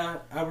something? Or? Yeah,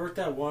 I worked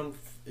at one.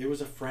 It was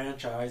a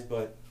franchise,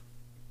 but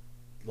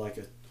like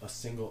a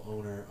single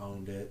owner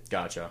owned it.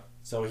 Gotcha.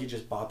 So he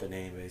just bought the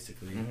name,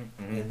 basically. Mhm.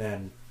 And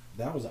then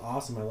that was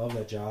awesome. I love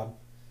that job.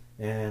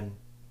 And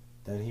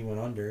then he went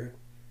under.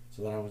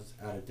 So then I was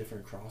at a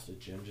different CrossFit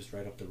gym just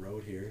right up the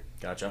road here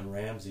Gotcha. in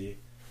Ramsey.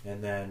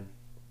 And then,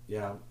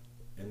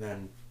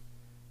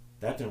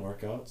 that didn't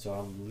work out. So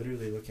I'm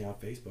literally looking on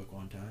Facebook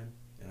one time,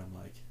 and I'm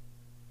like,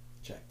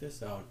 check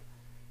this out.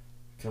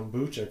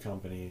 Kombucha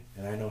company.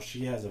 And I know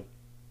she has a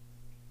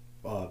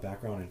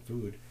background in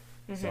food.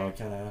 So I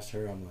kind of asked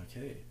her, I'm like,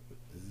 hey,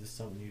 is this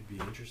something you'd be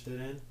interested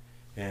in?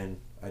 And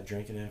I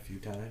drank it a few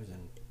times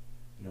and,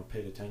 you know,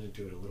 paid attention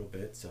to it a little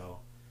bit. So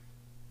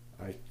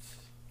I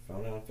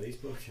found it on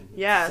Facebook. And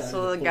Yeah, decided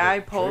so to the pull guy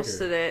trigger.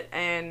 posted it,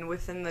 and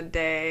within the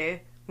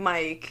day,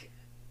 Mike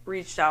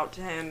reached out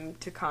to him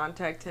to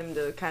contact him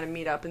to kind of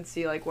meet up and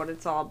see like what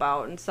it's all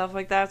about and stuff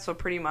like that. So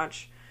pretty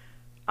much,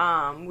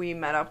 we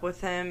met up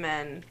with him,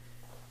 and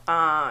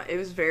it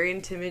was very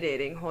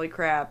intimidating. Holy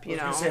crap, you I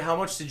know. was gonna say, how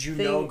much did you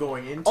thing- know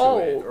going into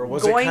it, or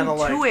was it going kind of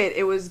like? to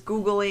it was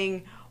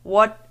Googling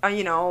what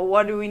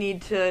what do we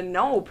need to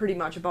know pretty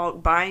much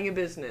about buying a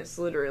business,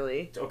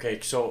 literally. Okay,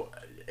 so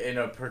in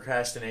a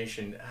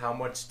procrastination, how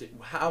much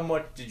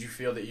did you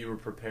feel that you were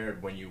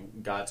prepared when you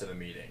got to the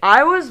meeting?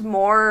 I was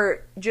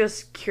more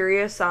just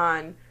curious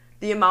on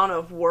the amount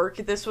of work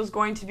this was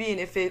going to be and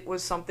if it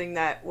was something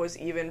that was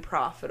even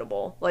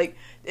profitable. Like,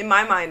 in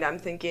my mind, I'm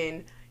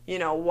thinking,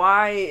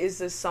 why is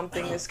this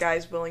something this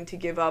guy's willing to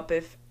give up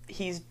if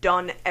he's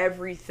done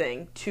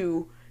everything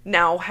to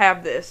now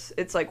have this?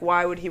 It's like,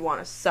 why would he want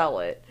to sell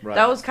it? Right.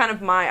 That was kind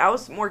of I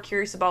was more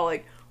curious about,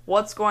 like,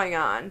 what's going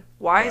on?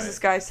 Why is Right. this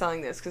guy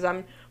selling this? Because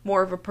I'm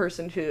more of a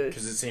person to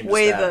 'Cause it seemed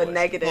weigh the established. A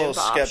negative little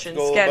options.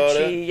 skeptical about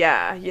Sketchy, it.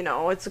 yeah.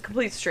 It's a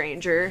complete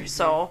stranger.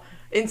 So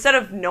instead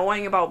of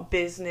knowing about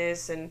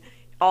business and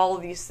all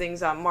of these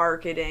things on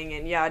marketing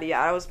and yada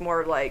yada, I was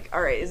more like,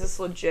 all right, is this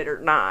legit or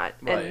not?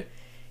 Right. And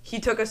he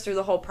took us through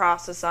the whole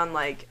process on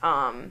like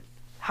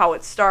how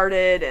it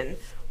started and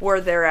where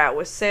they're at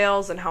with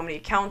sales and how many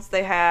accounts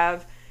they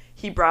have.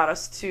 He brought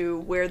us to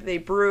where they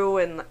brew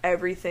and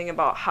everything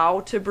about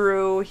how to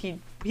brew. He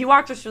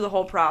walked us through the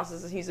whole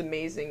process, and he's an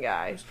amazing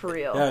guy, for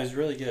real. Yeah, it was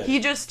really good.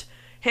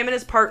 Him and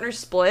his partner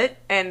split,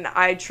 and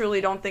I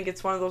truly don't think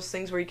it's one of those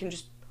things where you can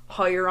just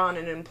hire on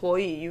an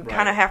employee. You Right.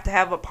 kind of have to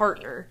have a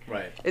partner.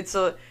 Right. It's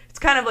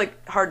kind of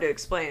like hard to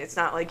explain. It's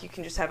not like you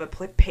can just have a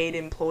paid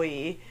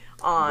employee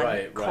on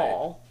Right,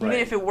 call. right, Even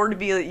right. if it were to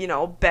be, you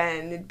know,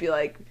 Ben, it'd be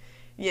like,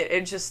 yeah,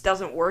 it just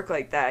doesn't work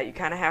like that. You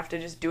kind of have to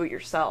just do it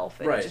yourself.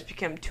 And Right. it just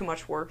became too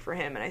much work for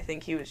him, and I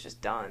think he was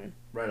just done.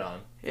 Right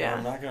on. Yeah.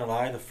 I'm not gonna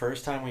lie. The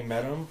first time we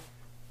met him,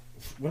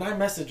 when I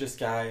messaged this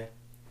guy,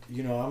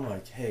 you know, I'm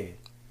like, hey,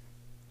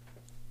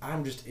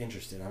 I'm just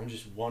interested. I'm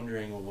just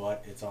wondering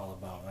what it's all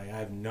about. Like, I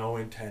have no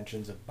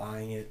intentions of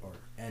buying it or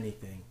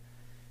anything.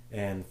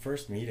 And the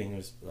first meeting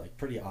was like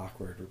pretty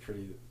awkward. We're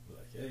pretty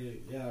like, hey,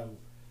 yeah,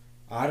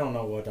 I don't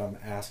know what I'm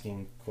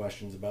asking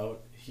questions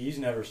about. He's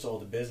never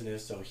sold a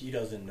business, so he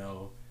doesn't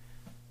know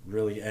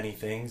really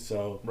anything.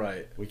 So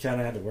Right. we kind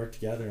of had to work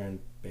together, and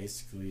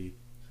basically,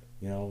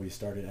 you know, we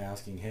started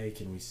asking, hey,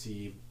 can we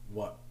see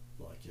what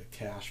like your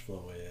cash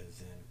flow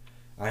is? And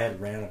I had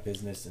ran a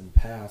business in the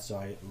past, so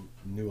I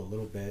knew a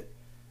little bit.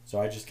 So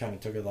I just kind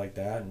of took it like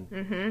that, and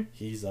Mm-hmm.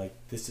 he's like,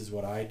 this is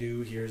what I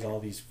do. Here's all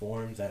these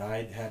forms that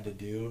I had to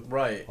do.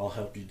 Right. I'll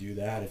help you do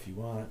that if you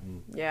want.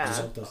 And Yeah. he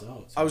helped us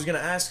out. I was gonna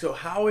ask, so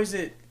how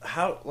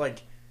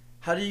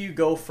do you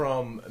go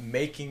from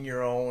making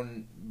your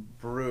own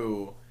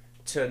brew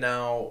to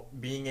now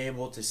being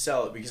able to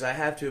sell it? Because I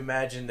have to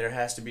imagine there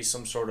has to be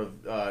some sort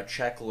of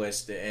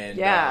checklist and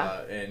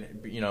Yeah.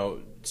 and you know,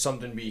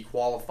 something be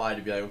qualified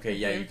to be like, okay,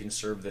 yeah, Mhm. you can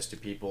serve this to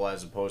people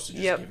as opposed to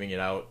just Yep. giving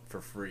it out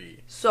for free.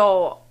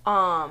 So,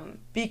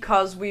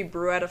 because we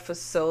brew at a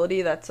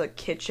facility that's a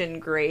kitchen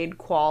grade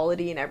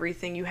quality and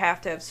everything, you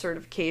have to have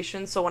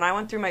certifications. So when I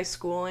went through my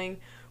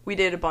schooling, we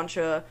did a bunch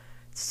of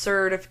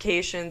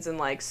certifications and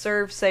like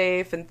Serve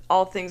Safe and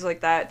all things like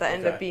that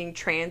ended Okay. up being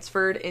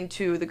transferred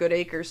into the Good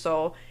Acre.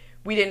 So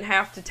we didn't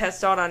have to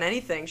test out on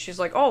anything. She's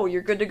like, "Oh,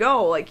 you're good to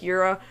go. Like,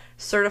 you're a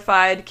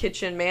certified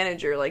kitchen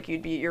manager. Like,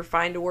 you're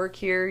fine to work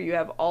here. You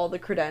have all the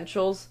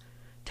credentials,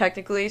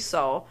 technically."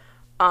 So,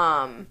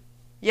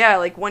 yeah,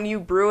 like when you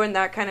brew in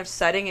that kind of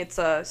setting, it's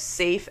a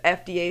safe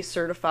FDA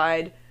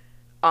certified,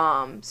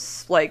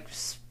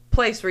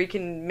 place where you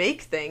can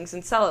make things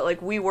and sell it.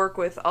 Like, we work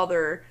with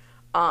other.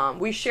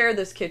 We share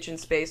this kitchen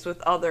space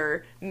with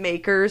other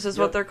makers, is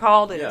Yep. what they're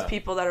called, and Yeah. it's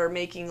people that are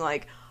making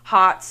like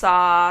hot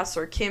sauce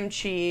or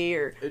kimchi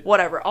or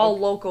whatever, all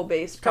local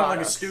based Kind of products.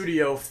 like a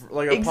studio,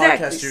 like a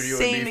Exactly, podcast studio would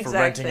same be for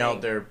exact renting thing.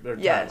 out their time.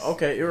 Yes.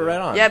 Okay, you're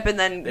right on. Yep, and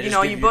then They you just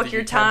know give you you book the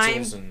your time,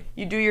 utensils and-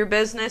 you do your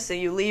business, and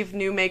you leave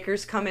new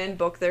makers come in,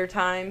 book their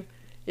time.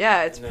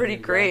 Yeah, it's And then pretty you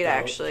rent great out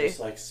actually. Just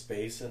like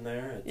space in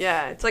there. It's,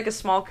 Yeah, it's like a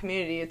small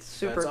community. It's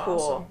super That's cool.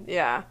 awesome.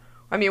 Yeah.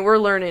 I mean, we're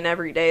learning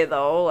every day,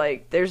 though.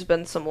 Like, there's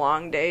been some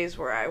long days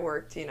where I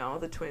worked, you know,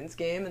 the Twins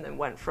game, and then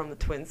went from the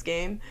Twins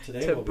game Today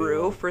to will be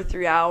brew long. for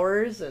 3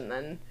 hours, and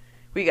then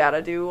we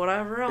gotta do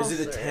whatever else. Is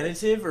it a there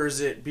tentative, or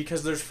is it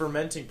because there's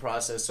fermenting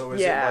process? So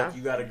is Yeah. it like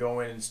you got to go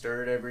in and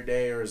stir it every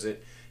day, or is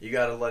it you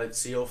got to let it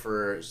seal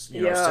for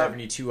Yeah.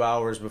 72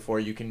 hours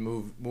before you can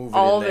move it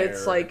All in of there?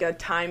 it's like a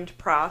timed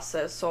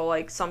process. So,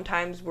 like,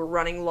 sometimes we're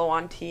running low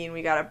on tea, and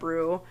we gotta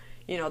brew,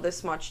 you know,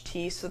 this much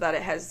tea so that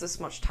it has this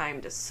much time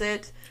to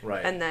sit.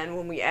 Right. And then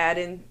when we add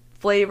in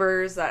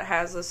flavors, that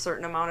has a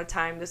certain amount of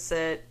time to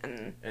sit,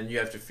 and And you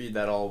have to feed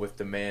that all with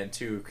demand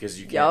too, because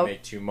you can't Yup.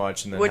 make too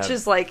much. And then which have-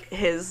 is like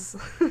his.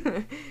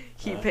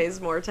 He pays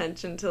more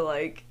attention to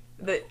like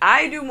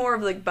I do more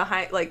of like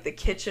behind like the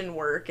kitchen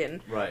work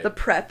and Right. the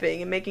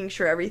prepping and making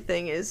sure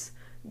everything is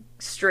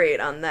straight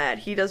on that.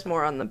 He does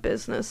more on the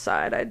business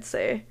side, I'd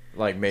say.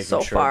 like making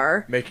so sure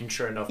far. making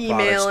sure enough Emailing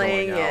products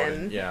going out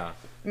and- yeah.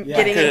 Yeah.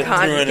 Getting Could in have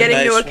threw in a getting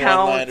nice to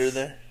one-liner accounts.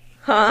 there.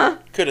 Huh?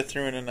 Could have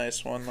threw in a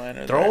nice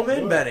one-liner Throw there.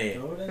 them in, Benny.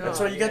 Throw it in.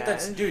 That's Oh, why you got yeah.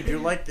 that, dude. You're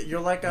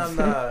like on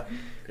the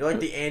you're like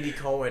the Andy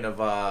Cohen of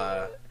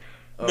No,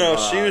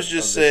 she was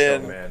just of the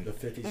saying- show, man. The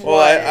 50 Well,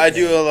 I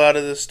do a lot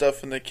of this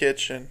stuff in the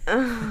kitchen.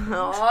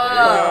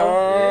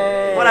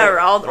 Oh. Whatever,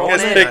 I'll own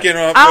Just it. picking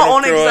up. I'll and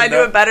own it because I throwing do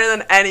up. it better than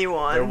They're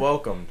anyone.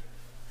 welcomed.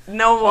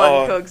 No one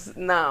Oh. cooks.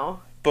 No.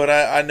 But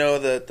I know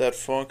that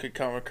phone could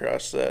come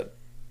across that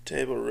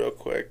table real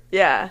quick.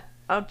 Yeah.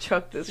 I'll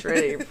chuck this right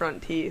at your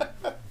front teeth.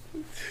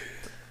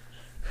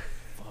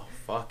 Oh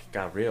fuck, it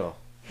got real.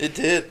 It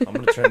did. I'm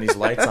gonna turn these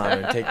lights on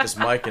and take this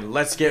mic and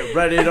let's get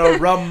ready to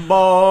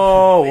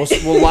rumble.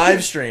 We'll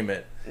live stream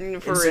it. For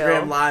Instagram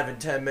real. live in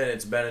 10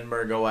 minutes. Ben and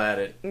Mer go at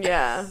it.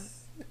 Yeah.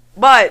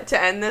 But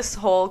to end this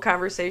whole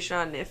conversation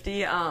on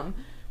Nifty, Oh no,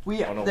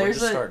 we're there's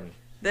just a starting.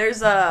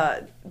 there's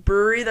a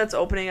brewery that's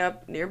opening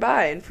up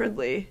nearby in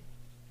Fridley,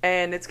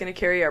 and it's gonna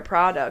carry our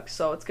products,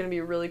 so it's gonna be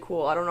really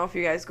cool. I don't know if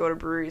you guys go to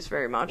breweries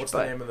very much, What's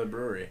but the name of the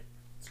brewery?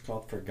 It's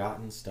called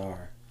Forgotten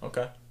Star.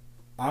 Okay.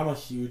 I'm a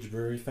huge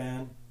brewery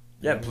fan.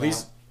 Yeah, And,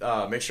 please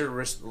make sure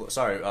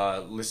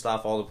to list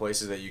off all the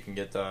places that you can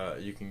get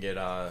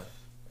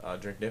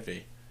Drink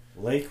Nifty.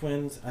 Lake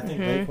Winds. I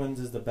think Mhm. Lake Winds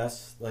is the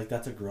best. Like,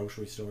 that's a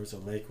grocery store, so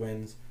Lake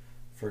Winds.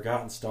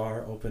 Forgotten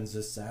Star opens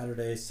this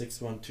Saturday.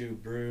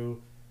 612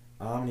 Brew.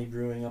 Omni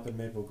Brewing up in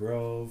Maple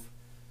Grove.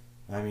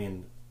 I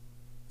mean,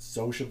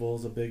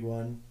 Sociable's a big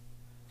one.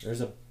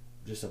 There's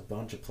just a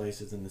bunch of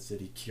places in the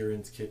city.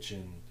 Kieran's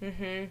Kitchen.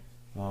 mm-hmm.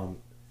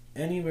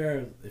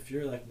 anywhere, if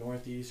you're like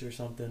northeast or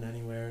something,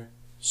 anywhere.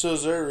 So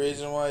is there a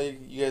reason why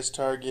you guys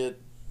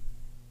target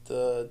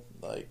the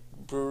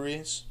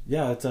breweries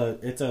Yeah, it's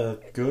a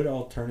good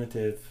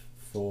alternative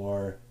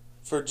for.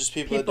 for just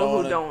people that People don't who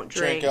wanna don't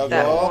drink alcohol?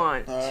 that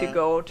want to Alright.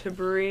 go to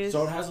breweries.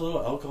 So it has a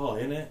little alcohol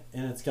in it,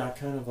 and it's got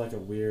kind of like a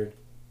weird.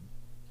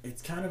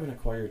 It's kind of an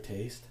acquired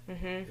taste.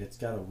 Mm-hmm. It's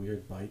got a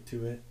weird bite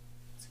to it.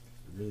 It's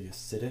really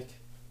acidic.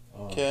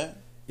 Okay.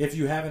 If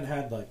you haven't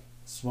had like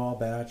small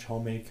batch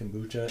homemade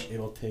kombucha,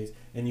 it'll taste.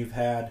 And you've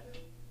had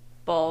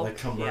Bulk, like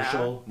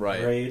commercial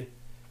grade.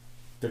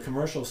 The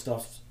commercial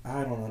stuff,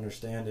 I don't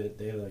understand it.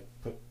 They like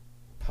put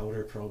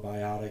powder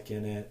probiotic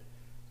in it.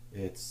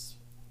 It's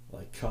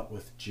like cut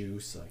with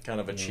juice, like Kind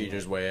of a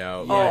cheater's way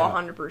out. Yeah. Yeah.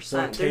 Oh, 100%. So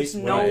it There's tastes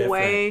way no different.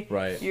 way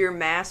Right. you're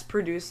mass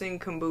producing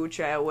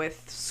kombucha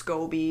with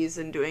scobies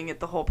and doing it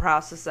the whole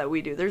process that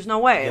we do. There's no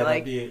way. Yeah,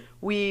 like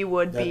we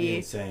would that'd be be,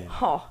 insane.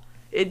 oh,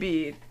 it'd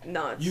be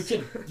nuts.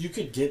 You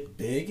could get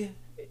big,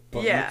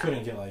 but Yeah. you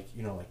couldn't get like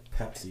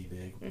Pepsi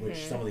big, which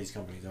some of these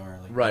companies are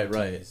like Right, BTs.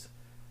 right.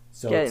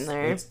 So Getting it's,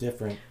 there. it's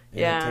different. And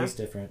Yeah. it tastes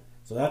different.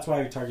 So that's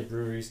why we target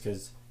breweries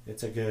because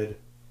it's a good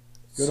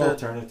So-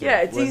 alternative.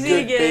 yeah, it's With easy to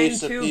good get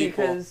base of into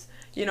people. because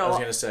you I was know.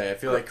 gonna say, I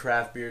feel like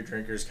craft beer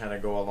drinkers kind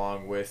of go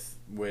along with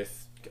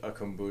a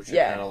kombucha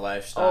Yeah. kind of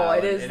lifestyle. Oh, it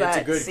and, is and it's a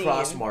that good scene.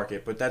 cross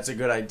market, but that's a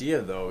good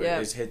idea though. Yeah.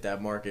 Is hit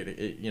that market.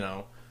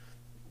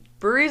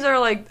 Breweries are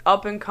like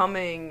up and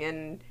coming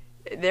and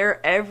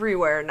they're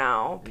everywhere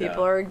now.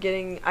 People Yeah. are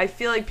getting I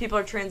feel like people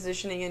are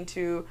transitioning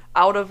into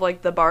out of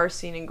like the bar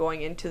scene and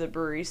going into the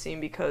brewery scene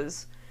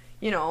because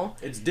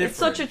It's different. it's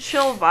such a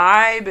chill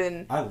vibe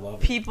and I love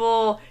it.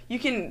 people you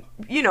can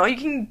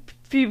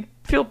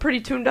feel pretty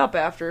tuned up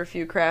after a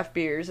few craft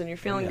beers and you're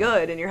feeling Yeah.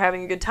 good and you're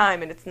having a good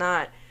time and it's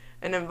not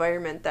an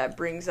environment that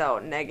brings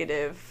out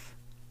negative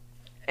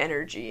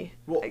energy,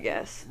 Well, I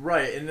guess.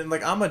 Right, and then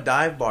like I'm a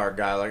dive bar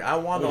guy. Like I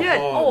want to Yeah,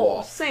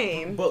 haul.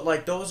 same. But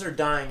like those are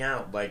dying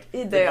out. Like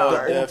They the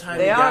are. old-timey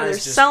They are. guys They're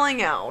just-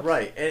 selling out.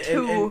 Right, and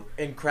to-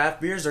 and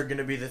craft beers are going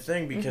to be the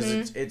thing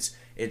because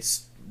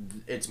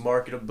it's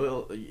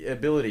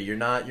marketability.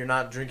 You're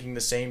not drinking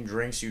the same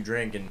drinks you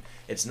drink, and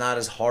it's not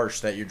as harsh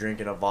that you're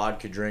drinking a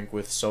vodka drink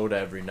with soda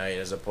every night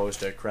as opposed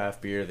to a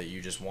craft beer that you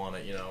just want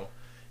to.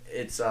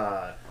 It's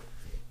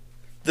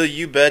The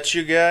You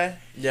Betcha guy.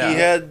 Yeah. He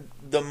had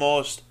the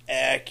most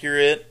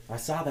accurate I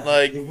saw that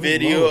like It went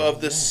video low,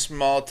 of the yeah.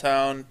 small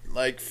town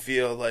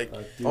feel like.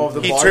 Dude, Oh,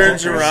 the He bar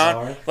turns drinkers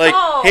around like,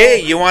 Oh,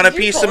 "Hey, you want a did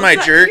you piece of post my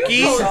that? jerky?"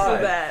 You posted Saw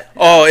it. that.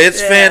 Oh, it's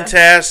Yeah.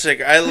 fantastic!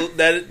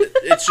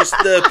 It's just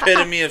the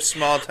epitome of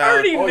small town.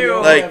 already oh, knew. you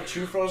only Like- have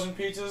 2 frozen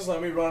pizzas?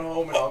 Let me run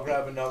home and I'll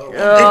grab another one.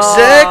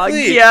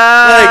 Exactly. Oh,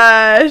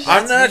 gosh.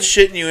 I'm not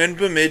shitting you. In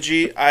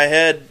Bemidji, I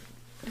had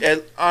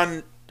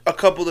on a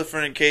couple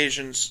different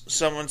occasions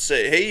someone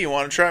say, "Hey, you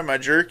want to try my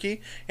jerky?"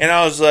 And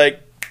I was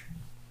like,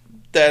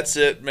 "That's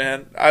it,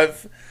 man." I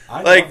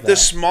Like love the that.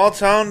 small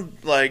town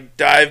like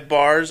dive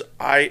bars,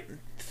 I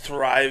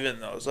thrive in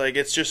those. Like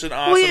it's just an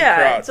awesome Well, yeah,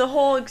 crowd. it's a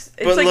whole. It's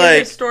But, like a like-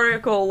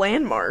 historical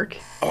landmark.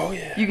 Oh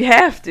yeah. You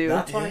have to.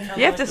 That's why I kinda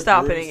You have like to the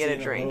stop it brewery and get a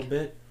scene drink. little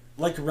bit,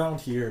 like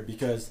around here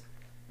because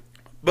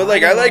But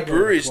like I don't like wanna go to the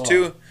breweries club.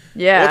 too.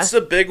 Yeah. What's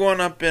the big one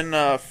up in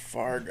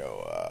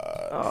Fargo?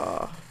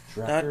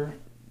 Drecker.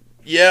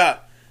 Yeah.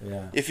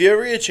 Yeah. If you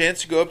ever get a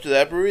chance to go up to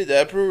that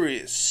brewery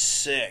is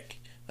sick.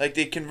 Like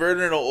they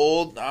converted an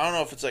old, I don't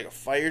know if it's like a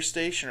fire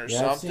station or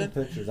Yeah, I've seen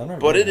something, pictures. I've never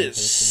but been it there, is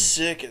but I've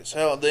seen sick as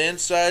hell. The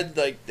inside,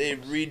 like they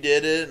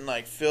redid it and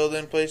like filled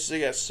in places. They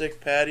got a sick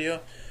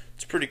patio.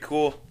 It's pretty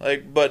cool.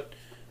 Like, but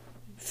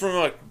from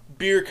a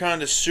beer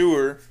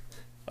connoisseur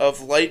of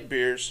light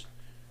beers,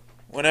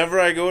 whenever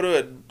I go to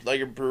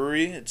a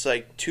brewery, it's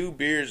like 2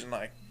 beers and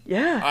like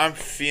Yeah. I'm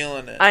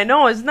feeling it. I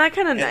know. Isn't that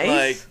kind of And,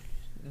 nice?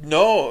 like,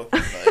 no,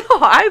 like,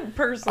 I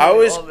personally I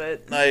always love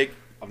it. like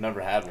I've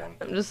never had one.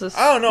 I'm just a.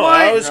 I don't know. What?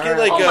 I always get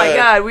like oh my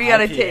god, we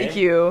gotta IPA? take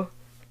you.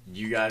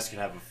 You guys can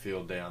have a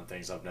field day on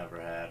things I've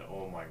never had.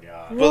 Oh my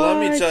god. But let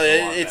me What? tell you,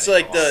 Come on, it's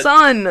Betty, like come on. the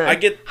Son, I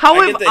get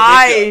have the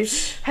I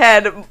hiccups.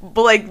 had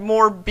like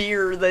more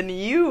beer than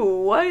you?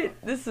 What?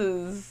 This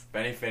is.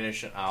 Benny,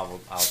 finish and I'll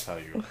tell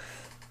you.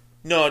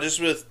 No, just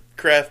with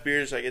craft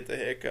beers, I get the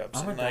hiccups,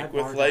 I'm a and like dive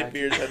with bar light guy.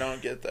 beers, I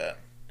don't get that.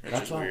 Which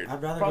That's is why weird.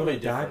 I'd rather Probably go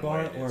to a dive different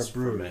bar when or a it's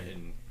brewery.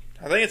 fermenting.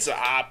 I think it's the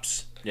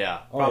hops. Yeah,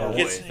 Oh, yeah, probably.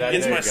 Gets, That-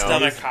 gets there my you go.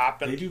 stomach They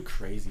hopping. do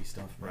crazy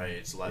stuff. Man. Right,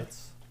 it's like-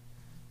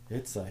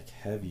 it's like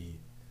heavy.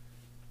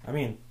 I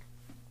mean,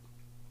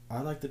 I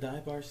like the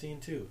dive bar scene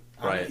too.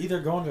 Right. I'm either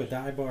going to a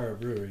dive bar or a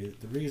brewery.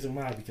 The reason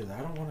why, because I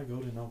don't want to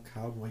go to no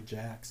Cowboy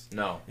Jacks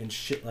No. and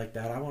shit like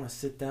that. I want to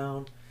sit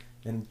down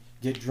and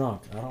get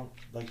drunk. I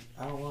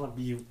don't want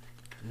to be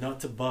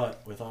nut to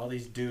butt with all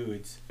these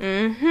dudes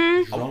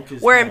Mm-hmm. drunk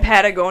as We're in hell.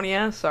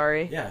 Patagonia.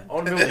 Sorry. Yeah. I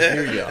want to be able to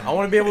hear you. I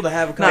want to be able to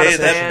have a Not a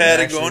conversation. fan. and That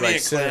actually, Patagonia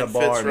like, sit in a clan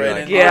bar fits and be right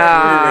like, in. "All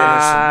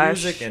right, there's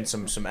some Gosh. music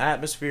and some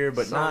atmosphere,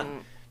 but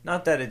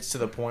not that it's to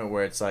the point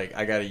where it's like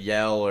I gotta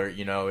yell or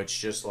it's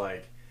just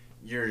like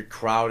you're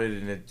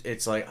crowded and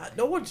it's like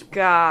no one's.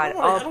 God, I don't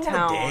wanna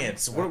Uptown.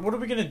 dance. What are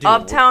we gonna do?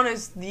 Uptown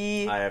is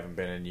the I haven't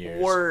been in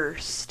years.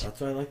 worst.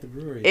 That's why I like the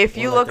brewery. If Or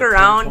you like look the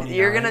around, 1029.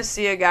 you're gonna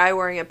see a guy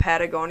wearing a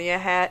Patagonia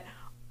hat,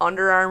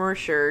 Under Armour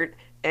shirt,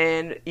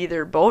 and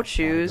either boat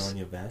shoes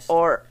Patagonia vest.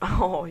 or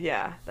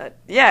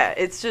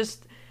it's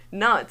just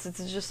nuts.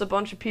 It's just a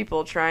bunch of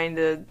people trying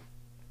to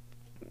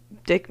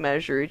dick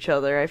measure each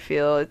other. I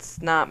feel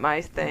it's not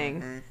my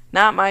thing. Mhm.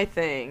 Not my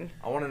thing.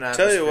 I want an Tell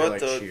atmosphere you what,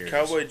 like though, Cheers.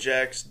 Cowboy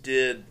Jacks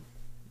did.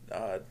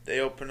 They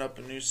opened up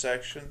a new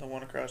section, the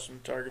one across from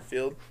Target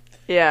Field.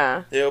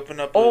 Yeah. They opened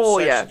up Oh,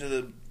 a yeah. section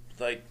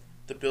to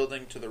the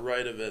building to the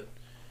right of it.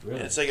 Really?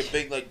 And it's like a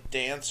big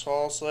dance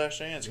hall /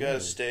 thing. It's got a Really?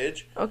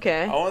 stage.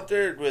 Okay. I went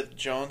there with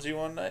Jonesy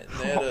one night, and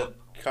they had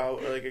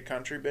a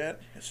country band.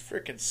 It's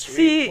freaking sweet.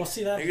 See, Well,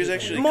 see, that's It was the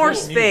actually thing. more cool.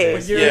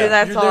 space. You're, Yeah.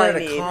 That's you're all there I at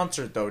need. a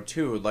concert though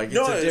too. Like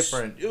No, it's a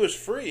different. It was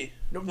free.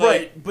 No, like,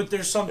 right, but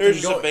there's something. There was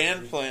just a go-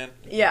 band playing.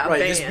 Yeah, Right,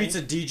 band. this beats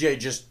a DJ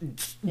just.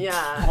 Yeah.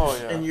 Oh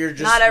yeah. And you're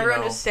just Not everyone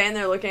you know, just standing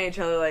there looking at each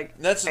other like,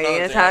 And that's Are you another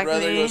gonna thing. I'd attack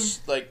rather me?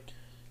 just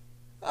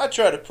I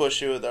try to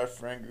push it with our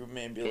friend group,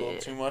 maybe a little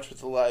too much with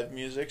the live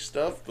music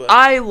stuff, but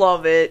I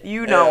love it.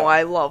 You know Yeah.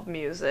 I love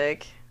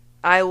music.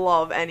 I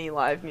love any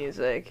live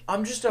music.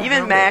 I'm just a Even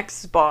hermit.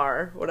 Max's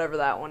Bar, whatever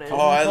that one is. oh,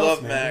 I Close,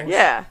 love man. Mac.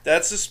 Yeah.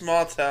 That's a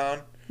small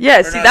town. Yeah,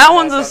 Or see not that small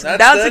one's town.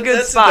 that's a good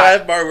that's spot. the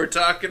dive bar we're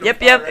talking Yep,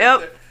 about. yep, right yep.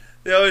 there.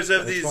 They always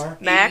have Which these bar?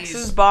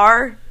 Max's 80s,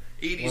 Bar.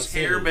 80s What's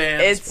hair it?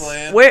 bands It's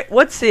playing. where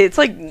what's it? It's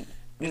like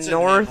It's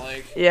north. in Ham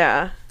Lake.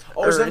 Yeah.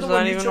 Oh, is Or that is the that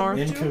one you even took north?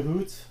 me In to?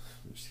 cahoots.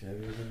 Have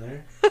you been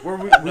there? Where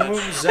we went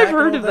with Zach I've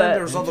heard and of all them, that.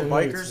 There was all the Into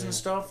bikers Hoots, and yeah.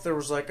 stuff. There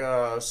was like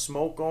a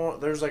smoke going.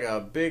 There was like a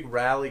big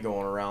rally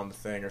going around the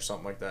thing or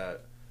something like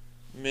that.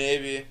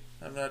 Maybe.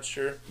 I'm not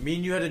sure. Me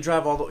and you had to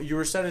drive all the. You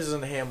were said it was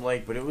in Ham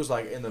Lake, but it was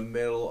like in the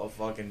middle of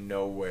fucking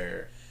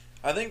nowhere.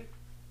 I think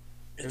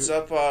it's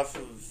up off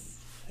of.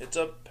 It's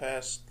up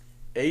past.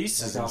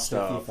 Aces Like and off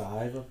stuff.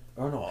 55?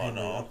 Oh no. Oh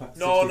no. up at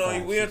No,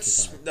 65, we went.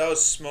 65. That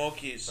was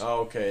Smokies.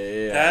 Oh,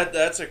 okay, yeah.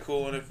 That's a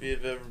cool one if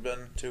you've ever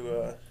been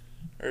to,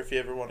 or if you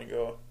ever want to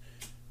go.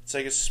 It's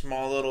like a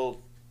small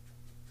little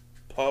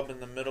pub in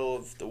the middle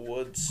of the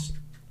woods,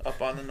 up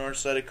on the north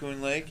side of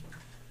Coon Lake.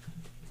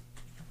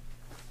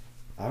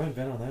 I haven't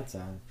been on that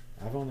side.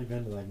 I've only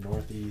been to like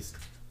northeast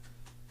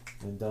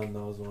and done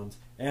those ones.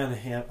 And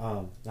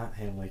not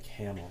Ham Lake,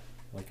 Hamel,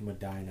 like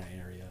Medina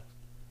area.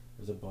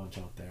 There's a bunch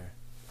out there.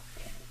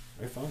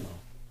 They're fun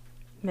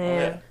though.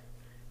 Man.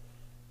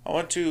 I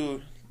went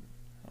to,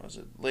 was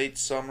it late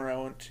summer? I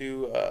went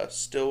to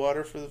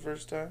Stillwater for the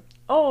first time.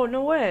 Oh,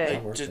 no way.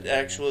 Like, worked just there,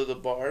 yeah. actually the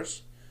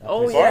bars. That Oh,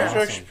 place is yeah. Bars are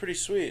awesome. actually pretty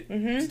sweet.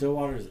 Mhm.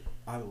 Stillwater's.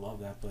 I love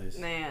that place.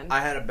 Man.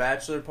 I had a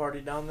bachelor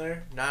party down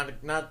there.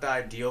 Not the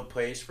ideal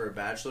place for a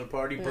bachelor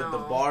party, but the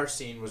No. bar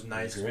scene was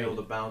nice to be Great. able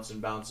to bounce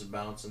and bounce and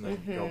bounce and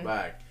then go Mhm.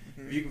 back.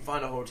 If you can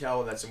find a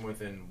hotel that's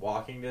within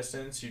walking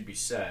distance, you'd be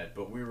set.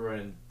 But we were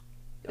in.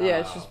 Yeah,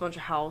 it's just a bunch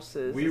of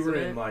houses. We were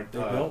isn't in it? like They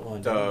built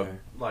one down there.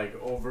 like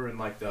over in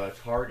like the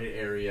Target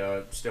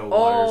area,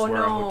 Stillwater's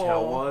where no. our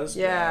hotel was.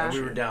 Yeah. And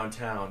we were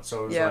downtown,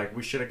 so it was Yep. like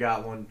we should have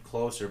got one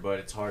closer, but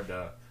it's hard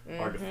to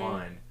Mhm.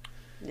 find.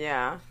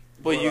 Yeah.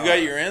 But you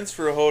got your ends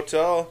for a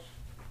hotel.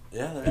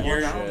 Yeah, You're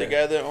down the there.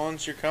 guy that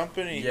owns your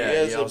company. Yeah, he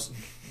has he a also-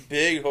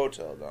 big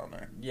hotel down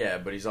there. Yeah,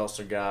 but he's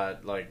also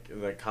got like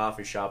the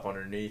coffee shop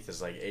underneath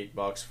is like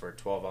 $8 for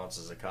 12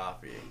 ounces of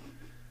coffee.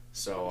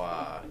 So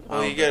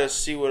Well, you gotta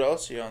see what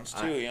else he owns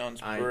too. I- He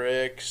owns I-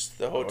 Bricks,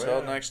 the hotel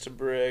yeah. next to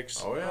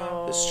Bricks, Oh yeah,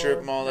 Oh, the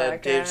strip mall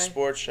that guy. Dave's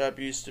Sports Shop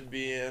used to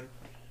be in.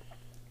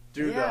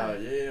 dude. Yeah.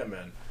 Yeah,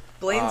 man.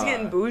 Blaine's Uh,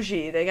 getting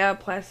bougie. They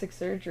got plastic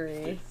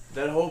surgery.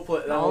 That whole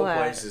All whole that.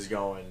 place is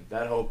going.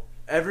 That whole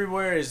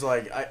everywhere is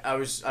like I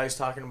was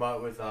talking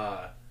about with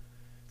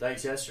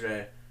Dykes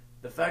yesterday.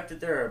 The fact that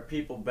there are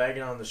people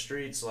begging on the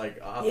streets like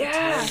off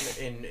Yeah. of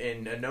 10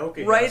 in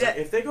Anoka. Right guys, like, at-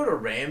 if they go to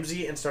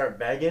Ramsey and start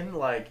begging,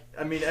 like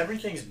I mean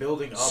everything's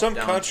building up. Some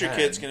down country 10.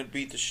 kid's gonna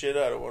beat the shit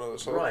out of one of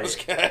those homeless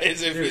Right.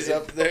 guys if Dude, he's it-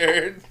 up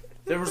there.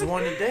 There was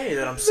one today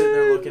that I'm sitting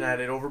there looking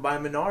at it over by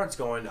Menards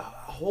going,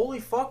 holy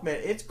fuck, man,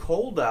 it's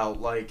cold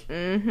out. Like,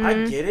 Mm-hmm. I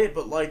get it,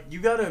 but, like, you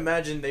gotta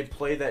imagine they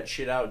play that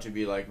shit out to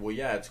be like, well,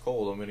 yeah, it's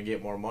cold. I'm gonna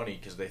get more money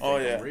because they think Oh,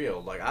 yeah. I'm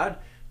real. Like, a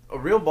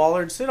real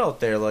baller'd sit out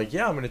there like,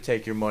 yeah, I'm gonna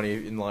take your money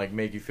and, like,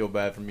 make you feel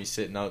bad for me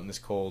sitting out in this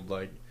cold.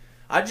 Like,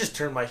 I'd just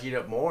turn my heat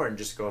up more and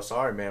just go,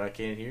 sorry, man, I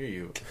can't hear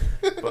you.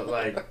 But,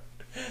 like,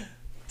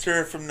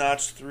 Turn from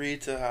notch 3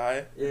 to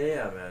high.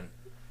 yeah, man.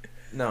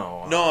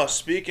 No. No,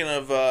 speaking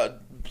of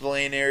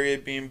Blaine area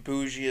being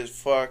bougie as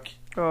fuck.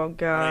 Oh I don't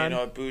God. even know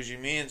what bougie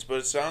means, but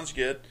it sounds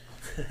good.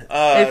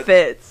 It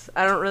fits.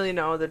 I don't really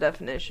know the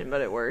definition,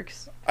 but it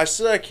works. I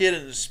saw a kid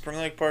in a Spring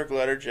Lake Park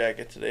letter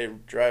jacket today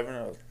driving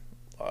a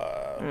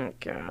Oh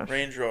gosh.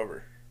 Range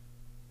Rover.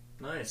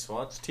 Nice.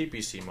 Well, it's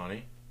TPC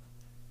money.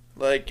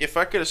 Like, if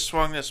I could have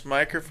swung this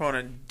microphone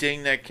and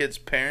dinged that kid's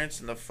parents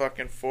in the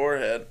fucking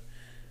forehead,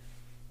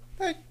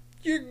 like,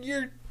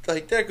 you're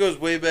like, that goes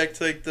way back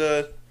to, like,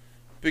 the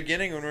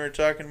beginning when we were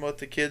talking about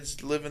the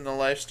kids living the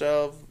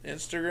lifestyle of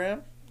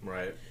Instagram.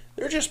 Right.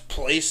 They're just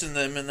placing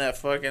them in that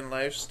fucking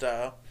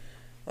lifestyle.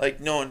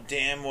 Like, knowing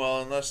damn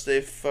well, unless they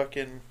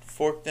fucking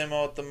fork them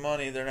out the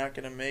money, they're not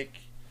going to make...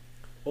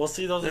 Well,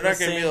 see, those They're are the not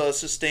going to same, be able to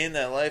sustain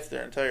that life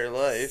their entire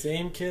life.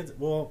 same kids.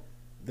 Well,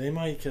 they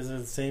might, because they're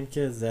the same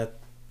kids that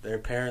their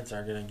parents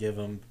aren't going to give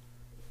them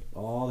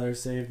all their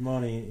saved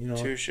money. You know,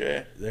 Touche.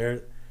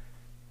 they're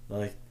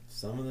like,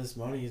 some of this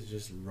money is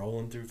just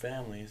rolling through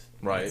families.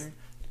 Right.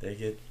 They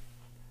get,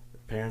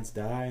 parents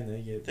die and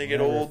they get They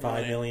whatever, old $5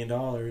 money. million,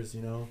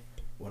 you know,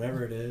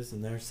 whatever it is,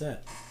 and they're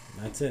set.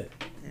 And that's it.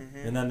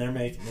 Mm-hmm. And then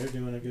they're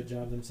doing a good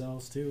job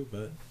themselves too,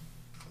 but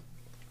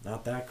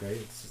not that great.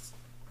 It's just,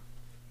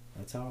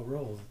 that's how it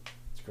rolls.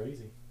 It's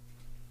crazy.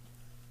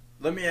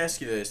 Let me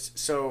ask you this.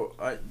 So,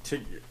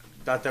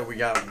 not that we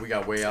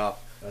got way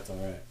off. That's all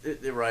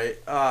right.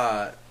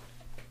 Right.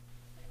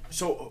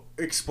 So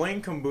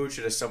explain kombucha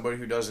to somebody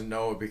who doesn't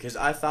know it, because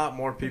I thought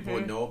more people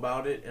would know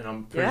about it, and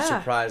I'm pretty Yeah.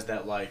 surprised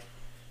that like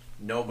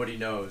nobody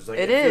knows. Like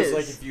It feels is.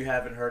 like if you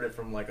haven't heard it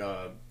from like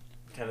a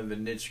kind of the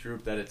niche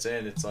group that it's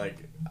in, it's like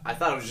I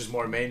thought it was just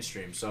more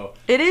mainstream. So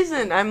It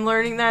isn't. I'm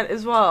learning that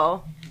as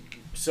well.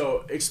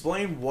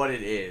 explain what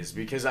it is,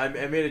 because I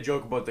made a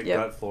joke about the Yep.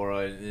 gut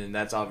flora, and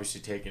that's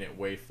obviously taking it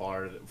way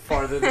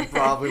farther than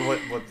probably what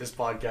this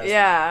podcast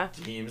Yeah.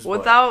 teams. but-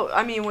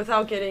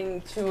 Without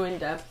getting too in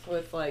depth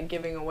with like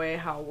giving away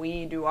how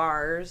we do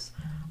ours,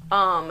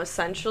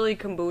 essentially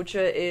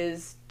kombucha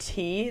is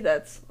tea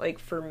that's like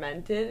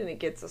fermented and it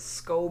gets a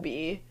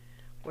SCOBY,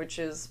 which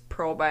is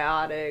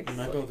probiotics. You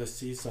might be able to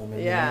see some.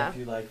 And Yeah. then if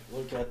you like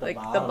look at the Like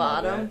bottom. the of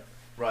bottom. it,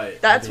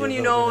 right. That's Maybe when a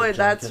you little know bit of junk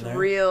that's in there.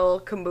 real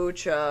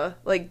kombucha,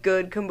 like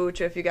good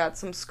kombucha if you got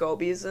some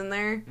SCOBYs in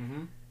there.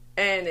 Mm-hmm.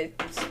 And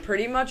it's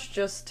pretty much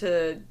just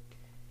to,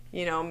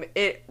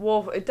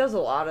 it does a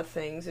lot of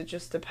things. It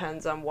just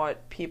depends on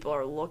what people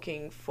are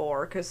looking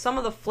for. Because some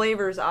of the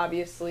flavors,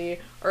 obviously,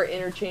 are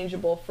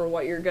interchangeable for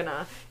what you're going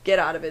to get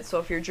out of it. So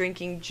if you're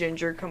drinking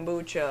ginger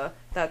kombucha,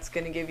 that's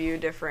going to give you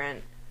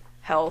different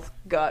health,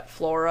 gut,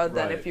 flora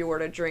than Right. if you were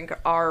to drink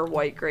our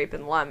white grape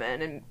and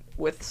lemon and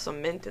with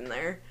some mint in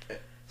there.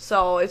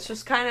 So it's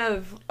just kind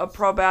of a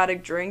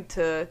probiotic drink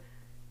to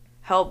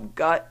help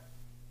gut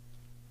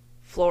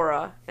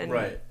flora and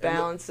Right. And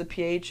balance the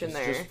pH in it's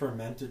there. just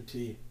fermented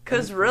tea.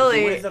 Because The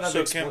really, way that I've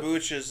So explo-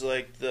 kombucha is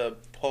like the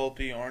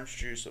pulpy orange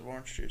juice of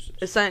orange juices.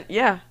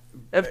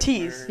 of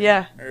teas, Or-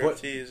 yeah. Or But-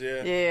 teas,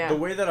 Yeah, yeah. yeah. The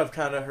way that I've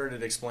kind of heard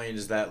it explained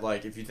is that,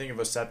 like, if you think of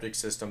a septic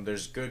system,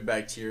 there's good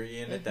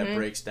bacteria in it that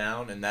breaks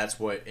down, and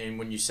and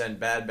when you send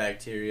bad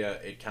bacteria,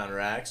 it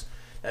counteracts.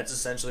 That's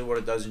essentially what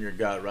it does in your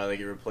gut, right? Like,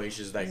 it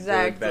replaces that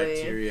Exactly. good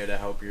bacteria to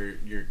help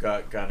your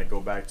gut kind of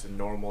go back to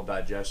normal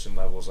digestion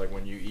levels. Like,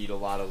 when you eat a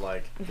lot of,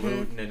 like,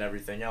 gluten and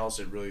everything else,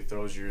 it really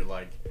throws your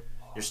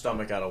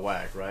stomach out of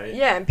whack, right?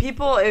 Yeah, and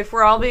people, if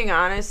we're all being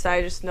honest,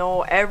 I just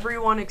know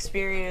everyone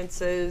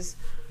experiences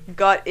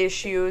gut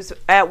issues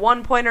at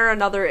one point or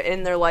another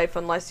in their life,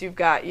 unless you've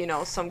got,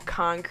 some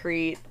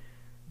concrete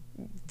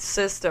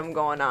system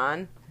going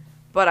on.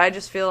 But I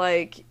just feel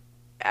like,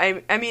 I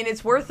mean,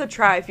 it's worth a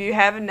try. If you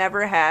haven't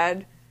never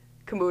had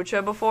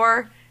kombucha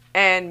before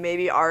and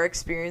maybe are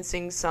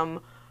experiencing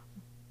some,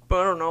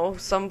 I don't know,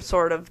 some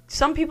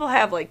people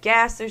have like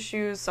gas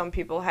issues, some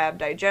people have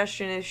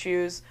digestion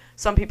issues,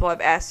 some people have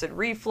acid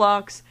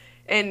reflux,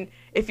 and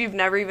if you've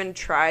never even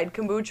tried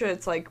kombucha,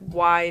 it's like,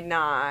 why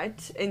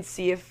not? And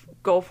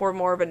go for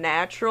more of a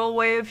natural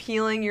way of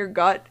healing your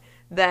gut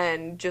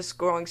than just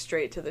going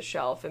straight to the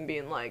shelf and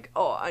being like,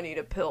 oh, I need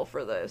a pill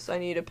for this, I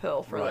need a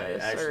pill for Right,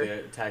 this. actually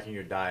attacking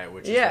your diet,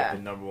 which is Yeah. like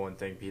the number one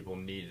thing people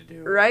need to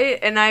do. Right?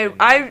 And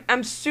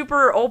I'm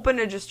super open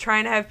to just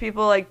trying to have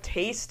people like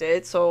taste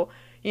it, so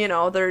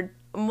they're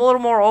a little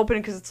more open,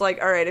 because it's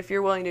like, all right, if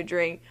you're willing to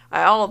drink,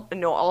 I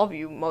know all of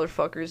you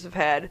motherfuckers have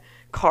had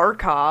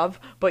Kharkov,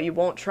 but you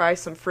won't try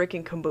some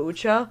freaking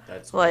kombucha.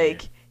 That's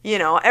like,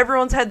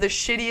 everyone's had the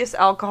shittiest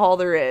alcohol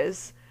there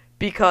is,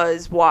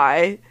 because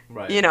why?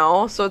 Right.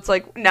 So it's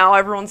like now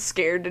everyone's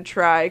scared to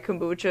try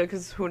kombucha,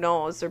 because who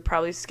knows? They're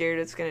probably scared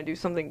it's going to do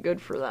something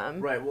good for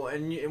them. Right. Well,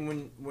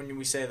 and when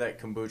we say that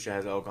kombucha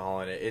has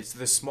alcohol in it, it's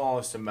the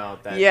smallest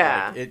amount that.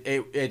 Yeah. Like,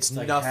 it's It's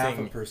like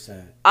nothing.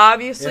 0.5%.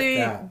 Obviously,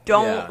 If that.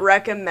 don't Yeah.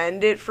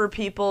 recommend it for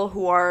people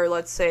who are,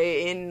 let's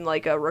say, in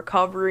like a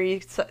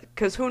recovery,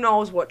 because who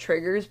knows what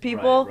triggers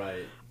people.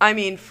 Right. I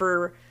mean,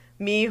 for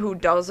me who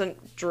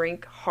doesn't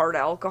drink hard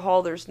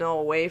alcohol, there's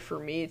no way for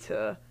me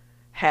to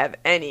have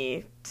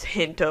any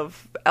hint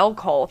of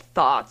alcohol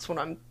thoughts when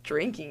I'm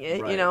drinking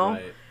it, Right,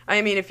 right.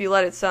 I mean, if you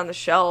let it sit on the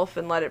shelf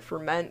and let it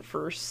ferment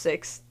for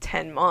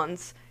 6-10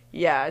 months,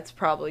 yeah, it's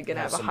probably going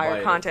to have a some higher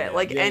bite, content, yeah.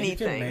 like Yeah,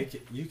 anything.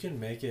 You can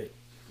make it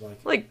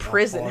Like a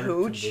prison hard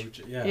hooch,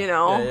 kombucha. Yeah.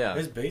 Yeah.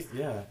 It's based,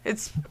 yeah.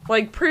 It's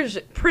like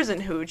prison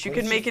hooch. You But can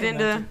it's make just it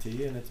into... fermented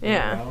tea, and it's been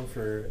Yeah. around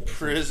for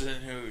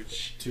Prison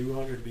hooch.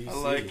 200 BC. I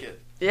like it.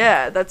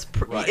 Yeah,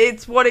 Right.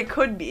 it's what it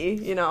could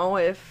be,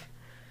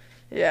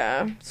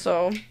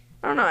 so,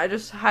 I don't know, I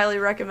just highly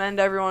recommend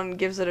everyone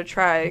gives it a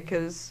try,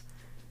 because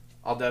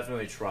I'll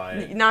definitely try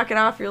it. Knock it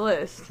off your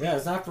list. Yeah,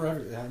 it's not for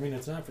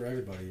it's not for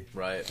everybody.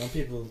 Right. Some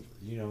people,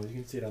 you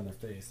can see it on their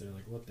face. They're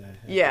like, "What the heck?"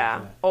 Yeah.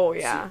 is that?" Oh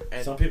yeah.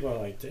 And Some people are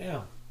like,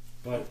 "Damn,"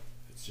 but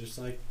it's just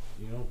like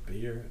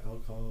beer,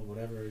 alcohol,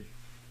 whatever.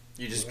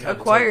 you just Acquired. kind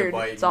of Acquired.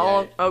 bite It's and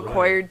all get it.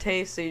 acquired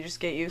taste, so you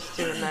just get used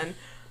to it, and then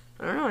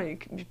I don't know.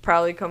 You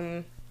probably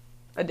come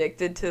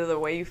addicted to the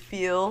way you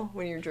feel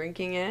when you're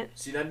drinking it.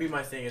 See, that'd be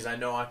my thing. Is I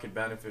know I could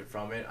benefit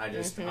from it. I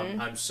just Mhm.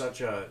 I'm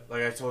such a,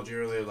 like I told you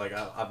earlier. Like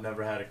I've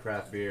never had a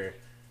craft beer.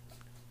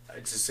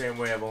 It's the same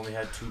way. I've only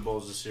had 2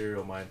 bowls of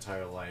cereal my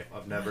entire life.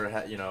 I've never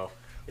had,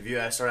 if you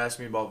start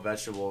asking me about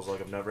vegetables, like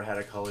I've never had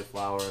a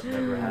cauliflower. I've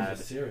never had.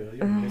 Cereal.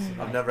 You're missing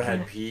I've out. never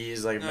had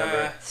peas. Like I've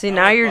never. See, I'm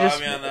now with you're just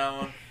Bobby on that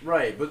one.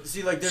 Right, but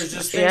see, like there's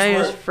just things Yeah, you're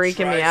where just freaking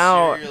Try me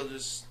out. cereal,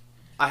 just,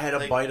 I had a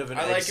like, bite of an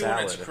I egg like salad. it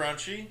when it's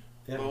crunchy,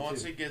 Yeah, but me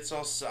once too. it gets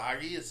all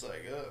soggy, it's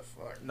like, ugh,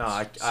 fuck. No,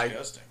 it's I-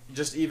 disgusting.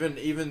 Just even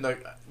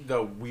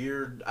the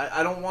weird.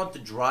 I don't want the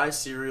dry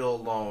cereal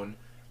alone,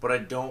 but I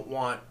don't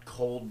want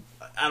cold.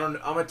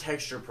 I'm a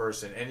texture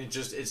person, and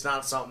it's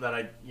not something that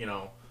I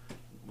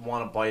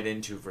want to bite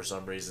into for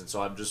some reason.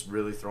 So I'm just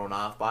really thrown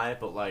off by it.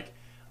 But like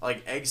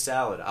egg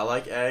salad, I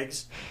like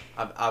eggs.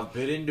 I've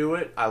bit into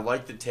it. I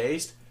like the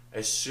taste.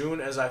 As soon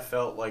as I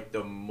felt like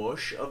the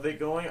mush of it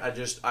going,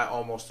 I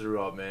almost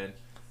threw up, man.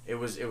 It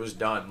was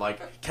done.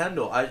 Like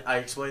Kendall, I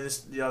explained this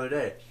the other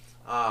day.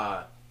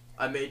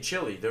 I made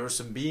chili. There were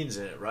some beans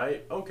in it,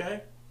 right?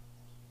 Okay,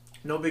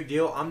 no big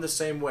deal. I'm the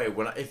same way.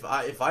 If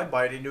I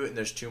bite into it and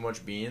there's too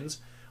much beans,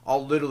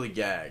 I'll literally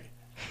gag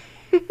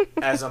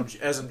as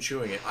I'm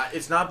chewing it.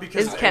 It's not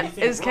because of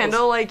anything Is gross.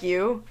 Kendall like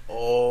you?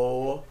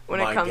 Oh, When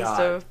it my comes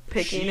God.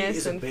 to She pickiness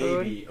is and a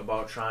food? baby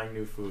about trying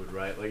new food,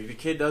 right? Like the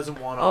kid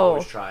doesn't want to Oh.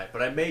 always try it,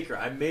 but I make her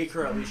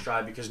at least try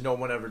it because no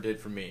one ever did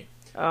for me.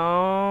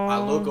 Oh. I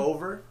look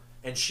over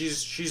and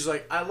she's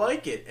like, I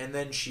like it, and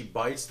then she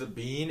bites the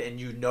bean, and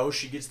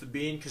she gets the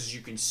bean because you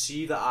can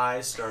see the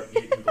eyes start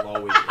getting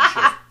glowy. And she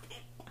goes,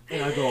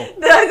 And I go,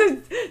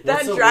 that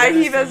 "What's the dry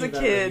weirdest heave thing as a you've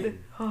ever kid.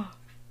 eaten?"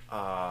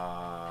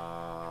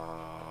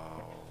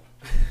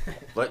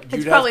 But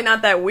It's probably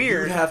not that You'd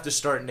weird. have to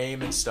start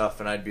naming stuff,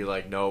 and I'd be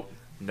like,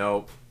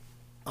 nope.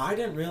 I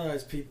didn't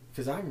realize people,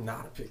 because I'm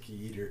not a picky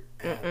eater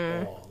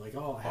at all. Like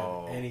I'll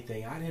have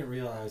anything. I didn't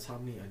realize how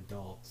many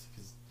adults,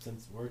 because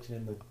since working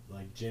in the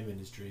gym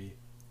industry,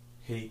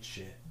 hate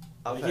shit.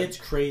 It's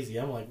crazy.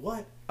 I'm like,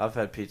 what? I've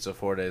had pizza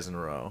 4 days in a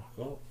row.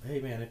 Well, hey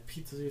man, if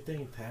pizza's your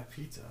thing, have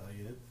pizza.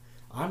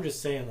 I'm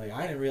just saying,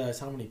 I didn't realize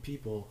how many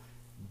people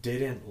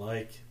didn't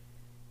like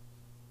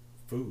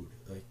food.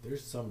 Like,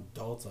 there's some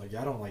adults I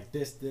don't like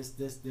this.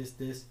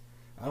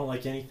 I don't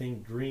like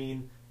anything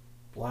green,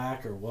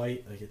 black, or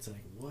white. It's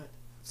like, what?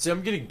 See,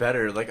 I'm getting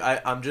better. Like,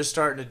 I'm just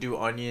starting to do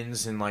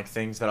onions and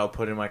things that I'll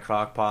put in my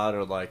crock pot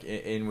or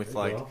in with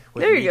There you go.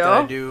 with There you meat go.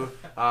 that I do.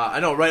 I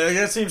know, right? Like,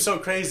 that seems so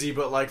crazy,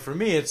 but for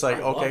me, it's like, I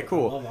love okay, it. I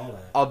cool. love all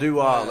that. I'll do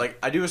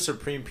I do a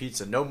supreme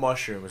pizza, no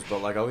mushrooms,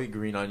 but I'll eat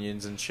green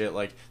onions and shit.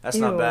 That's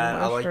not Ew,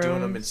 bad. I like doing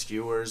them in mushrooms.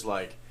 skewers.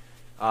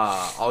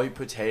 I'll eat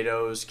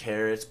potatoes,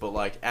 carrots,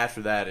 but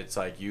after that, it's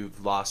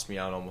you've lost me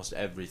on almost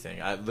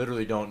everything. I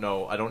literally don't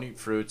know. I don't eat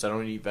fruits. I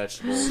don't eat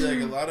vegetables. It's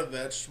like a lot of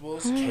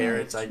vegetables.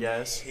 Carrots, I I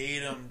guess. hate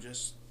them.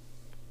 Just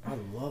I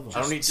love them.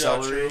 I don't eat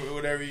Dutch celery. or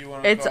whatever you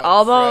want to It's call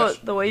all it, about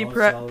fresh. the way you Love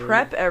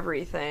prep celery.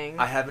 everything.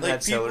 I haven't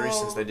had celery people,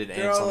 since they did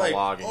they're ants all on the like,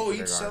 log in oh,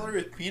 kindergarten. eat celery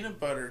with peanut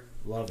butter.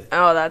 Love it.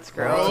 Oh, that's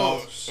gross.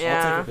 Gross.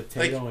 Yeah. I'll take a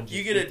potato Like and just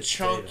you get eat a the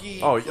potato. chunky,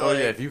 Oh,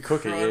 yeah, if you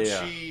cook it,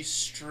 crunchy, yeah.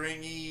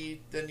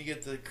 stringy. Then you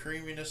get the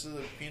creaminess of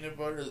the peanut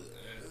butter.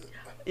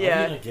 I've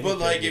Yeah. eaten a guinea But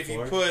pig if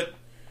you before. put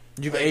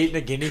You've like, eaten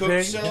a guinea cooked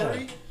pig?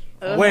 celery,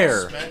 Ugh.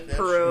 Where? smack that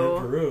Peru.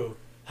 in Peru.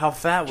 How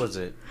fat was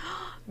it?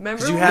 Remember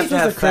 'Cause you when have we- to This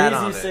have was the fat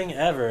on craziest it. thing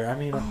ever. I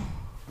mean,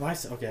 I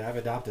have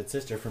adopted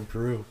sister from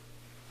Peru,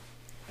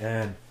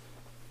 and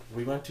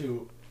we went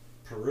to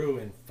Peru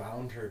and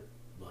found her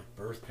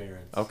birth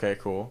parents. Okay,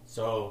 cool.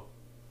 So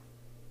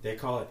they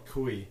call it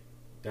cuy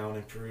down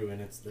in Peru, and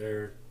it's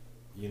their,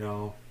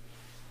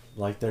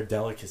 their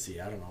delicacy.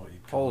 I don't know what you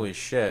call Holy it.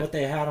 shit. But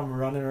they had them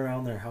running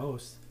around their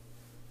house.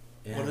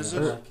 And What is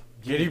I'm it? like,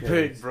 Guinea pig,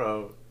 pigs.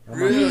 bro. I'm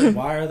Really?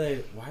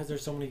 like, why is there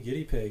so many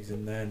guinea pigs?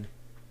 And then,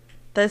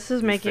 This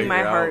is making my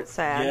figure out- heart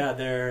sad. yeah,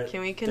 they're...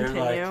 Can we they're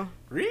continue?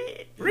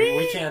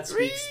 we can't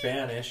speak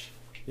Spanish.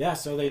 Yeah,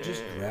 so they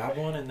just grab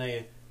one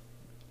and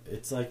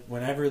it's like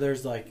whenever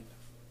there's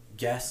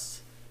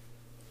guests.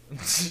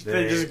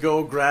 They just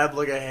go grab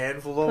a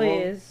handful of them.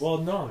 Please. Well,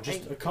 no,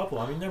 just a couple.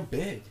 I mean, they're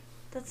big.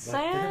 That's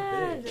like, they're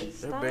sad. big.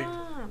 Stop. They're big.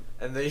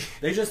 And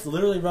They just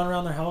literally run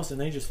around their house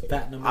and they just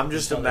fatten them. I'm up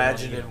just until they want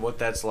to imagining eat what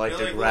that's like They're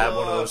to like grab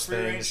little, one of those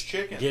free-range things,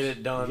 chickens. get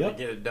it done, Yep.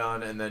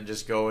 and then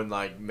just go and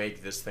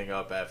make this thing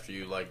up after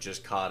you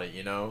just caught it.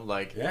 them.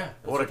 Yeah. that's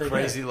What a they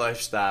crazy get.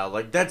 lifestyle.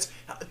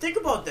 Think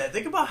about that.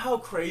 Think about how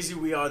crazy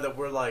we are that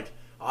we're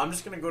I'm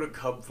just gonna go to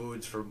Cub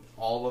Foods for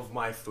all of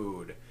my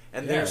food,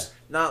 and Yeah. there's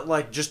not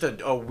like just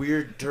a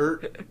weird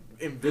dirt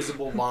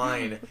invisible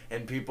line,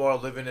 and people are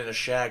living in a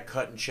shack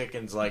cutting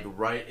chickens like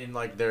right in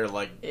like their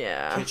like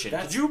Yeah. kitchen.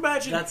 That's- Could you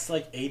imagine? That's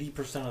like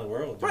 80% of the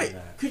world doing Right?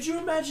 that. Could you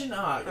imagine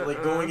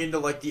like going into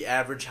like the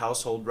average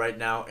household right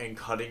now and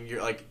cutting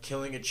your like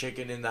killing a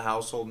chicken in the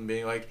household and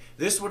being like,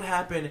 this would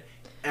happen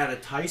at a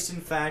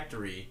Tyson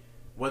factory,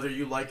 whether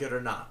you like it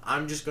or not.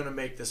 I'm just gonna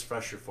make this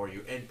fresher for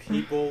you, and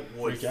people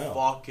would Freak out.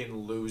 fucking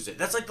lose it.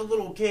 That's like the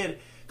little kid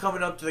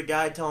coming up to the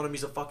guy telling him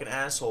he's a fucking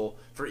asshole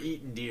for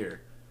eating deer.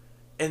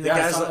 And the Yeah, I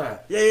guy's saw like,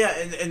 that. yeah,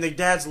 and the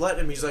dad's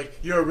letting him. He's like,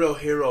 you're a real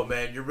hero,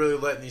 man. You're really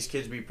letting these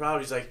kids be proud.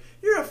 He's like,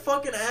 you're a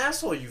fucking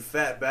asshole, you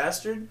fat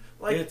bastard.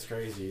 Like, It's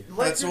crazy.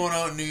 let That's the your- one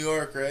out in New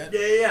York, right?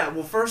 yeah.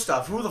 Well, first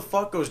off, who the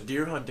fuck goes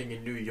deer hunting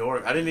in New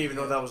York? I didn't even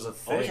know that was a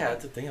thing. Oh yeah,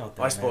 it's a thing out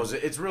there. I suppose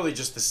man. it's really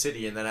just the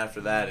city, and then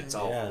after that, it's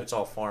all Yeah. it's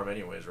all farm,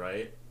 anyways,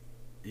 right?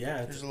 Yeah,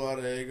 it's, There's a lot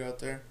of egg out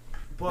there.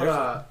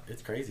 But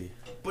it's crazy.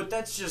 but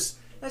that's just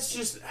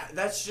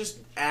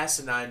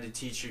asinine to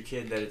teach your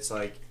kid that it's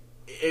like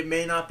it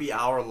may not be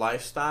our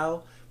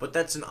lifestyle, but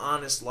that's an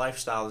honest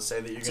lifestyle to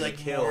say that you're It's gonna like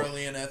kill.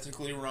 morally and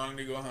ethically wrong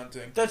to go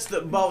hunting. That's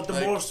about the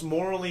Like, most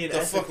morally and The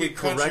ethically fucking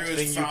country correct was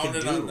thing you can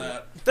founded do. on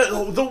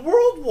that. The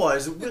world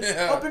was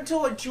Yeah. up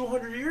until like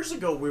 200 years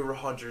ago. We were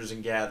hunters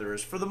and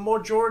gatherers for the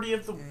majority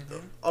of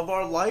of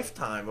our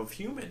lifetime of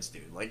humans,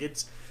 dude. Like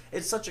it's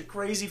such a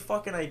crazy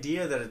fucking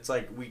idea that it's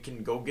like we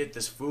can go get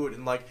this food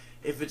and like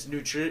if it's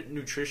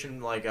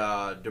nutrition like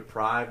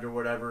deprived or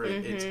whatever,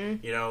 it's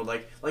you know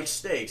like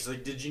steaks.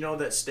 Like, did you know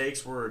that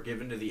steaks were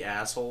given to the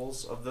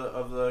assholes of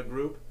the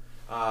group?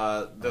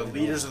 The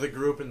leaders of the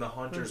group and the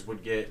hunters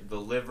would get the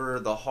liver,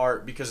 the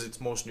heart, because it's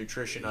most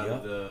nutrition out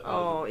of the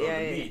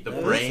meat, the That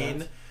makes brain,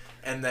 sense.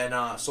 and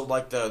then so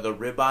like the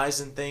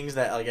ribeyes and things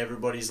that like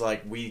everybody's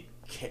like we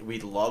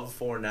love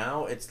for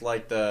now. It's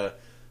like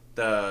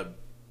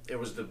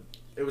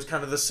it was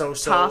kind of the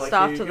so-so Tossed like,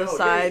 off here to you the go.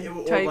 side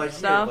or type like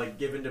stuff. like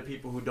given to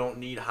people who don't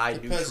need high The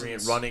nutrient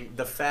peasants. running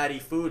the fatty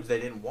foods they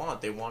didn't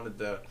want. They wanted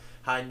the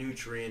high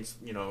nutrients,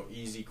 you know,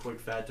 easy, quick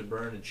fat to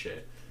burn and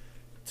shit.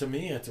 To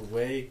me, it's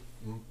way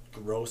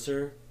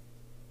grosser.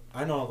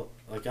 I know,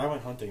 like I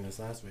went hunting this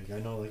last week. I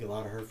know, like a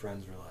lot of her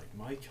friends were like,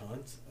 "Mike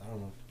hunts." I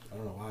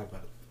don't know why,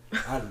 but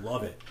I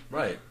love it.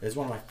 Right. It's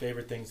one of my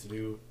favorite things to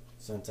do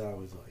since I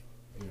was like,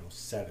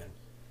 7.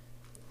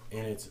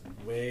 And it's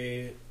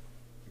way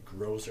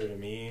grosser to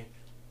me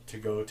to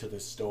go to the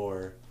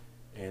store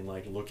and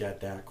like look at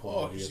that Oh,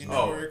 quality. because of you meat.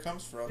 know where it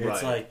comes from.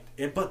 It's Right. like,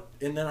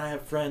 and then I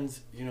have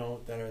friends,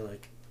 that are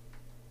like,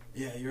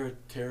 yeah, you're a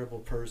terrible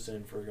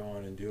person for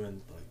going and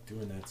doing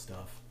that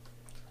stuff.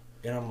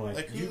 And I'm like,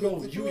 Like, you who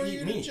are eat you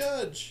to meat.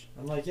 judge?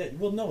 I'm like, yeah,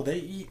 well, no, they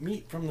eat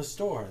meat from the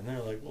store, and they're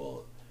like,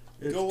 well,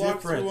 it's Go walk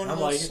different. through one of I'm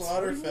those like,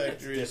 slaughter what do you mean it's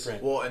factories.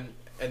 different. Well,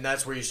 and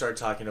that's where you start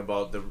talking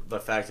about the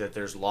fact that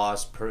there's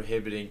laws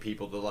prohibiting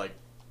people to like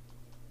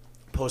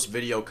post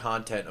video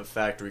content of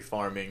factory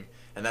farming,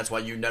 and that's why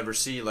you never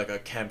see like a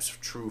Kemp's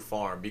True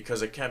Farm,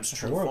 because a Kemp's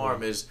True Horrible.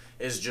 Farm is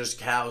just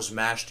cows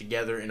mashed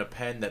together in a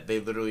pen that they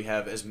literally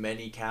have as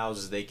many cows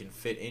as they can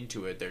fit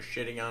into it. They're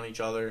shitting on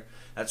each other.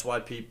 That's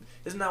why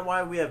isn't that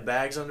why we have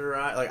bags under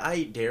our eye? Like, I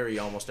eat dairy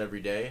almost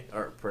every day,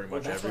 or pretty Well,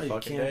 much that's every why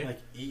you fucking can't day. like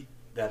eat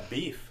that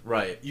beef.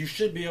 Right. You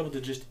should be able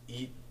to just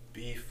eat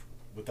beef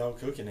without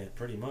cooking it,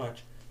 pretty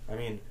much. I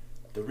mean,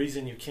 the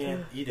reason you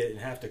can't eat it and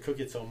have to cook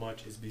it so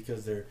much is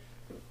because they're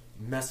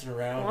messing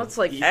around. Well, it's and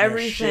like eating their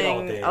shit all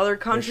everything. day. Other They're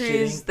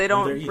countries, shitting they or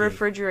don't they're eating.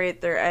 refrigerate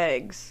their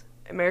eggs.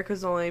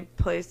 America's the only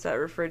place that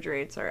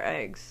refrigerates our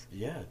eggs.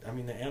 Yeah, I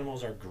mean the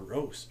animals are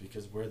gross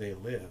because where they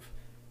live,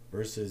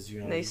 versus They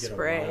you get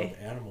spray a wild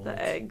animal.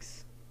 the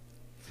eggs.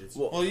 It's,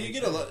 Well, you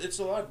get a lot. It's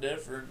a lot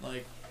different.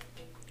 Like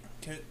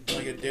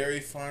a dairy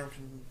farm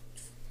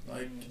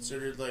can,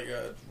 considered like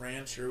a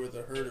rancher with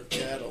a herd of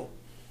cattle.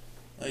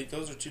 Like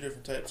those are two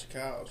different types of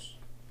cows.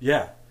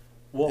 Yeah.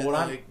 Well, And, when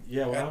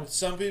and I'm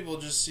some people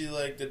just see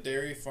like the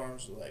dairy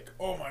farms like,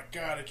 oh my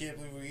god, I can't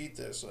believe we eat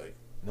this. Like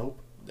nope.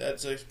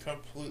 that's a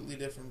completely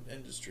different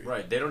industry.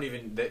 Right, they don't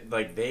even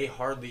they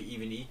hardly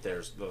even eat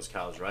those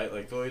cows, right?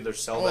 Like they'll either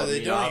sell Oh, that they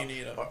meat don't off. even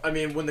eat 'em. I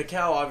mean, when the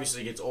cow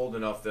obviously gets old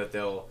enough that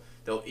they'll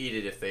eat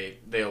it if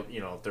they'll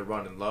if they're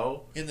running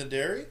low. In the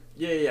dairy?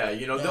 Yeah,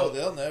 No,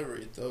 they'll never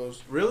eat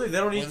those. really they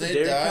don't eat When the they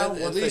dairy die, cow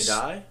at once they least-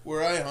 die.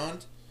 Where I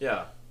hunt,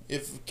 Yeah,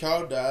 if a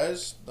cow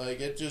dies,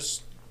 like it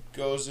just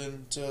goes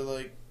into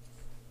like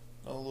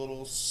a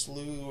little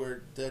slough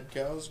where dead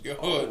cows go.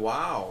 Oh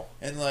wow.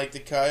 And like the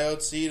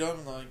coyotes eat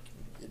them, like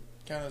it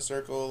kind of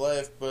circle of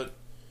life, but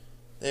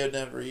they would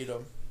never eat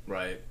them.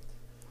 Right.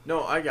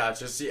 No, I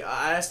gotcha. See,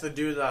 I asked the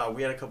dude.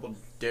 We had a couple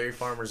dairy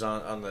farmers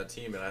on the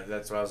team, and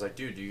that's why I was like,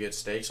 "Dude, do you get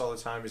steaks all the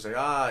time?" He's like,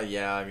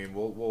 yeah. I mean,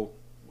 we'll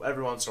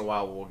every once in a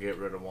while we'll get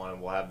rid of one and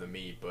we'll have the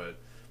meat, but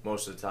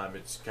most of the time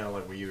it's kind of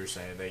like what you were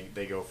saying.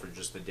 They go for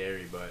just the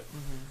dairy, but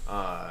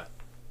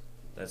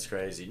that's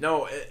crazy.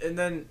 No, and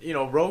then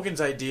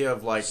Rogan's idea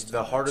of like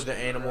the harder the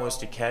animal is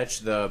to catch,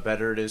 the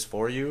better it is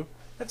for you.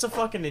 That's a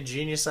fucking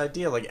ingenious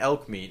idea. Like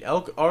elk meat.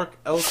 Elk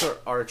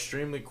are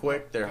extremely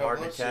quick. They're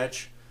hard to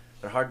catch.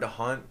 They're hard to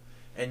hunt,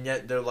 and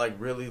yet they're like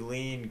really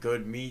lean,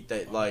 good meat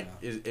that like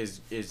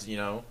is you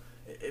know,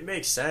 it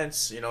makes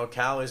sense. You know, a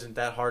cow isn't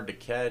that hard to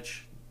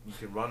catch. You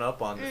could run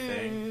up on the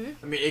thing.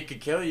 I mean, it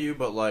could kill you,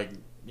 but like,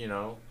 you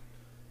know,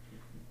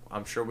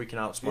 I'm sure we can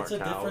outsmart cows.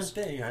 It's a different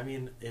thing. I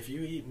mean, if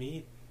you eat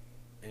meat,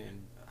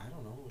 and I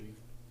don't know,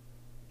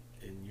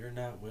 and you're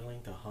not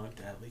willing to hunt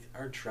at least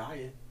or try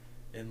it,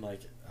 and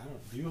like I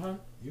don't. Do you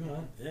hunt? You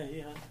hunt? Yeah,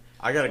 you hunt.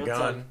 I got a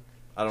gun.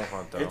 I don't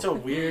hunt though. It's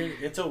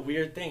a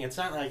weird thing. It's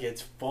not like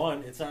it's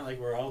fun. It's not like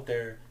we're out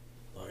there.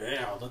 Like,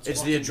 yeah, let's.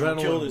 It's the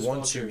adrenaline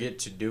once fucker. you get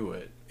to do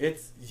it.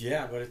 It's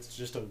but it's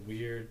just a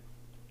weird,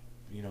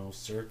 you know,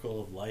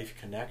 circle of life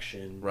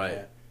connection. Right.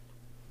 That,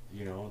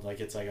 you know, like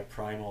it's like a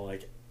primal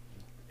like.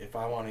 If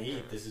I want to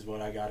eat, this is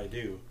what I got to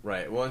do.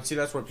 Right. Well, and see,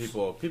 that's where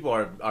people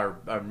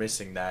are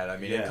missing that. I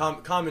mean,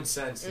 common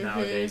sense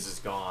nowadays is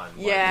gone.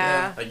 Like,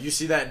 Yeah. Like you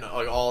see that in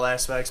like all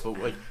aspects, but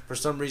like for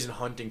some reason,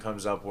 hunting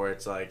comes up where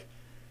it's like,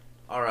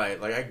 all right,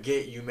 like I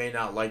get you may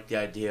not like the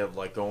idea of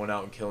like going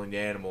out and killing the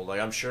animal.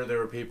 Like I'm sure there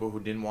were people who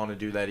didn't want to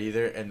do that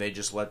either, and they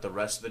just let the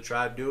rest of the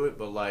tribe do it.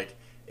 But like,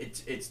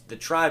 it's the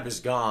tribe is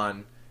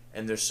gone.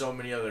 And there's so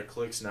many other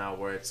cliques now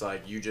where it's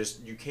like you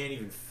can't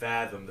even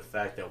fathom the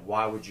fact that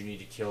why would you need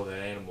to kill that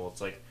animal? It's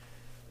like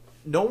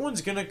no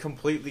one's gonna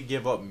completely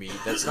give up meat.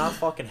 That's not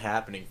fucking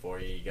happening for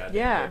you. You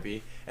goddamn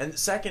hippie. And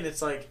second,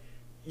 it's like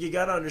you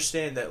gotta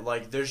understand that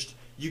like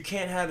you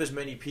can't have as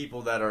many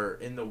people that are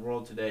in the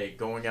world today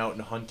going out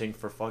and hunting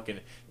for fucking.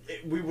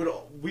 We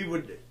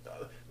would.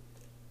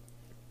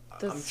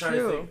 That's I'm trying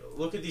to think.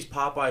 Look at these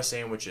Popeye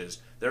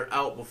sandwiches. They're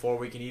out before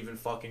we can even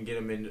fucking get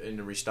them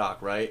in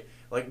restock, right?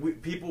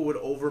 Like, people would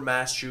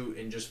over-mass shoot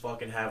and just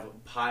fucking have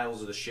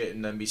piles of the shit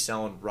and then be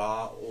selling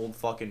raw, old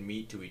fucking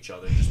meat to each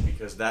other just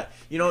because that...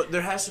 You know,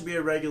 there has to be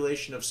a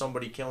regulation of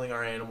somebody killing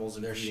our animals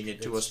and feeding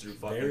it to us through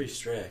fucking... very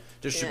strict.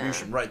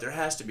 Distribution. Yeah. Right, there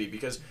has to be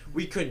because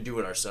we couldn't do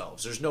it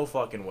ourselves. There's no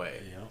fucking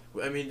way.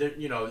 Yeah. I mean,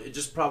 you know, it's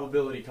just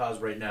probability cause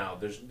right now.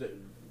 There's...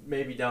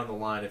 Maybe down the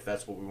line if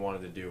that's what we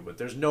wanted to do, but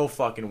there's no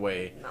fucking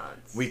way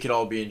we could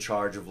all be in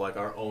charge of like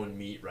our own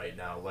meat right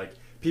now. Like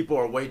people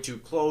are way too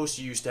close.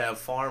 You used to have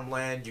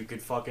farmland. You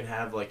could fucking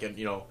have like that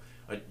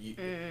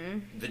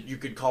you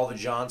could call the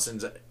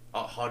Johnsons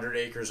 100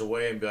 acres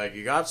away and be like,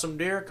 you got some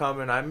deer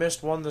coming. I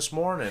missed one this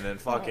morning, and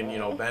fucking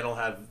Ben will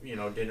have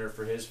dinner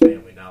for his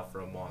family now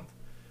for a month.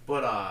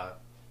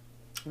 But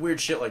weird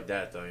shit like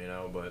that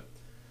though, But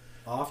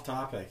off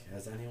topic,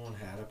 has anyone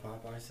had a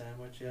Popeye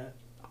sandwich yet?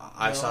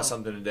 I saw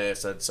something today that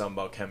said something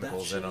about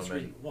chemicals in them,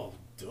 and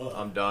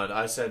I'm done.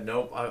 I said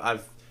nope. I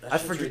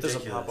forget there's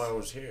a Popeye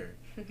was here.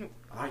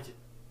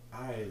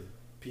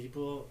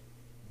 People,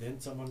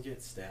 didn't someone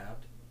get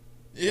stabbed?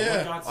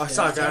 Yeah, I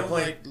saw a guy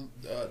playing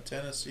like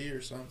Tennessee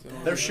or something.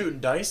 They're shooting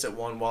dice at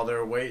one while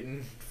they're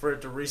waiting for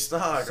it to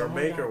restock or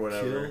make or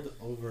whatever. Killed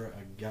over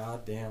a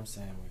goddamn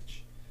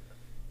sandwich.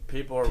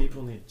 People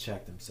need to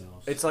check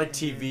themselves. It's like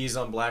TVs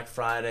on Black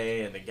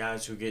Friday and the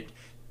guys who get.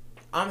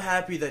 I'm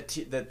happy that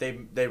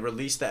they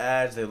release the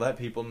ads. They let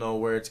people know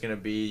where it's going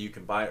to be. You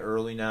can buy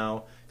early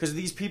now. Because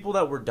these people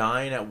that were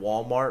dying at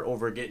Walmart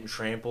over getting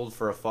trampled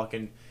for a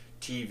fucking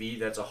TV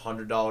that's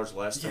 $100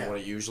 less than what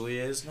it usually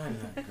is.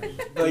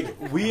 Like,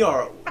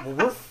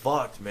 we're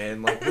fucked,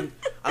 man. Like,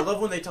 I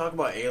love when they talk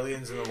about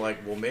aliens and they're like,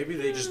 well, maybe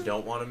they just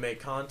don't want to make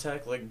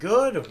contact. Like,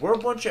 good. We're a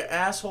bunch of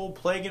asshole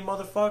plaguing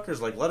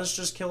motherfuckers. Like, let us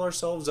just kill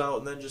ourselves out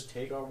and then just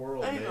take our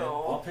world, man.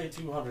 I'll pay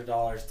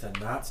 $200 to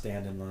not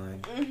stand in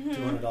line.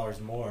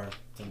 $200 more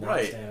to not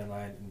stand in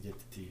line and get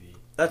the TV.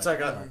 That's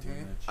like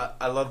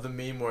I love the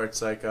meme where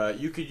it's like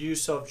you could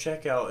use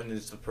self-checkout and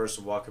it's the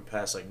person walking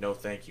past like, no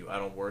thank you, I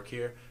don't work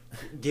here.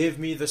 Give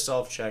me the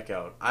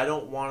self-checkout. I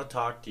don't want to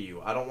talk to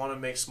you. I don't want to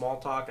make small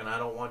talk and I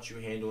don't want you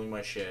handling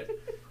my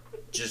shit.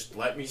 Just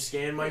let me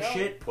scan my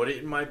shit, put it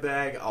in my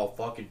bag, I'll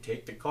fucking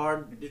take the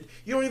card.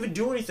 You don't even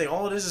do anything.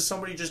 All it is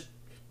somebody just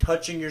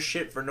touching your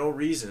shit for no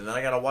reason and then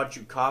I gotta watch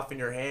you cough in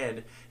your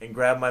hand and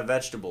grab my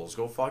vegetables.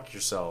 Go fuck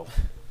yourself.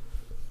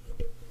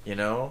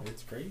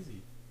 It's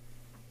crazy.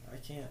 I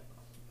can't.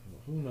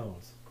 Who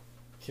knows?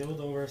 Killed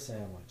over a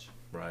sandwich.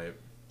 Right.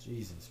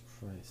 Jesus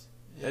Christ.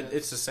 Yeah.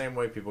 It's the same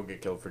way people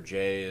get killed for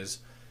Jays.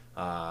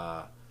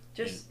 Like,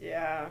 who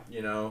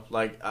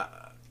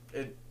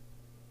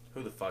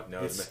the fuck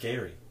knows? It's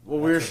scary.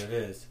 Well, That's what it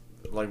is.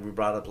 Like we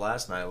brought up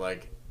last night,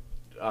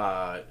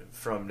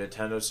 from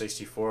Nintendo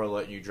 64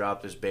 letting you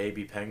drop this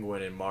baby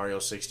penguin in Mario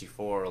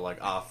 64,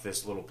 like off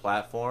this little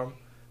platform.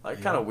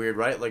 Like, kind of weird,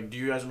 right? Like, do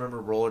you guys remember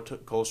Roller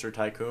Coaster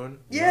Tycoon?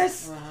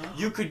 Yes.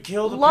 You could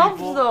kill the Loved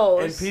people,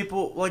 those. and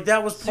people like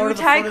that was part Zoo of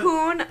the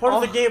Tycoon. Part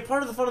of the game.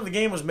 Part of the fun of the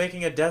game was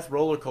making a death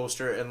roller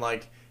coaster and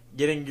like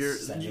getting your.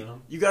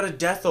 You got a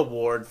death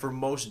award for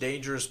most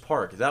dangerous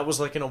park. That was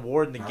like an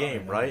award in the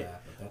game, right?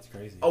 But that's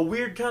crazy. A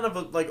weird kind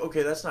of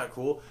okay, that's not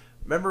cool.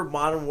 Remember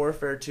Modern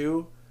Warfare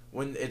 2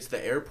 when it's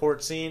the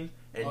airport scene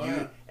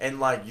and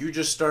you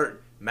just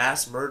start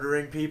mass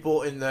murdering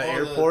people in the The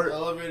airport.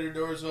 elevator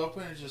doors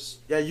open and just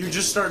Yeah, you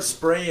just start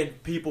spraying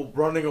people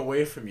running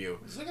away from you.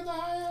 look at the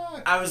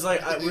high. I was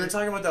like, we were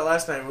talking about that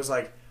last night. It was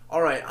like,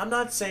 all right, I'm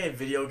not saying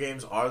video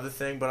games are the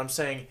thing, but I'm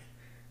saying,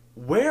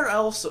 where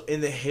else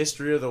in the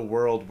history of the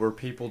world were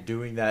people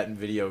doing that in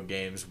video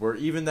games, where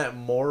even that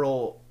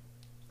moral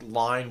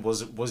line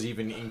was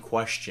even in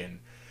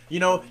question? You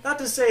know, not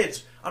to say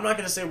I'm not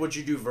going to say what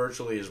you do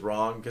virtually is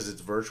wrong because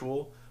it's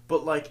virtual,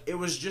 but like, it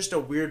was just a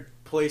weird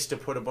place to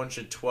put a bunch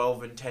of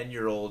 12 and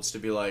 10-year-olds to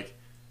be like,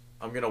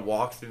 I'm gonna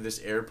walk through this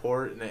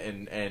airport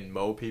and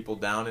mow people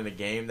down in a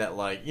game that,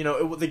 like, you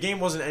know, the game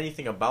wasn't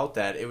anything about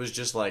that. It was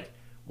just like,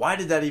 why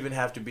did that even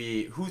have to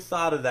be? Who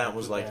thought of that?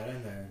 Was Put like, that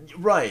in there.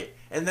 right?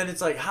 And then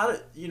it's like, how do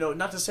you know?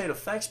 Not to say it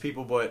affects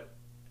people, but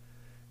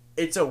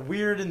it's a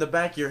weird in the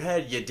back of your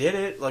head. You did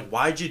it. Like,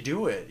 why'd you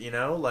do it? You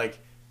know, like,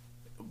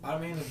 I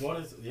mean,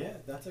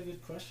 that's a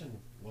good question.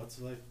 What's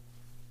like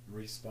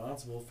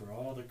responsible for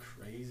all the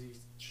crazy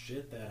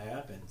shit that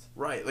happens?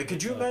 right? Like,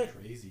 could you Like, imagine?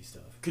 crazy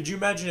stuff? Could you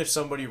imagine if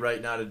somebody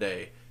right now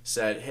today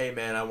said, "Hey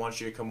man, I want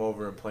you to come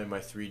over and play my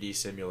 3D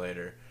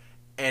simulator,"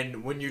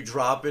 and when you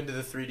drop into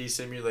the 3D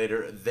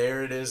simulator,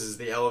 there it is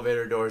the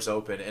elevator doors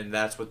open, and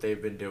that's what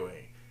they've been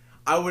doing.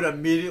 I would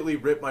immediately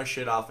rip my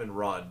shit off and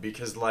run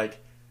because, like,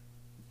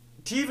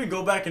 to even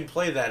go back and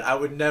play that, I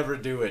would never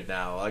do it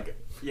now. Like,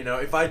 you know,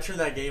 if I turned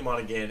that game on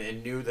again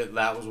and knew that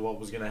that was what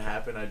was gonna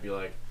happen, I'd be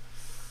like,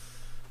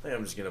 I think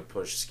I'm just gonna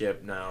push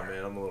skip now,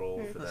 man. I'm a little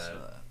old for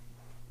that.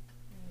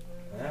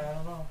 I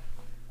don't know.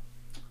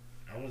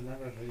 I was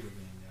never a video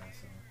game guy,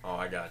 so. Oh,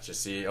 I got you.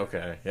 See,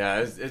 okay, yeah,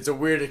 it's a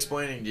weird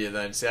explaining to you.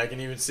 Then, see, I can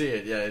even see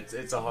it. Yeah,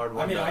 it's a hard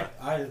one. I mean, to-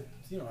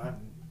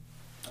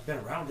 I've been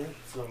around it,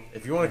 so.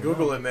 if you want to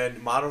Google it,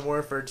 man, Modern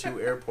Warfare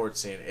 2 airport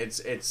scene.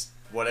 It's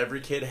what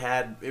every kid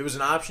had. It was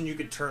an option you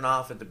could turn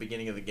off at the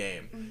beginning of the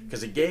game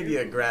because it gave you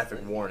a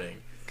graphic warning,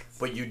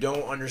 but you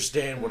don't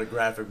understand what a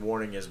graphic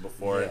warning is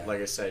before it. Yeah. Like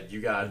I said,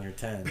 you got When you're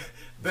 10.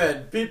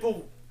 Ben.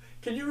 People,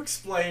 can you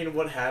explain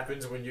what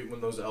happens when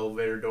those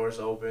elevator doors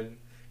open?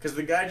 Because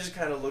the guy just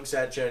kind of looks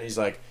at you and he's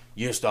like,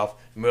 "You stop,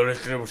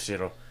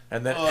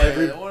 and then Oh,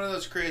 every yeah, one of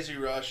those crazy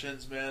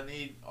Russians, man.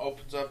 He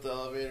opens up the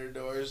elevator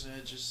doors and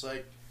it's just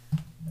like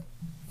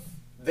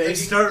they like,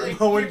 start like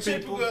mowing your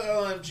people. typical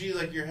LMG,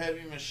 like your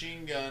heavy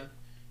machine gun,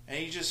 and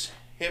he just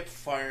hip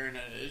firing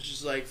it. It's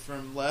just like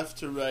from left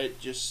to right,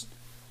 just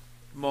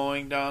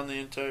mowing down the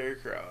entire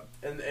crowd.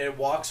 And it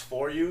walks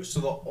for you, so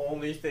the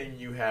only thing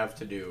you have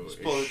to do Just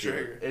is pull the shoot.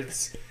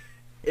 trigger.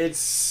 It's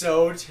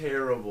so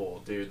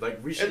terrible, dude.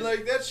 Like, we should. And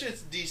like that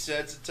shit's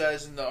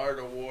desensitizing the art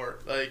of war.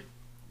 Like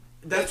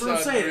that's what I'm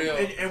that's saying.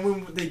 unreal. And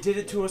when they did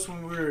it to us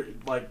when we were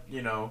like,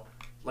 you know,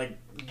 like,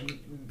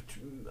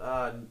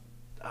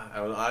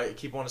 I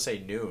keep wanting to say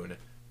noon,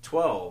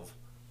 12.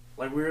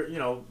 Like, we're, you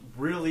know,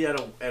 really at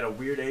a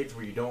weird age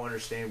where you don't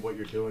understand what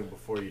you're doing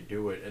before you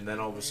do it, and then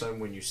all of a sudden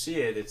when you see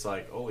it, it's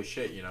like, holy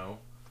shit, you know.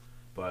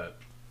 But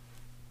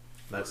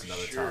that's For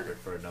another sure. topic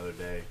for another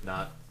day.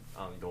 Not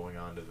on going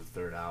on to the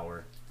third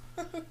hour.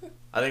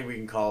 I think we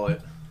can call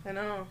it. I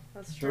know,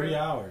 that's true. 3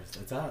 hours.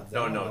 That's out.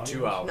 No,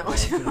 2 hours. No. I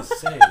was gonna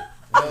say.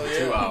 Oh, yeah.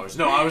 2 hours.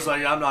 No, I was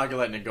like, I'm not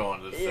letting it go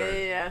on to the Yeah, third.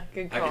 yeah,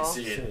 good I call. can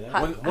see it. Say that.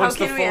 How- Once how the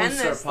can we phones end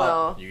start this, popping,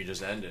 though? you can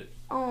just end it.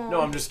 Oh.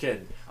 No, I'm just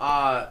kidding.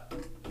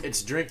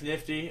 It's Drink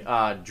Nifty,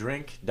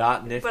 drink.nifty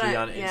But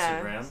on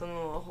yeah, Instagram. something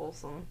a little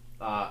wholesome.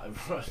 A A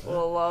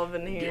little love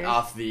in here.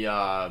 off the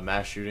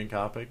mass shooting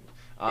topic.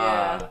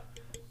 Yeah.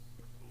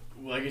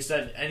 Like I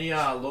said, any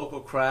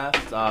local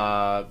craft,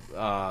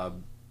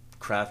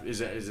 craft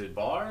is it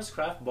bars,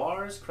 craft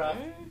breweries?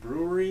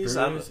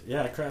 Breweries?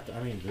 Yeah, craft.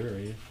 I mean,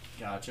 brewery.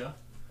 Gotcha.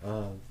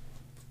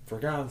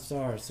 Forgotten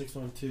Star,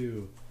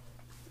 612,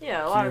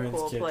 Yeah, a lot of Kieran's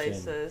cool Kitchen.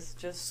 places.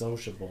 Just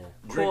Sociable.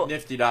 Cool.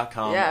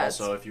 Drinknifty.com Yeah,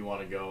 also if you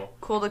want to go.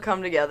 cool to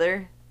come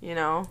together, you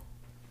know,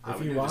 I If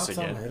would you do want this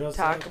some, again. hit us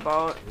talk up.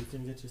 about We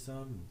can get you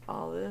some.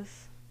 all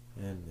this.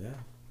 And yeah,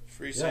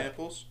 Free Yeah.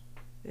 samples.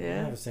 you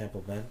Yeah. have a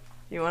sample, Ben.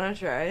 You want to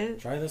try it?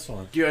 Try this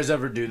one. Do you guys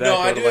ever do that? No,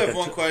 Go I to do like have a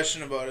one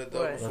question about it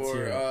though. What? Let's Before,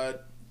 hear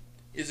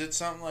is it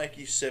something like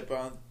you sip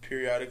on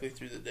periodically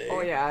through the day? Oh,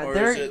 yeah, or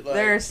they're- is it like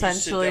they're you sit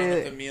essentially- down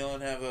with a meal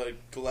and have a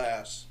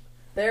glass?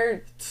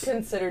 They're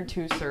considered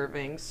 2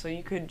 servings, so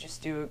you could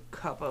just do a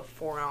cup of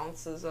 4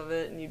 ounces of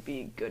it, and you'd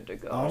be good to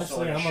go. Honestly, So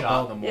like a I'm shot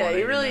about- in the Yeah, morning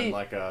you really- and then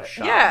like a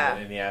shot yeah.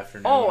 in the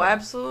afternoon. Oh,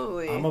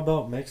 absolutely. I'm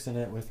about mixing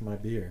it with my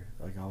beer.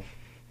 Like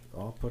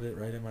I'll put it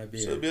right in my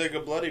beer. So it'd be like a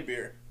bloody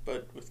beer,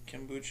 but with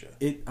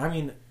kombucha. I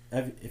mean,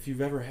 if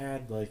you've ever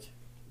had like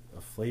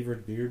a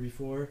flavored beer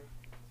before,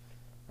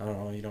 I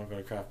don't know. You don't go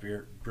to craft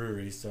beer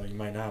breweries, so you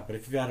might not. But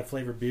if you've had a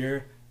flavored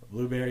beer, a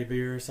blueberry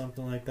beer or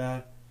something like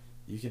that,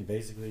 you can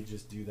basically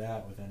just do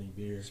that with any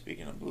beer.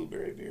 Speaking of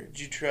blueberry beer, did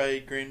you try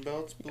Green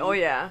Belts? Oh,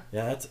 yeah.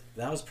 Yeah,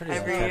 that was pretty.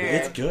 Every heavy. year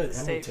It's good. I at mean,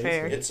 State it tastes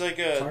Fair. good. It's like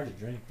It's a hard to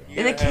drink though. You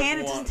In a gotta have can,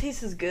 it one. doesn't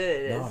taste as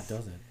good No, as it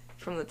doesn't.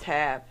 from the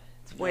tap.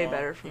 It's way No,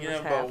 better from you the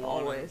can have tap, about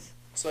one. always.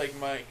 It's like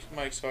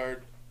Mike's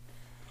Hard.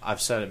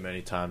 I've said it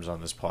many times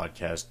on this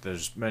podcast.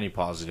 There's many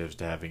positives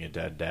to having a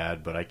dead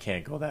dad, but I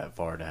can't go that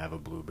far to have a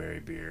blueberry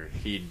beer.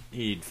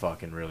 He'd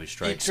fucking really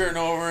strike. He'd turn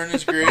over in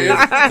his grave.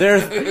 There,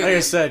 like I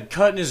said,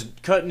 cutting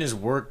his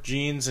work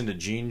jeans into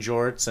jean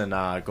jorts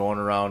and going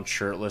around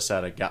shirtless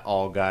at a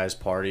all guys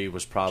party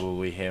was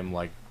probably him,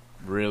 like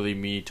really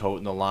me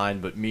toting the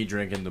line, but me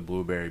drinking the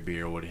blueberry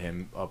beer would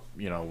him up,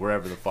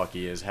 wherever the fuck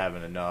he is,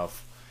 having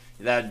enough.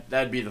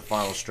 That'd be the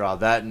final straw.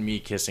 That and me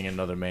kissing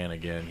another man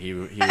again. He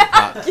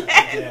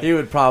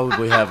would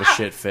probably have a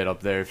shit fit up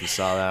there if you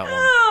saw that one.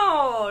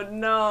 Oh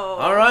no!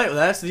 All right, well,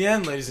 that's the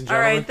end, ladies and All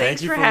gentlemen. right,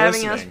 thanks Thank you for for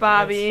having listening. us,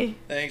 Bobby.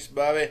 Thanks,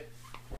 Bobby.